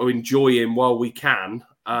just got to enjoy him while we can.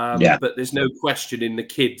 But there's no question in the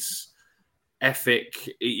kids' ethic,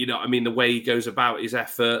 the way he goes about his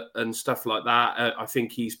effort and stuff like that. I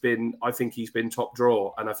think he's been top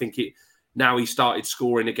draw, and I think now he started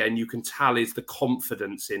scoring again. You can tell is the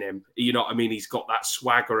confidence in him. He's got that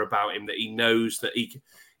swagger about him that he knows that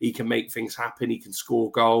he can make things happen. He can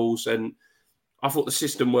score goals, and I thought the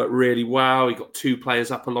system worked really well. He got 2 players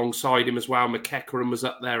up alongside him as well. McEachran was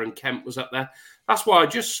up there and Kemp was up there. That's why I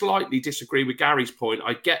just slightly disagree with Gary's point.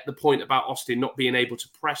 I get the point about Austin not being able to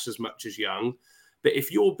press as much as Young. But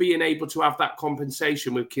if you're being able to have that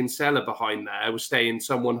compensation with Kinsella behind there, with staying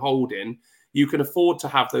someone holding, you can afford to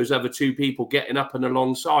have those other 2 people getting up and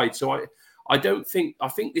alongside. So I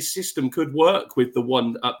think this system could work with the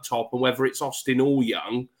one up top, and whether it's Austin or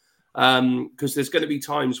Young, because there's going to be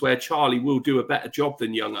times where Charlie will do a better job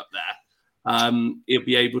than Young up there. He'll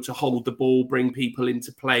be able to hold the ball, bring people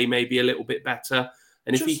into play maybe a little bit better.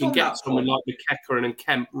 And if he can get someone like McEachran and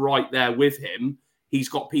Kemp right there with him, he's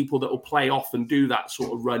got people that will play off and do that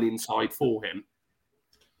sort of run inside for him.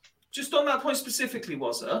 Just on that point specifically,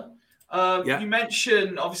 you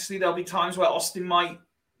mentioned, obviously, there'll be times where Austin might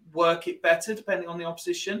work it better, depending on the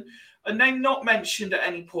opposition. A name not mentioned at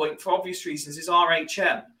any point, for obvious reasons, is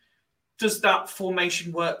RHM. Does that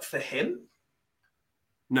formation work for him?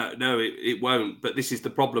 No, it won't. But this is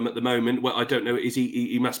the problem at the moment. Well, I don't know. Is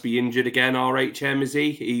he must be injured again, RHM, is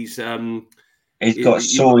he? He's got a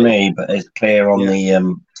sore knee, but it's clear on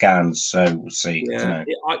the scans, so we'll see. Yeah.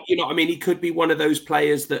 He could be one of those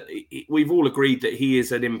players that we've all agreed that he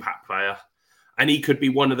is an impact player. And he could be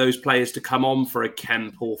one of those players to come on for a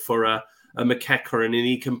Kemp or for a McEachran, and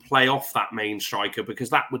he can play off that main striker, because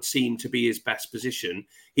that would seem to be his best position.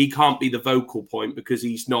 He can't be the vocal point because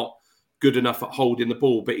he's not good enough at holding the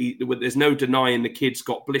ball, but there's no denying the kid's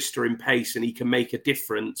got blistering pace and he can make a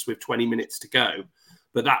difference with 20 minutes to go.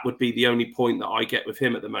 But that would be the only point that I get with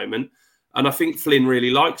him at the moment. And I think Flynn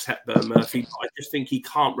really likes Hepburn Murphy. I just think he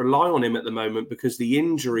can't rely on him at the moment because the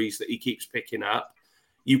injuries that he keeps picking up,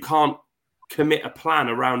 you can't commit a plan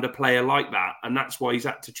around a player like that. And that's why he's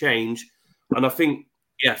had to change. And I think,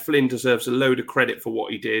 Flynn deserves a load of credit for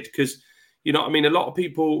what he did, because a lot of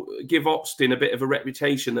people give Austin a bit of a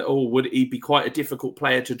reputation that, would he be quite a difficult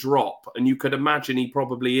player to drop? And you could imagine he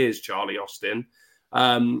probably is, Charlie Austin.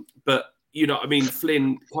 But you know, I mean,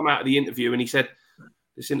 Flynn come out of the interview and he said,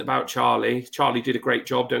 this isn't about Charlie. Charlie did a great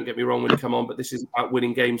job, don't get me wrong, when he come on, but this is about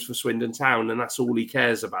winning games for Swindon Town, and that's all he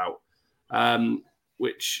cares about.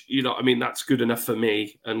 Which, you know, I mean, that's good enough for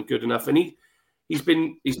me and good enough. And he's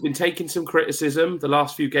been taking some criticism the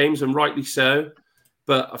last few games, and rightly so.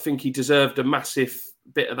 But I think he deserved a massive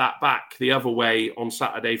bit of that back the other way on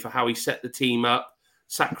Saturday for how he set the team up,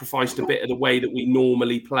 sacrificed a bit of the way that we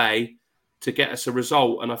normally play to get us a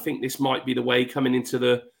result. And I think this might be the way coming into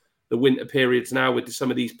the winter periods now with some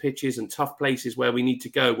of these pitches and tough places where we need to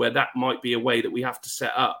go, where that might be a way that we have to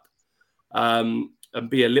set up and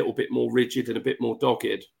be a little bit more rigid and a bit more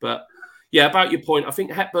dogged. But yeah, about your point, I think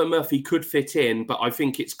Hepburn Murphy could fit in, but I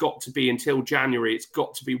think it's got to be until January. It's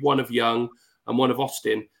got to be one of Young and one of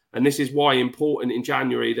Austin. And this is why important in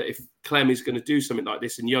January that if Clem is going to do something like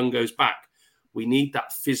this and Young goes back, we need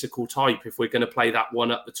that physical type if we're going to play that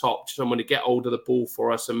one up the top, someone to get hold of the ball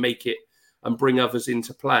for us and make it and bring others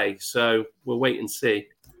into play. So we'll wait and see.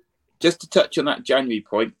 Just to touch on that January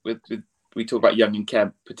point, we talk about Young and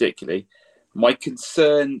Kemp particularly, my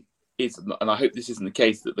concern is, and I hope this isn't the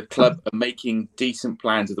case, that the club are making decent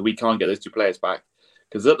plans that we can't get those two players back.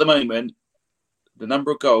 Because at the moment, the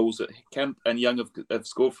number of goals that Kemp and Young have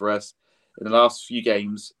scored for us in the last few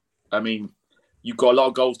games, I mean, you've got a lot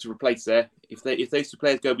of goals to replace there. If those two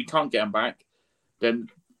players go, we can't get them back, then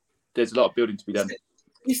there's a lot of building to be done.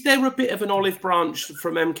 Is there a bit of an olive branch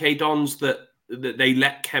from MK Dons that they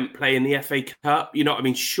let Kemp play in the FA Cup? You know what I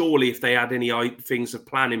mean? Surely if they had any things of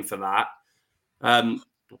planning for that,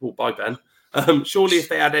 bye Ben. Surely if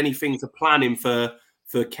they had anything to planning for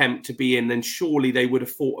Kemp to be in, then surely they would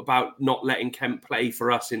have thought about not letting Kemp play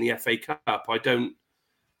for us in the FA Cup. I don't,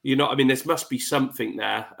 you know what I mean? There must be something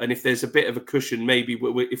there. And if there's a bit of a cushion, maybe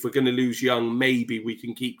if we're going to lose Young, maybe we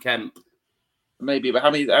can keep Kemp. Maybe, but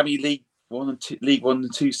how many League One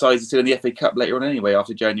and Two sides are still in the FA Cup later on anyway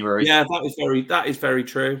after January? Yeah, that is very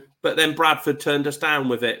true. But then Bradford turned us down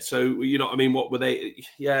with it. So, you know what I mean? What were they?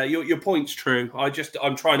 Yeah, your point's true.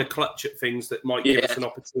 I'm trying to clutch at things that might give us an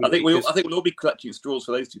opportunity. I think we'll all be clutching at straws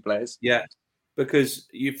for those two players. Yeah, because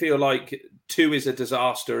you feel like 2 is a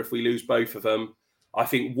disaster if we lose both of them. I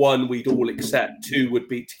think 1 we'd all accept. 2 would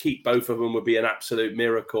be to keep both of them would be an absolute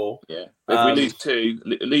miracle. Yeah, if we lose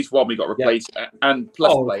 2, at least 1 we got to replace and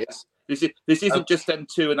plus players. This isn't just them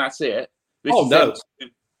 2 and that's it. This is them 2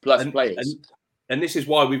 plus players. And this is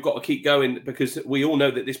why we've got to keep going, because we all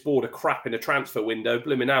know that this board are crap in a transfer window.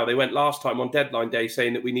 Blimey now, they went last time on deadline day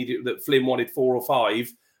saying that Flynn wanted 4 or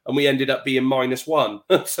 5, and we ended up being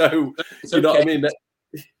 -1. So you know what I mean?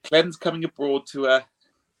 Clem's coming abroad to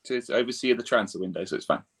oversee the transfer window, so it's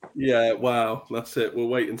fine. Yeah, wow, that's it. We'll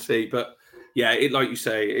wait and see, but. Yeah, like you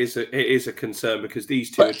say, it is a concern because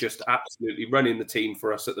these two are just absolutely running the team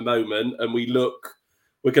for us at the moment, and we're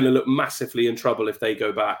going to look massively in trouble if they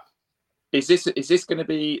go back. Is this going to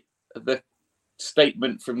be the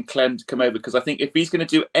statement from Clem to come over? Because I think if he's going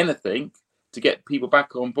to do anything to get people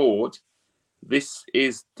back on board, this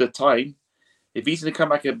is the time. If he's going to come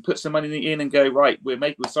back and put some money in and go, right, we're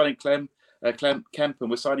signing Kemp and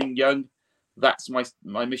we're signing Young, that's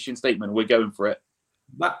my mission statement. We're going for it.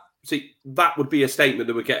 That would be a statement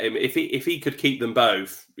that would get him if he could keep them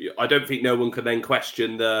both. I don't think no one could then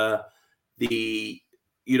question the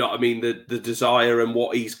you know what I mean, the desire and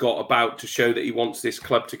what he's got about to show that he wants this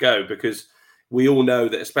club to go, because we all know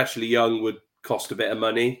that especially Young would cost a bit of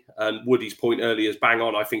money. And Woody's point earlier is bang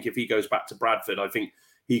on. I think if he goes back to Bradford, I think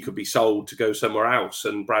he could be sold to go somewhere else,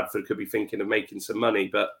 and Bradford could be thinking of making some money,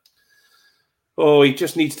 but. Oh, he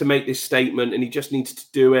just needs to make this statement, and he just needs to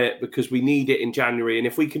do it because we need it in January. And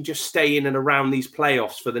if we can just stay in and around these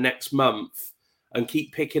playoffs for the next month and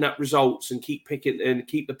keep picking up results and keep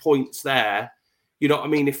the points there, you know what I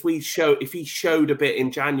mean? If he showed a bit in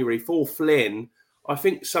January for Flynn, I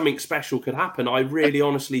think something special could happen. I really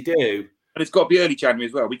honestly do. And it's got to be early January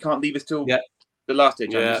as well. We can't leave us till the last day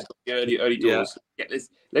of January. It's early doors. Yeah,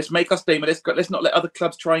 let's make our statement. Let's not let other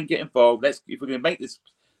clubs try and get involved. If we're going to make this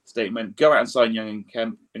statement, go out and sign Young and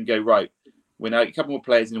Kemp and go, right, we're now a couple more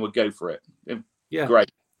players and we'll go for it. Yeah,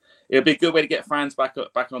 great. It'll be a good way to get fans back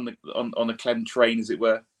on the Clem train, as it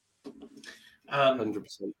were.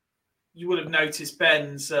 100%. You would have noticed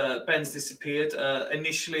Ben's disappeared.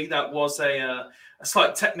 Initially, that was a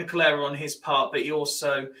slight technical error on his part, but he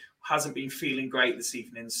also hasn't been feeling great this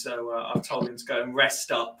evening. So I've told him to go and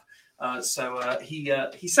rest up. So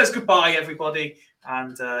he says goodbye, everybody,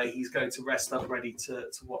 and he's going to rest up, ready to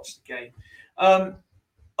watch the game.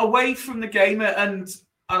 Away from the game, and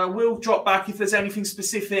I will drop back if there's anything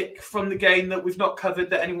specific from the game that we've not covered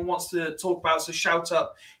that anyone wants to talk about. So shout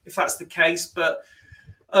up if that's the case. But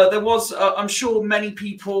There was, I'm sure many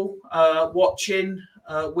people watching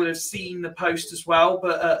will have seen the post as well,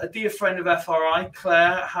 but a dear friend of FRI,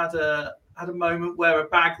 Claire, had a moment where a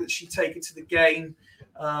bag that she'd taken to the game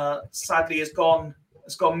sadly has gone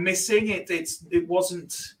missing. It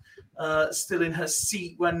wasn't still in her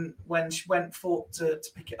seat when she went to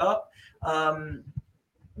pick it up.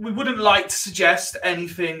 We wouldn't like to suggest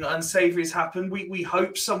anything unsavoury has happened. We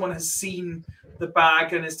hope someone has seen the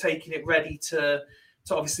bag and is taking it ready to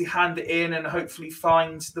obviously hand it in and hopefully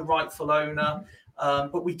find the rightful owner.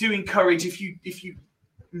 But we do encourage, if you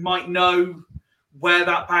might know where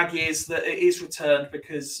that bag is, that it is returned,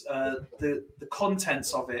 because the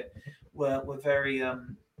contents of it were very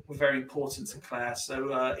important to Claire.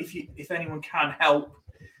 So if anyone can help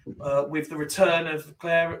with the return of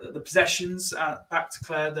Claire, the possessions back to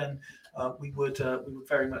Claire, then we would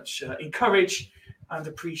very much encourage and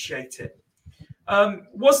appreciate it.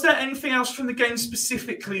 Was there anything else from the game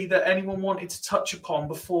specifically that anyone wanted to touch upon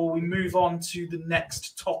before we move on to the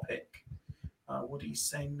next topic? What do you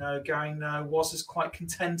say? No, Gary, no. Was is quite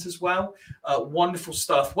content as well. Wonderful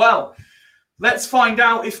stuff. Well, let's find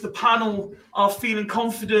out if the panel are feeling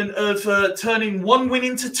confident of turning one win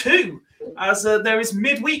into two, as there is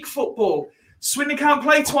midweek football. Swindon can't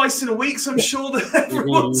play twice in a week, so I'm sure that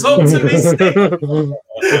everyone's optimistic.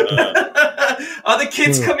 Are the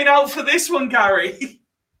kids coming out for this one, Gary?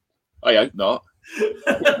 I hope not.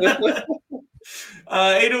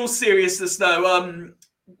 In all seriousness, though,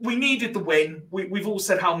 we needed the win. We've all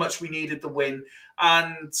said how much we needed the win,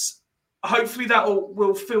 and hopefully that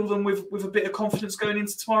will fill them with a bit of confidence going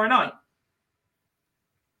into tomorrow night.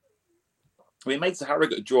 I mean, it makes the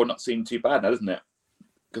Harrogate draw not seem too bad now, doesn't it?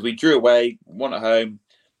 Because we drew away, won at home,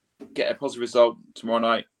 get a positive result tomorrow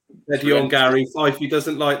night. Eddie on Gary, Fifey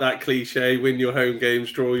doesn't like that cliche, win your home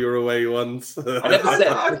games, draw your away ones. I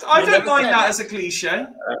don't mind that as a cliche.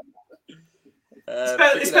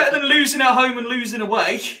 It's better than losing at home and losing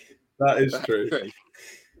away. That is true.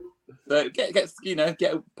 So get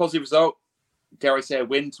a positive result. Dare I say a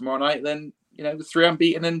win tomorrow night? Then the 3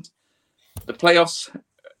 unbeaten and the playoffs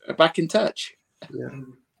are back in touch.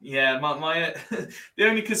 Yeah. My the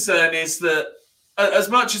only concern is that as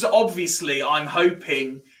much as obviously I'm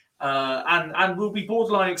hoping and will be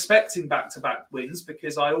borderline expecting back-to-back wins,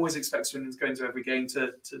 because I always expect Swindon to go into every game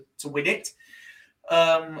to win it.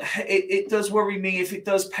 It does worry me if it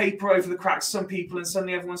does paper over the cracks some people and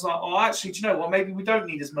suddenly everyone's like, oh, actually, do you know what? Maybe we don't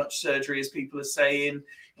need as much surgery as people are saying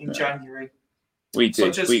in January. We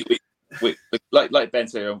do. So we like Ben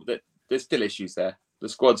said, there's still issues there. The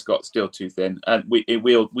squad's got still too thin, and we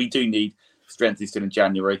do need strength still in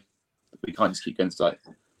January. We can't just keep going tight.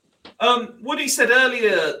 Woody said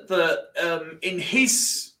earlier that in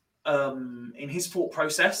his thought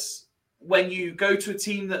process, when you go to a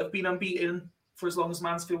team that have been unbeaten for as long as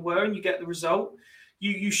Mansfield were, and you get the result,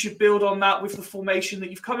 you should build on that with the formation that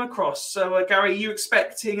you've come across. So, Gary, are you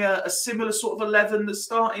expecting a similar sort of 11 that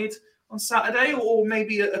started on Saturday, or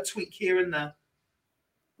maybe a tweak here and there?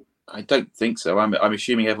 I don't think so. I'm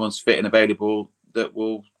assuming everyone's fit and available. That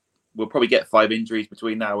we'll probably get 5 injuries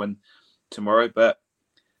between now and tomorrow, but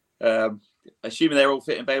assuming they're all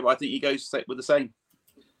fit and available, I think he goes with the same.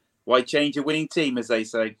 Why change a winning team, as they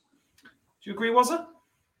say? Do you agree, Wazza?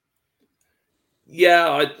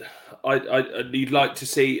 Yeah, I'd like to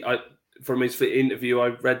see. From his interview I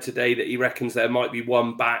read today that he reckons there might be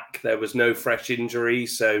one back. There was no fresh injury,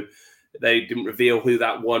 so they didn't reveal who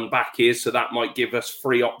that one back is. So that might give us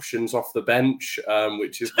 3 options off the bench,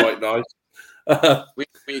 which is quite nice. We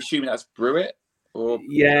assuming that's Brewitt, or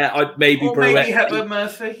maybe Brewitt, maybe Hepburn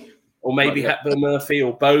Murphy. Or maybe Hepburn Murphy,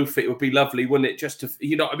 or both. It would be lovely, wouldn't it? Just to,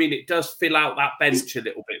 it does fill out that bench a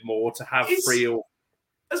little bit more to have 3 or.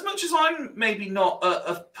 As much as I'm maybe not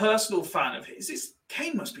a personal fan of his,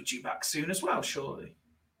 Kane must be due back soon as well, surely.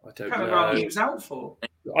 I don't know. How long he was out for.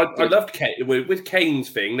 I loved Kane. With Kane's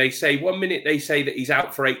thing, they say 1 minute they say that he's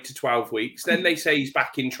out for 8 to 12 weeks. Then they say he's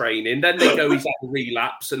back in training. Then they go he's had a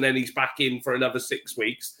relapse, and then he's back in for another 6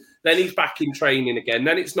 weeks. Then he's back in training again.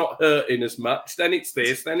 Then it's not hurting as much. Then it's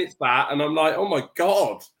this. Then it's that. And I'm like, oh my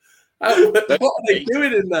God, what are they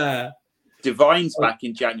doing in there? Divine's back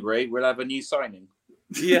in January. We'll have a new signing.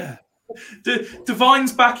 Yeah.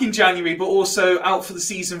 Divine's back in January, but also out for the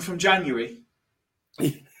season from January.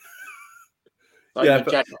 Out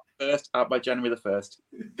by January the 1st.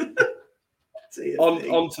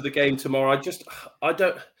 On to the game tomorrow. I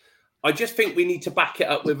just think we need to back it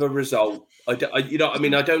up with a result. I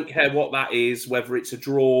don't care what that is, whether it's a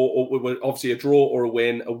draw or obviously a draw or a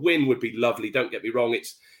win. A win would be lovely. Don't get me wrong.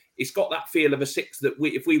 It's got that feel of a 6 that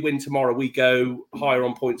if we win tomorrow, we go higher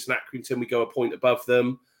on points than Accrington. We go a point above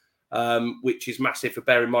them. which is massive. For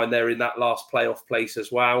bear in mind they're in that last playoff place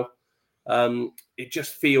as well. It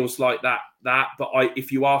just feels like that. But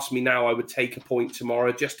if you ask me now, I would take a point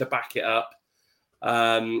tomorrow just to back it up.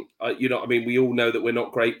 You know what I mean? We all know that we're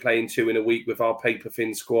not great playing 2 in a week with our paper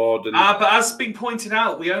thin squad. And but as been pointed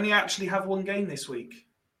out, we only actually have 1 game this week.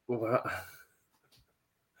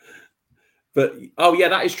 But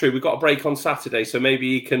that is true. We've got a break on Saturday, so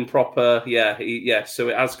maybe he can proper. So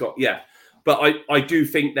it has got But I do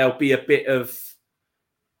think there'll be a bit of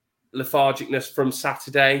lethargicness from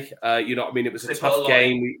Saturday. You know what I mean? It was a tough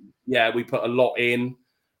game. We put a lot in.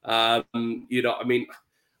 You know what I mean?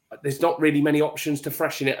 There's not really many options to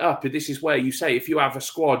freshen it up. This is where you say, if you have a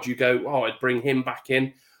squad, you go, I'd bring him back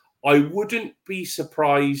in. I wouldn't be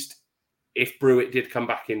surprised if Brewitt did come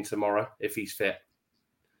back in tomorrow, if he's fit.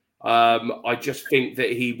 I just think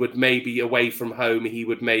that he would maybe, away from home, he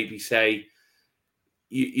would maybe say,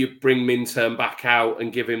 you bring Minturn back out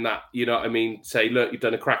and give him that, you know what I mean? Say, look, you've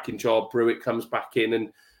done a cracking job. Brewitt comes back in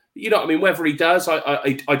and, you know what I mean? Whether he does,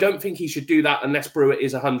 I don't think he should do that unless Brewitt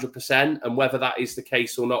is 100%. And whether that is the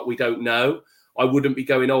case or not, we don't know. I wouldn't be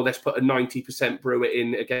going, let's put a 90% Brewitt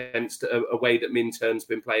in against a way that Minturn's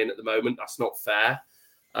been playing at the moment. That's not fair.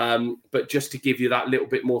 But just to give you that little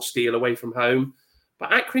bit more steel away from home. But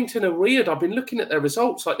Accrington are weird. I've been looking at their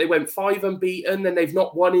results. Like they went 5 unbeaten, then they've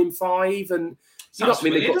not won in 5. And you know what I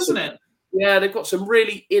mean? Weird, isn't it? Yeah, they've got some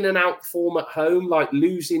really in and out form at home, like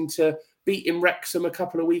beating Wrexham a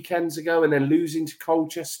couple of weekends ago and then losing to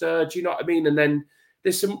Colchester. Do you know what I mean? And then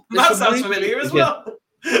there's some... That sounds familiar as well.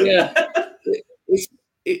 Yeah.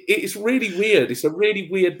 It's really weird. It's a really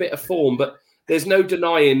weird bit of form, but there's no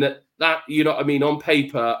denying that, you know what I mean, on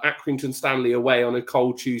paper, Accrington Stanley away on a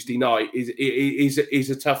cold Tuesday night is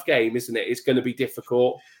a tough game, isn't it? It's going to be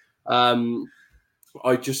difficult. I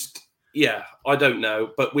don't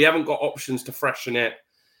know. But we haven't got options to freshen it.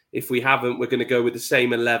 If we haven't, we're going to go with the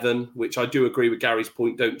same 11, which I do agree with Gary's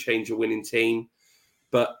point, don't change a winning team.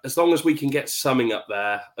 But as long as we can get something up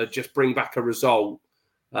there, just bring back a result,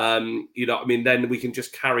 you know what I mean, then we can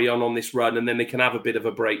just carry on this run and then they can have a bit of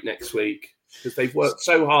a break next week because they've worked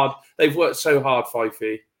so hard.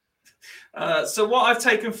 Fifey. So what I've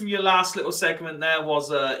taken from your last little segment there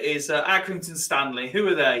is Accrington Stanley. Who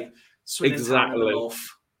are they? Swindon Town in the North.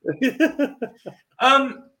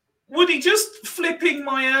 Woody, just flipping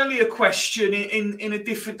my earlier question in a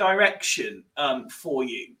different direction for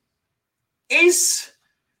you. Is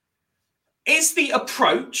the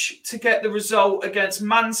approach to get the result against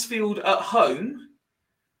Mansfield at home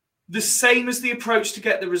the same as the approach to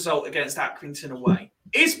get the result against Accrington away?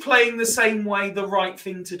 Is playing the same way the right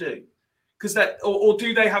thing to do? Because or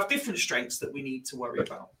do they have different strengths that we need to worry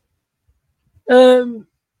about?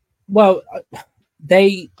 Well,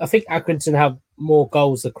 I think Accrington have more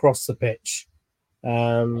goals across the pitch,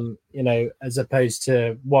 you know, as opposed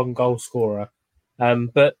to one goal scorer.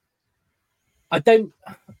 But don't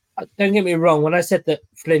get me wrong. When I said that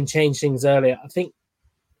Flynn changed things earlier, I think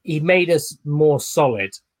he made us more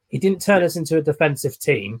solid. He didn't turn us into a defensive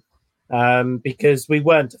team because we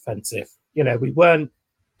weren't defensive. You know, we weren't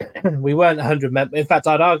 100 men. In fact,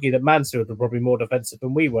 I'd argue that Mansfield were probably more defensive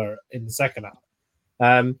than we were in the second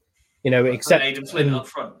half. You know, except Aidan Flynn up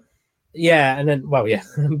front. Yeah, and then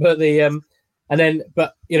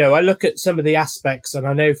but you know, I look at some of the aspects, and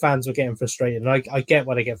I know fans were getting frustrated, and I get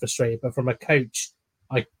why they get frustrated. But from a coach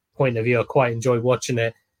point of view, I quite enjoy watching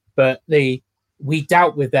it. But we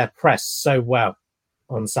dealt with their press so well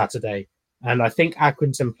on Saturday, and I think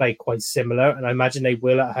Accrington played quite similar, and I imagine they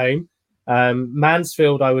will at home.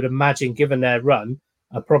 Mansfield, I would imagine, given their run,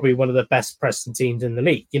 are probably one of the best pressing teams in the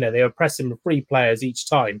league. You know, they were pressing with 3 players each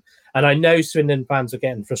time. And I know Swindon fans are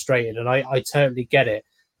getting frustrated, and I totally get it.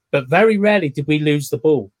 But very rarely did we lose the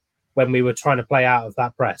ball when we were trying to play out of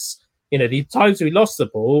that press. You know, the times we lost the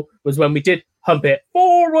ball was when we did hump it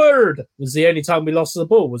forward. Was the only time we lost the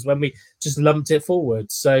ball was when we just lumped it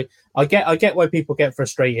forward. So I get why people get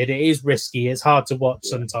frustrated. It is risky. It's hard to watch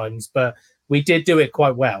sometimes, but we did do it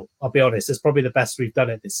quite well. I'll be honest. It's probably the best we've done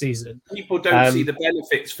it this season. People don't see the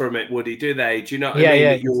benefits from it, Woody, do they? Do you know what I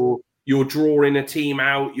mean? Yeah. You're drawing a team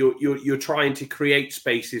out. You're trying to create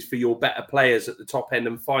spaces for your better players at the top end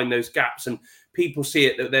and find those gaps. And people see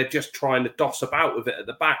it that they're just trying to doss about with it at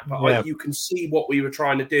the back. But you can see what we were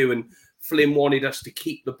trying to do. And Flynn wanted us to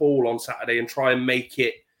keep the ball on Saturday and try and make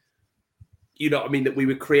it, you know what I mean, that we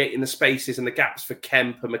were creating the spaces and the gaps for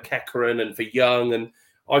Kemp and McEachran and for Young. And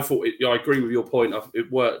I thought, I agree with your point.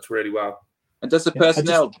 It worked really well. And does the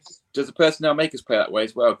personnel make us play that way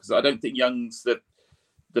as well? Because I don't think Young's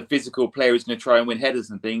the physical player is going to try and win headers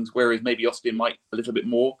and things, whereas maybe Austin might a little bit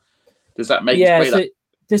more. Does that make us play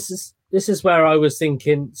that? this is where I was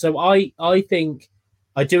thinking. So I think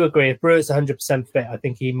I do agree. If Brewett's 100% fit, I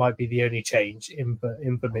think he might be the only change in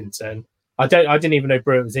Minton. I didn't even know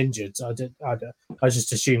Brewitt was injured. So I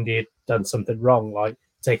just assumed he had done something wrong, like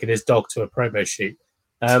taking his dog to a promo shoot.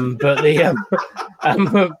 I would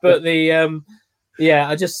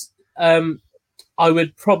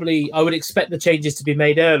expect the changes to be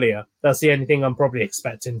made earlier. That's the only thing I'm probably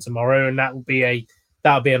expecting tomorrow, and that will be a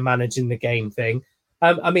managing the game thing.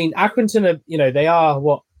 I mean, Accrington they are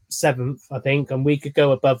 7th, I think, and we could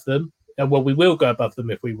go above them. Well, we will go above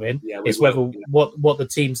them if we win. Yeah, it's whether what the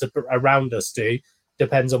teams around us do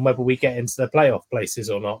depends on whether we get into the playoff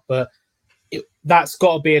places or not. But that's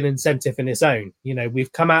got to be an incentive in its own.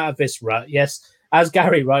 We've come out of this rut. Yes, as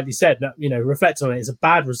Gary rightly said, reflect on it. It's a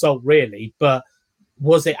bad result, really. But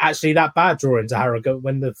was it actually that bad drawing to Harrogate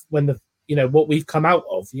when the what we've come out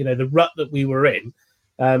of? The rut that we were in.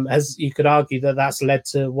 As you could argue that's led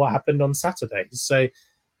to what happened on Saturday. So,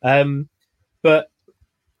 but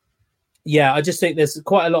yeah, I just think there's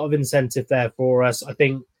quite a lot of incentive there for us. I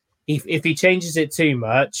think if he changes it too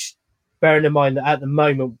much, bearing in mind that at the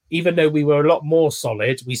moment, even though we were a lot more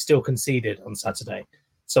solid, we still conceded on Saturday.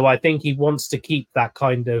 So I think he wants to keep that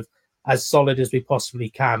kind of as solid as we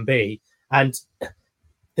possibly can be. And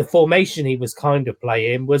the formation he was kind of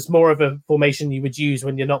playing was more of a formation you would use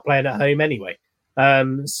when you're not playing at home anyway.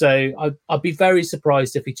 So I'd be very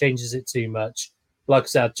surprised if he changes it too much. Like I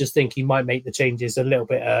said, I just think he might make the changes a little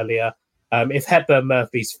bit earlier. If Hepburn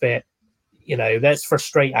Murphy's fit, let's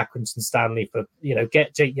frustrate Accrington Stanley for,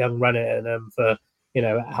 get Jake Young running at them for,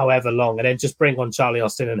 however long, and then just bring on Charlie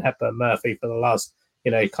Austin and Hepburn Murphy for the last,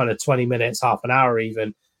 kind of 20 minutes, half an hour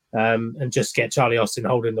even, and just get Charlie Austin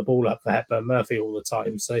holding the ball up for Hepburn Murphy all the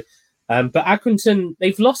time. So, but Accrington,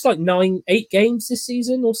 they've lost like 8 games this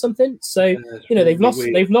season or something. So, they've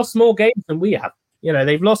lost more games than we have.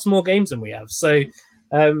 They've lost more games than we have. So,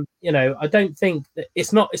 I don't think that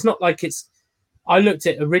it's not like it's. I looked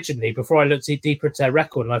at originally before I looked deeper into their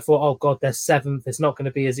record, and I thought, oh God, they're 7th. It's not going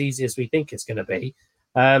to be as easy as we think it's going to be.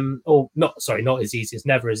 Not as easy. It's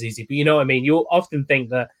never as easy. But you know what I mean? You'll often think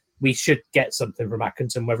that we should get something from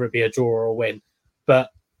Accrington, whether it be a draw or a win. But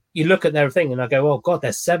you look at their thing and I go, oh God,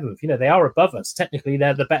 they're 7th. They are above us. Technically,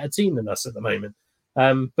 they're the better team than us at the moment.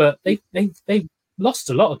 But they've lost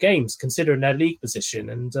a lot of games considering their league position,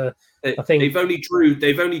 and I think they've only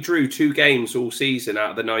drew 2 games all season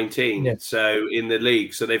out of the 19. Yeah. So in the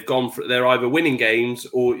league, so they've gone for, they're either winning games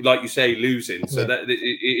or, like you say, losing. So that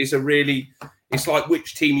it's it's like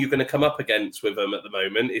which team you're going to come up against with them at the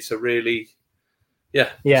moment. It's a really it's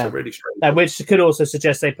a really strange one. Which could also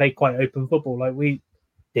suggest they play quite open football like we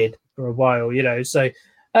did for a while. So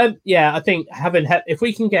I think if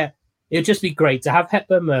we can get. It'd just be great to have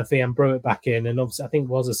Hepburn Murphy and Brewitt back in. And obviously, I think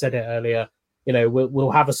Wazza said it earlier,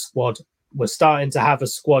 we'll have a squad. We're starting to have a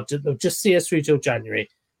squad that'll just see us through till January.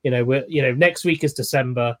 Next week is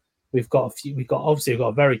December. We've got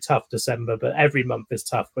a very tough December, but every month is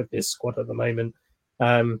tough with this squad at the moment.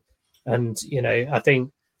 I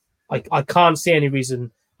think I can't see any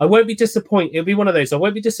reason. I won't be disappointed. It'll be one of those. I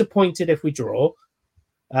won't be disappointed if we draw.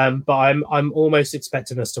 But I'm almost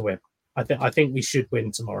expecting us to win. I think we should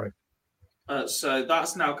win tomorrow. So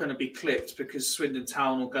that's now going to be clipped because Swindon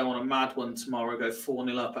Town will go on a mad one tomorrow, go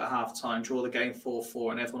 4-0 up at half-time, draw the game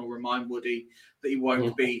 4-4, and everyone will remind Woody that he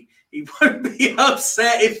won't be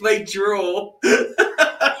upset if they draw.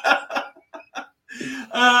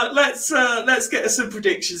 Let's get some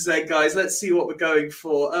predictions then, guys. Let's see what we're going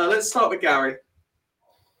for. Let's start with Gary.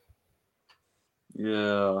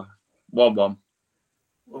 Yeah, 1-1.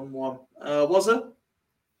 1-1. Wazza?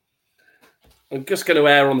 I'm just going to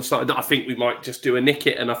err on the side that I think we might just do a nick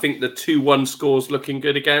it, and I think the 2-1 score's looking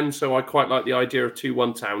good again, so I quite like the idea of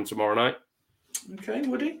 2-1 Town tomorrow night. Okay,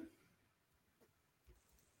 Woody?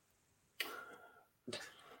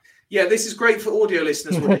 Yeah, this is great for audio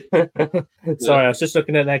listeners, Woody. Sorry, I was just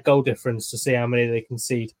looking at their goal difference to see how many they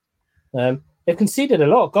concede. They've conceded a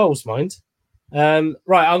lot of goals, mind. Right,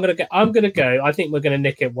 I'm going to go. I think we're going to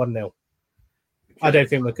nick it 1-0. Okay. I don't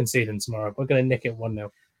think we're conceding tomorrow. We're going to nick it 1-0.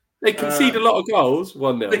 They concede a lot of goals,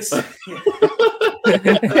 1-0.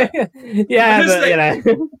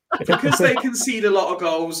 Because they concede a lot of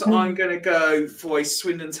goals, I'm going to go for a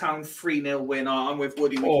Swindon Town 3-0 win. I'm with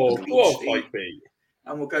Woody. And we'll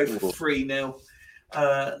go for 3-0.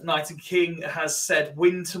 Knight and King has said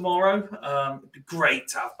win tomorrow. It'd be great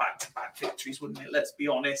to have back-to-back victories, wouldn't it? Let's be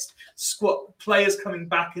honest. Squad players coming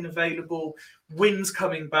back and available, wins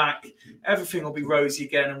coming back. Everything will be rosy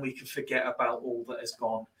again, and we can forget about all that has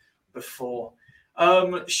gone before.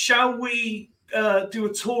 Shall we do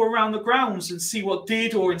a tour around the grounds and see what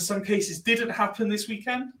did or in some cases didn't happen this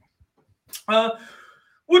weekend?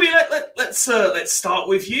 Woody, let's start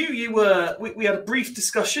with you. We had a brief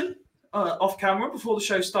discussion off camera before the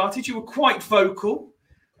show started. You were quite vocal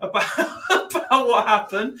about what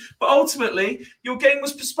happened, but ultimately your game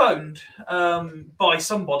was postponed by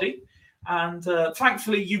somebody, and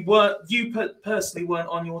thankfully you personally weren't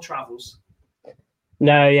on your travels.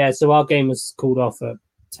 No, yeah. So our game was called off at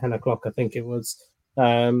 10 o'clock. I think it was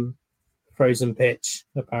frozen pitch.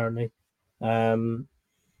 Apparently, I've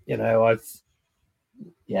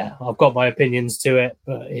got my opinions to it,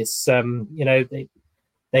 but it's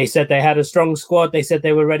they said they had a strong squad. They said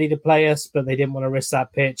they were ready to play us, but they didn't want to risk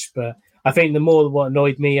that pitch. But I think what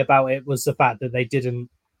annoyed me about it was the fact that they didn't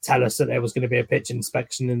tell us that there was going to be a pitch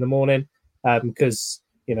inspection in the morning, because.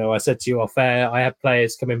 I said to you off air, I had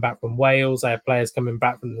players coming back from Wales. I had players coming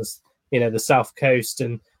back from the South Coast,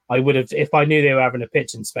 and I would have, if I knew they were having a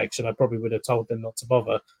pitch inspection, I probably would have told them not to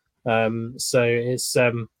bother. So it's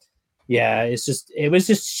it was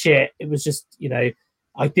just shit. It was just I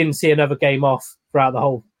didn't see another game off throughout the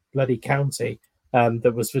whole bloody county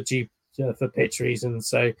that was for pitch reasons.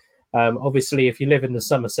 So obviously, if you live in the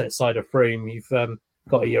Somerset side of Frome, you've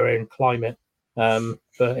got your own climate, but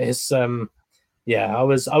it's. I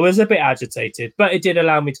was a bit agitated, but it did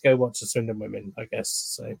allow me to go watch the Swindon women, I guess.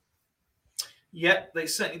 So, yeah, they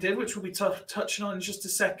certainly did, which we'll be touching on in just a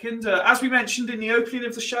second. As we mentioned in the opening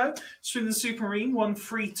of the show, Swindon Supermarine won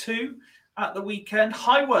 3-2 at the weekend.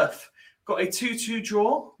 Highworth got a 2-2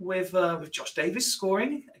 draw with Josh Davis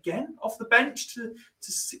scoring again off the bench to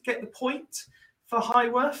get the point for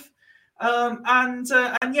Highworth.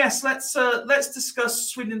 And yes, let's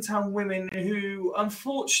discuss Swindon Town women, who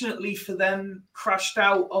unfortunately for them crashed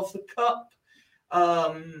out of the cup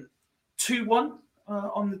 2-1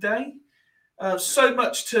 on the day. So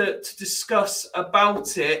much to discuss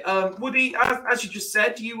about it. Woody, as you just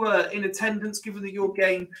said, you were in attendance, given that your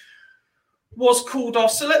game was called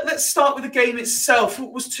off. So let's start with the game itself.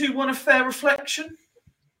 Was 2-1 a fair reflection?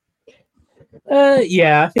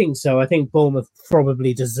 Yeah, I think so. I think Bournemouth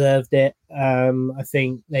probably deserved it. I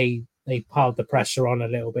think they piled the pressure on a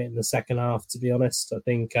little bit in the second half, to be honest. I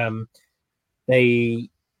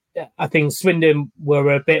think Swindon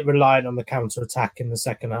were a bit reliant on the counter-attack in the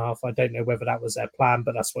second half. I don't know whether that was their plan,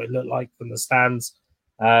 but that's what it looked like from the stands.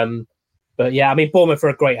 But yeah, I mean, Bournemouth are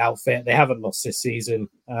a great outfit. They haven't lost this season,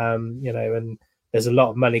 and there's a lot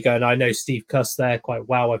of money going. I know Steve Cuss there quite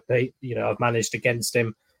well. I've managed against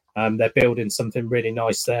him. They're building something really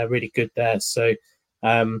nice there, really good there. So,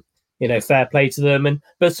 fair play to them.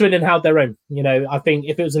 But Swindon held their own. I think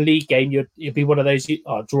if it was a league game, it'd be one of those.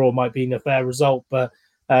 Draw might be a fair result, but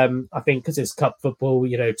I think because it's cup football,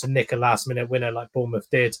 to nick a last-minute winner like Bournemouth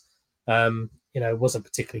did, it wasn't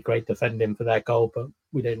particularly great defending for their goal. But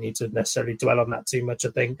we don't need to necessarily dwell on that too much. I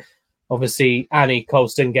think, obviously, Annie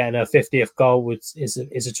Colston getting her 50th goal is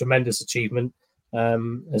a tremendous achievement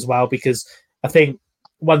as well, because I think.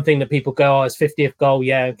 One thing that people go, it's 50th goal.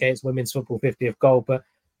 Yeah, okay, it's women's football, 50th goal. But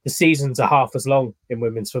the seasons are half as long in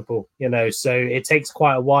women's football, so it takes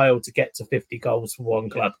quite a while to get to 50 goals for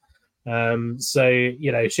one club.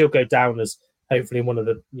 She'll go down as hopefully one of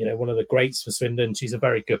the greats for Swindon. She's a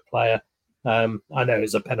very good player. I know it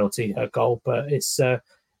was a penalty, her goal, but it's, but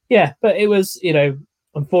it was,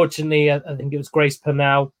 unfortunately, I think it was Grace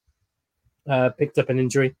Purnell picked up an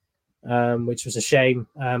injury. Which was a shame.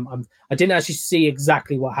 I didn't actually see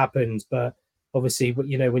exactly what happened, but obviously,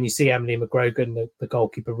 when you see Emily McGrogan, the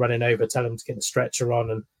goalkeeper, running over, tell him to get the stretcher on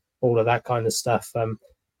and all of that kind of stuff.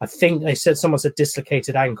 I think someone said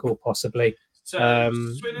dislocated ankle, possibly. So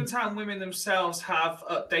Swindon Town women themselves have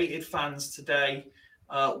updated fans today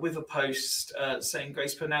with a post saying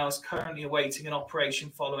Grace Purnell is currently awaiting an operation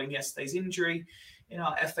following yesterday's injury in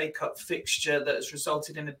our FA Cup fixture that has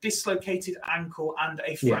resulted in a dislocated ankle and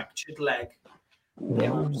a fractured leg.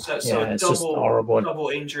 Yeah. So a double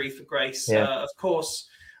injury for Grace. Of course,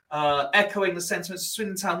 echoing the sentiments of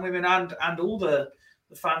Swindon Town women and all the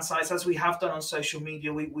fan sites, as we have done on social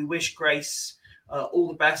media, we wish Grace all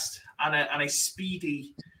the best and a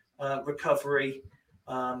speedy recovery,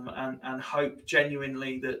 and hope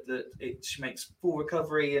genuinely that she makes full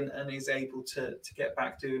recovery and is able to get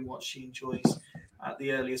back doing what she enjoys at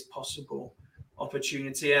the earliest possible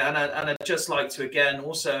opportunity. And I'd just like to again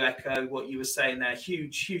also echo what you were saying there.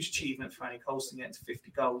 Huge achievement for Annie Colston getting to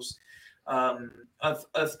 50 goals. Of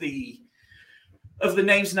the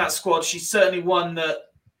names in that squad, she's certainly one that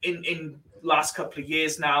in last couple of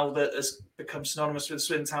years now that has become synonymous with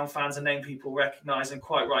Swindon Town fans, a name people recognise, and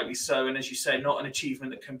quite rightly so. And as you say, not an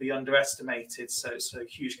achievement that can be underestimated. So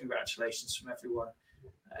huge congratulations from everyone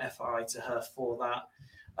at FRI to her for that.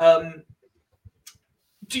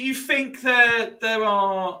 Do you think there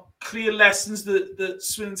are clear lessons that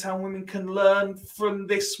Swindon Town women can learn from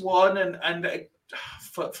this one and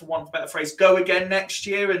for want of a better phrase, go again next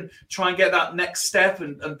year and try and get that next step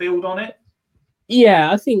and build on it?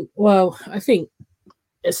 Yeah, I think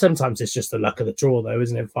sometimes it's just the luck of the draw, though,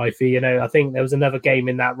 isn't it, Fifey? You know, I think there was another game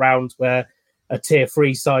in that round where a tier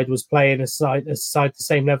 3 side was playing a side the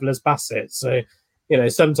same level as Bassett. So, you know,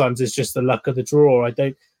 sometimes it's just the luck of the draw. I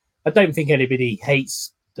don't think anybody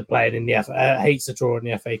hates the playing in the hates the draw in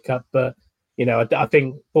the FA Cup, but you know, I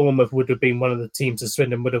think Bournemouth would have been one of the teams that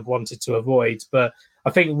Swindon would have wanted to avoid. But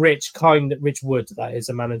I think Rich Wood, that is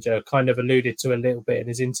a manager, kind of alluded to a little bit in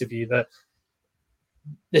his interview that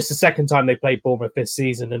this is the second time they played Bournemouth this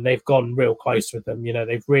season, and they've gone real close with them. You know,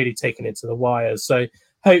 they've really taken it to the wires. So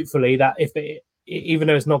hopefully that even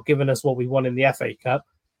though it's not given us what we want in the FA Cup,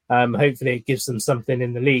 hopefully it gives them something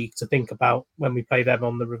in the league to think about when we play them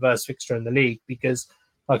on the reverse fixture in the league. Because,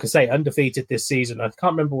 like I say, undefeated this season. I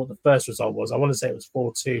can't remember what the first result was. I want to say it was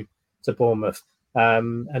 4-2 to Bournemouth.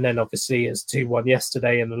 And then obviously it's 2-1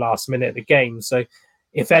 yesterday in the last minute of the game. So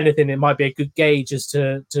if anything, it might be a good gauge as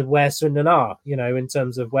to where Swindon are, you know, in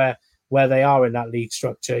terms of where they are in that league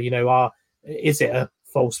structure. You know, is it a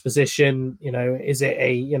false position? You know, is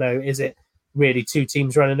it really two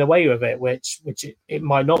teams running away with it, which it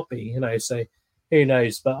might not be, you know, so who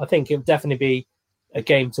knows? But I think it'll definitely be a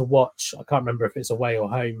game to watch. I can't remember if it's away or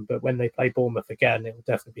home, but when they play Bournemouth again, it will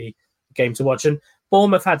definitely be a game to watch. And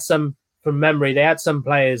Bournemouth had some, from memory, they had some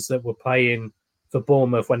players that were playing for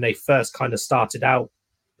Bournemouth when they first kind of started out,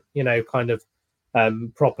 you know, kind of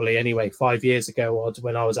properly anyway, 5 years ago or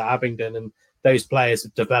when I was at Abingdon, and those players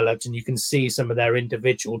have developed, and you can see some of their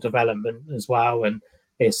individual development as well. And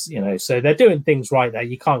it's, you know, so they're doing things right there.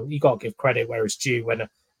 You got to give credit where it's due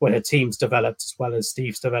when a team's developed as well as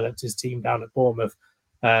Steve's developed his team down at Bournemouth.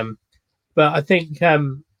 But I think,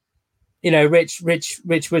 you know, Rich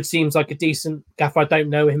Wood seems like a decent gaffer. I don't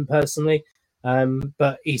know him personally,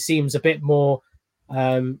 but he seems a bit more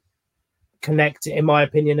connected, in my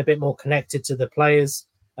opinion, a bit more connected to the players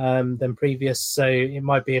than previous. So it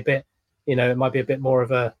might be a bit, you know, it might be a bit more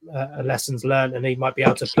of a lessons learned, and he might be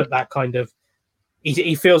able to put that kind of.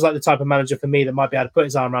 He feels like the type of manager for me that might be able to put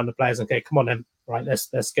his arm around the players and okay, come on then, right,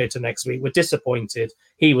 let's go to next week. We're disappointed.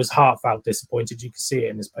 He was heartfelt disappointed. You can see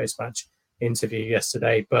it in his post-match interview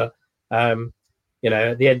yesterday. But you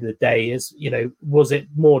know, at the end of the day, was it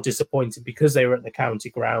more disappointing because they were at the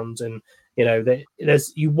county ground, and you know,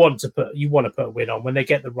 you want to put a win on when they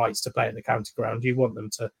get the rights to play at the county ground. You want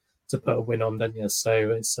them to put a win on, don't you?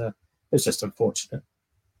 So it's just unfortunate.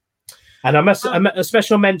 And I must a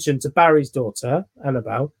special mention to Barry's daughter,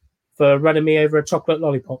 Annabelle, for running me over a chocolate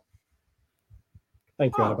lollipop.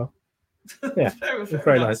 Thank you, Annabelle. Yeah,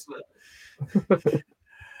 very nice.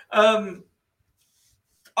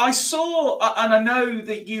 I saw, and I know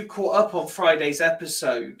that you caught up on Friday's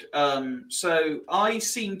episode, so I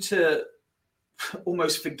seem to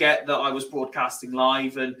almost forget that I was broadcasting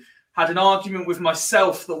live and had an argument with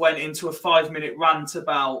myself that went into a 5-minute rant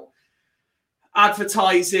about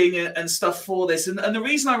advertising and stuff for this. And the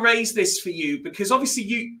reason I raised this for you, because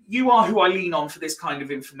obviously you are who I lean on for this kind of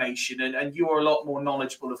information, and you are a lot more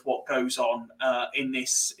knowledgeable of what goes on in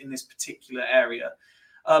this particular area.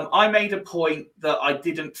 I made a point that I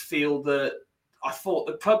didn't feel that I thought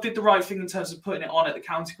the club did the right thing in terms of putting it on at the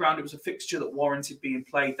county ground. It was a fixture that warranted being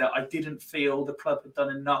played there. I didn't feel the club had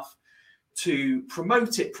done enough to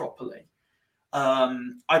promote it properly.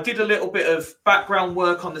 I did a little bit of background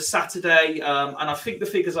work on the Saturday, and I think the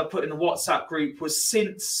figures I put in the WhatsApp group was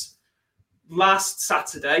since last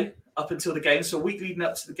Saturday up until the game, so a week leading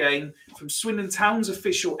up to the game, from Swindon Town's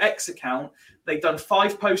official X account, they've done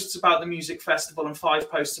 5 posts about the music festival and 5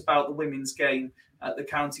 posts about the women's game at the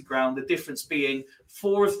county ground. The difference being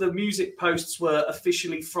 4 of the music posts were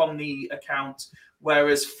officially from the account,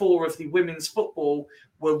 whereas 4 of the women's football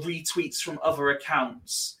were retweets from other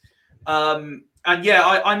accounts. And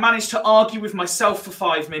yeah, I managed to argue with myself for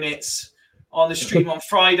 5 minutes on the stream on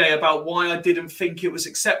Friday about why I didn't think it was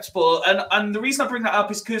acceptable. And the reason I bring that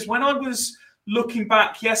up is because when I was looking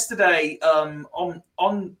back yesterday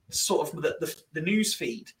on sort of the news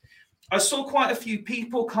feed, I saw quite a few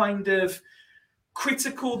people kind of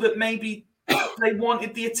critical that maybe they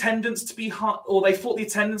wanted the attendance to be high, or they thought the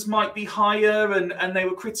attendance might be higher, and they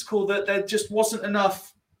were critical that there just wasn't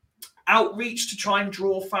enough outreach to try and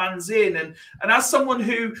draw fans in. And as someone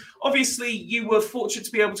who, obviously, you were fortunate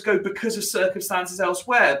to be able to go because of circumstances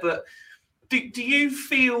elsewhere, but do you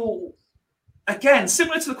feel, again,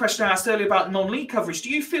 similar to the question I asked earlier about non-league coverage, do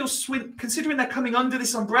you feel, considering they're coming under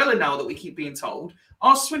this umbrella now that we keep being told,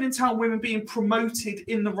 are Swindon Town women being promoted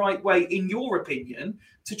in the right way, in your opinion,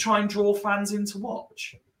 to try and draw fans in to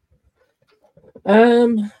watch?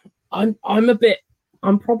 I'm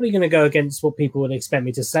probably going to go against what people would expect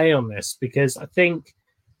me to say on this, because I think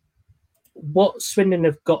what Swindon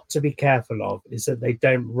have got to be careful of is that they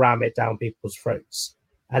don't ram it down people's throats.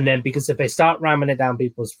 And then, because if they start ramming it down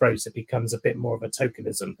people's throats, it becomes a bit more of a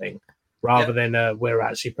tokenism thing rather than we're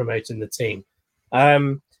actually promoting the team.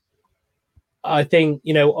 I think,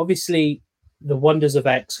 obviously the wonders of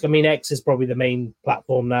X. I mean, X is probably the main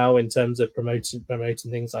platform now in terms of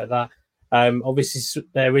promoting things like that. Obviously,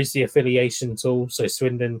 there is the affiliation tool. So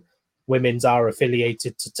Swindon Women's are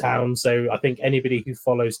affiliated to Town. So I think anybody who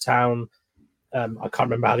follows Town, I can't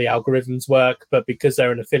remember how the algorithms work, but because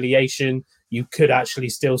they're an affiliation, you could actually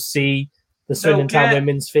still see the Swindon Town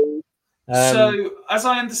Women's feed. So, as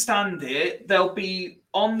I understand it, they'll be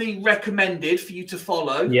on the recommended for you to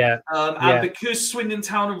follow. And because Swindon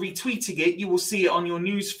Town are retweeting it, you will see it on your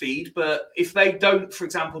news feed. But if they don't, for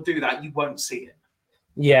example, do that, you won't see it.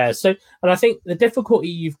 Yeah. So, and I think the difficulty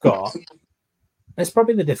you've got, it's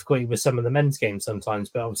probably the difficulty with some of the men's games sometimes,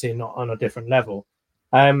 but obviously not on a different level,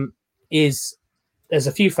 is there's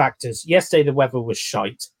a few factors. Yesterday, the weather was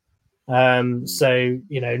shite. So,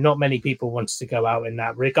 not many people wanted to go out in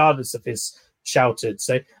that, regardless if it's sheltered.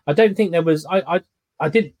 So I don't think there was,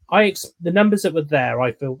 the numbers that were there,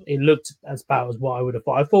 I feel it looked about as what I would have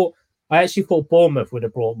thought. I actually thought Bournemouth would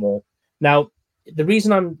have brought more. Now, the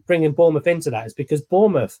reason I'm bringing Bournemouth into that is because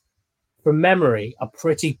Bournemouth, from memory, are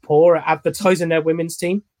pretty poor at advertising their women's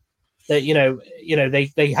team. That,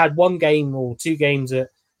 they had one game or two games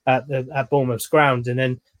at Bournemouth's ground, and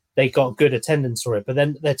then they got good attendance for it, but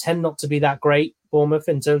then they tend not to be that great, Bournemouth,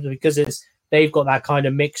 in terms of, because they've got that kind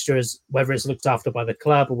of mixture, as whether it's looked after by the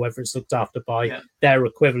club or whether it's looked after by their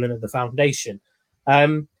equivalent of the foundation.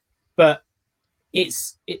 But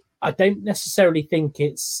I don't necessarily think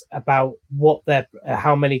it's about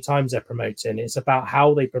how many times they're promoting. It's about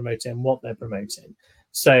how they promote it and what they're promoting.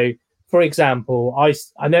 So, for example,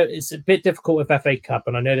 I know it's a bit difficult with FA Cup,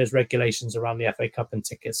 and I know there's regulations around the FA Cup and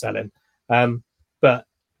ticket selling, but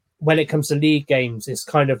when it comes to league games, it's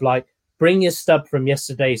kind of like, bring your stub from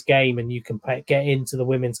yesterday's game and you can get into the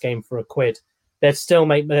women's game for £1. They'd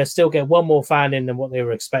still get one more fan in than what they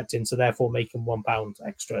were expecting, so therefore making £1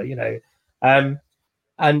 extra,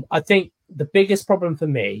 And I think the biggest problem for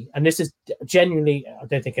me, and this is genuinely, I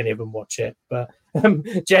don't think any of them watch it, but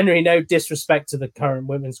generally no disrespect to the current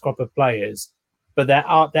women's crop of players, but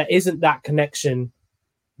there isn't that connection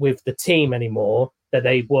with the team anymore that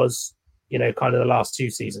they was, kind of the last 2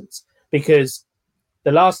 seasons. Because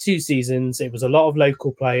the last 2 seasons, it was a lot of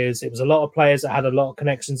local players. It was a lot of players that had a lot of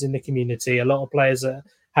connections in the community, a lot of players that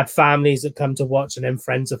had families that come to watch, and then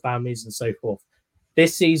friends of families and so forth.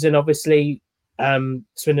 This season, obviously,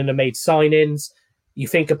 Swindon have made signings. You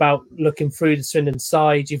think about looking through the Swindon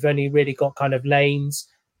side, you've only really got kind of Lanes,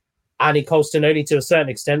 Annie Colston only to a certain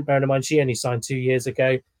extent, bearing in mind she only signed 2 years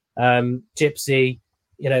ago. Gypsy,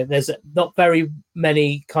 there's not very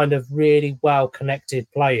many kind of really well-connected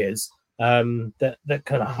players that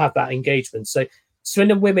kind of have that engagement. So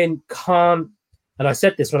Swindon women can't, and I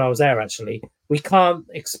said this when I was there actually, we can't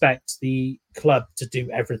expect the club to do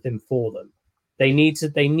everything for them. They need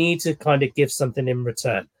to kind of give something in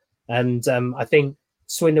return. And I think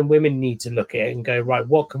Swindon women need to look at it and go, right,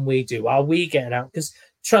 what can we do? Are we getting out? Because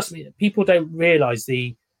trust me, people don't realise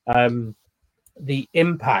the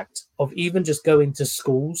impact of even just going to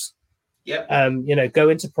schools. Go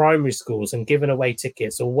into primary schools and giving away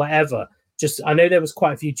tickets or whatever. I know there was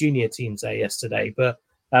quite a few junior teams there yesterday, but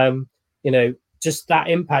just that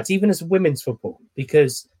impact, even as women's football,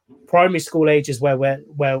 because primary school age is where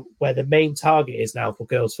the main target is now for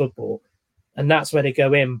girls football, and that's where they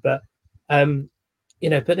go in. But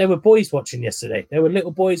but there were boys watching yesterday. There were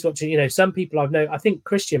little boys watching. Some people I've known. I think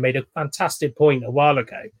Christian made a fantastic point a while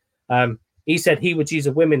ago. He said he would use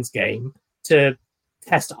a women's game to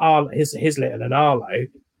test his little and Arlo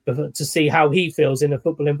to see how he feels in a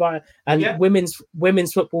football environment. And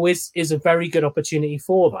women's football is a very good opportunity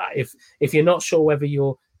for that. If you're not sure whether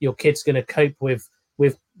your kid's going to cope with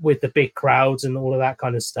the big crowds and all of that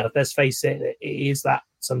kind of stuff, let's face it, it is that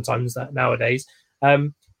sometimes that nowadays.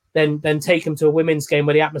 Then take them to a women's game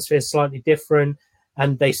where the atmosphere is slightly different,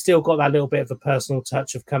 and they still got that little bit of a personal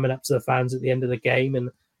touch of coming up to the fans at the end of the game and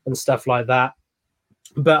stuff like that.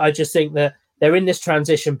 But I just think that they're in this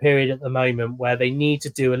transition period at the moment where they need to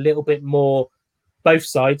do a little bit more, both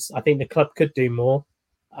sides. I think the club could do more.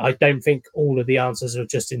 I don't think all of the answers are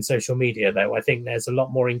just in social media, though. I think there's a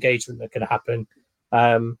lot more engagement that could happen.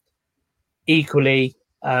 Equally,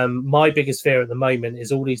 my biggest fear at the moment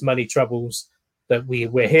is all these money troubles that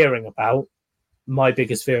we're hearing about. My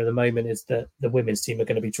biggest fear at the moment is that the women's team are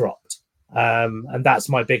going to be dropped. And that's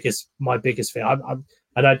my biggest fear.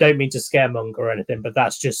 And I don't mean to scaremonger or anything, but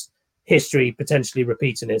that's just history potentially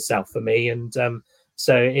repeating itself for me. And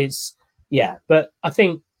so it's, yeah, but I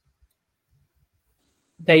think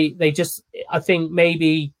I think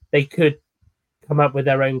maybe they could come up with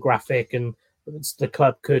their own graphic and the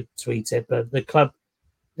club could tweet it, but the club,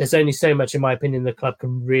 there's only so much, in my opinion, the club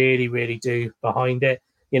can really, really do behind it.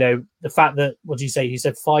 You know, the fact that, what did you say? You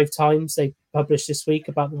said 5 times they published this week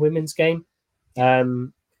about the women's game.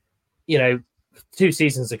 You know, 2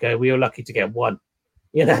 seasons ago, we were lucky to get 1.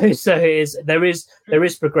 You know, so there is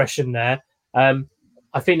progression there.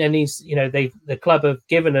 I think there needs, you know, the club have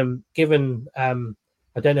given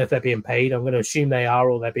I don't know if they're being paid. I'm going to assume they are,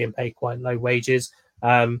 or they're being paid quite low wages.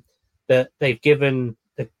 That they've given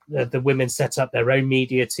the women set up their own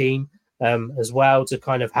media team as well to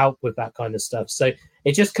kind of help with that kind of stuff. So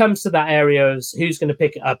it just comes to that area of who's going to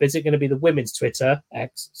pick it up. Is it going to be the women's Twitter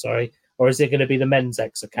or is it going to be the men's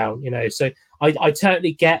X account? You know, so I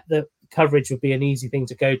totally get that coverage would be an easy thing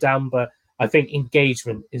to go down, but I think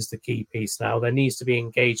engagement is the key piece now. There needs to be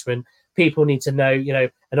engagement. People need to know, you know,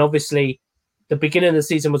 and obviously the beginning of the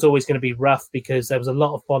season was always going to be rough because there was a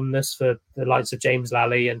lot of fondness for the likes of James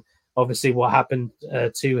Lally and obviously what happened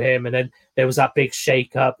to him. And then there was that big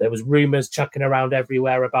shake up. There was rumours chucking around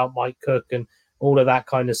everywhere about Mike Cook and all of that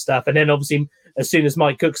kind of stuff. And then obviously as soon as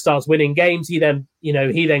Mike Cook starts winning games, he then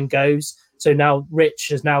goes. So now Rich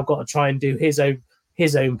has now got to try and do his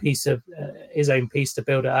own piece to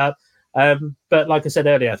build it up. But like I said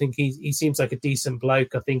earlier, I think he seems like a decent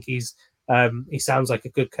bloke. I think he sounds like a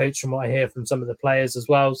good coach from what I hear from some of the players as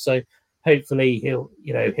well. So hopefully he'll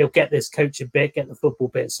get this coaching bit, get the football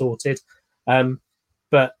bit sorted.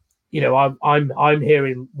 But you know, I'm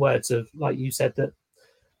hearing words of, like you said, that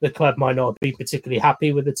the club might not be particularly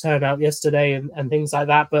happy with the turnout yesterday and things like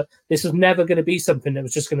that. But this was never going to be something that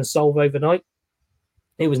was just going to solve overnight.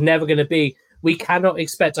 It was never going to be. We cannot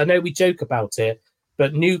expect. I know we joke about it,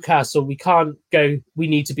 but Newcastle, we can't go. We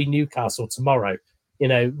need to be Newcastle tomorrow. You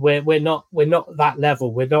know, we're not that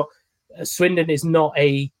level. We're not. Swindon is not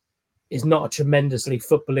a tremendously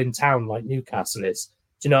footballing town like Newcastle is.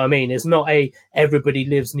 Do you know what I mean? It's not everybody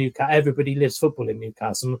lives football in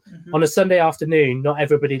Newcastle. Mm-hmm. On a Sunday afternoon, not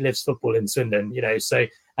everybody lives football in Swindon. You know, so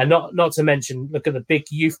and not to mention, look at the big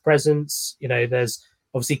youth presence. You know, there's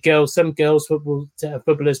obviously some girls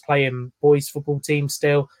footballers play in boys football teams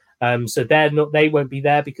still. So they won't be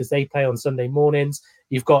there because they play on Sunday mornings.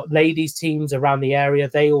 You've got ladies teams around the area.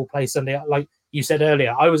 They all play Sunday. Like you said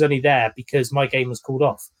earlier, I was only there because my game was called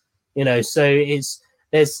off. You know, so it's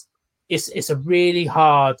a really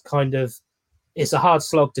hard it's a hard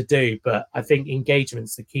slog to do, but I think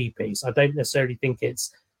engagement's the key piece. I don't necessarily think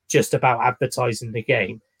it's just about advertising the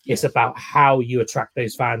game. It's about how you attract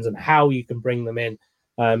those fans and how you can bring them in.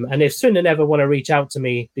 And if Swindon ever want to reach out to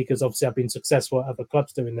me, because obviously I've been successful at other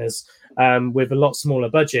clubs doing this with a lot smaller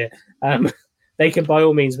budget, they can by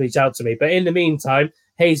all means reach out to me. But in the meantime,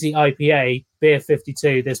 Hazy IPA, Beer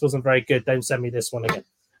 52, this wasn't very good. Don't send me this one again.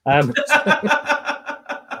 And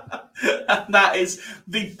that is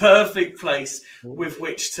the perfect place with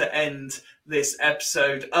which to end this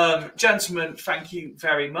episode. Gentlemen, thank you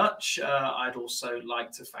very much. I'd also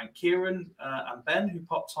like to thank Kieran and Ben who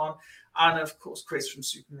popped on, and of course Chris from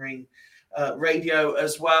Supermarine Radio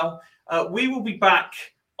as well. We will be back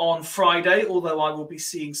on Friday, although I will be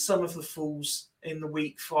seeing some of the Fools in the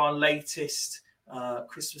week for our latest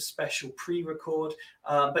Christmas special pre-record.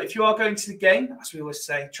 But if you are going to the game, as we always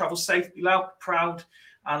say, travel safe, be loud, proud,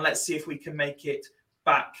 and let's see if we can make it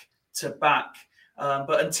back to back.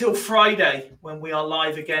 But until Friday, when we are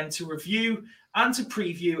live again to review and to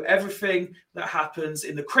preview everything that happens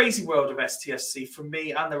in the crazy world of STSC from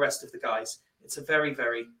me and the rest of the guys, it's a very,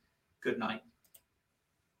 very good night.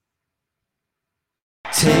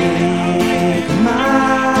 Take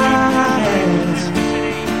my hand,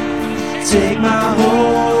 take my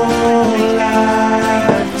whole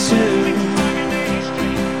life too,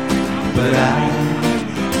 but I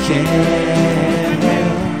can't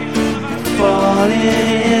help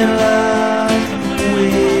falling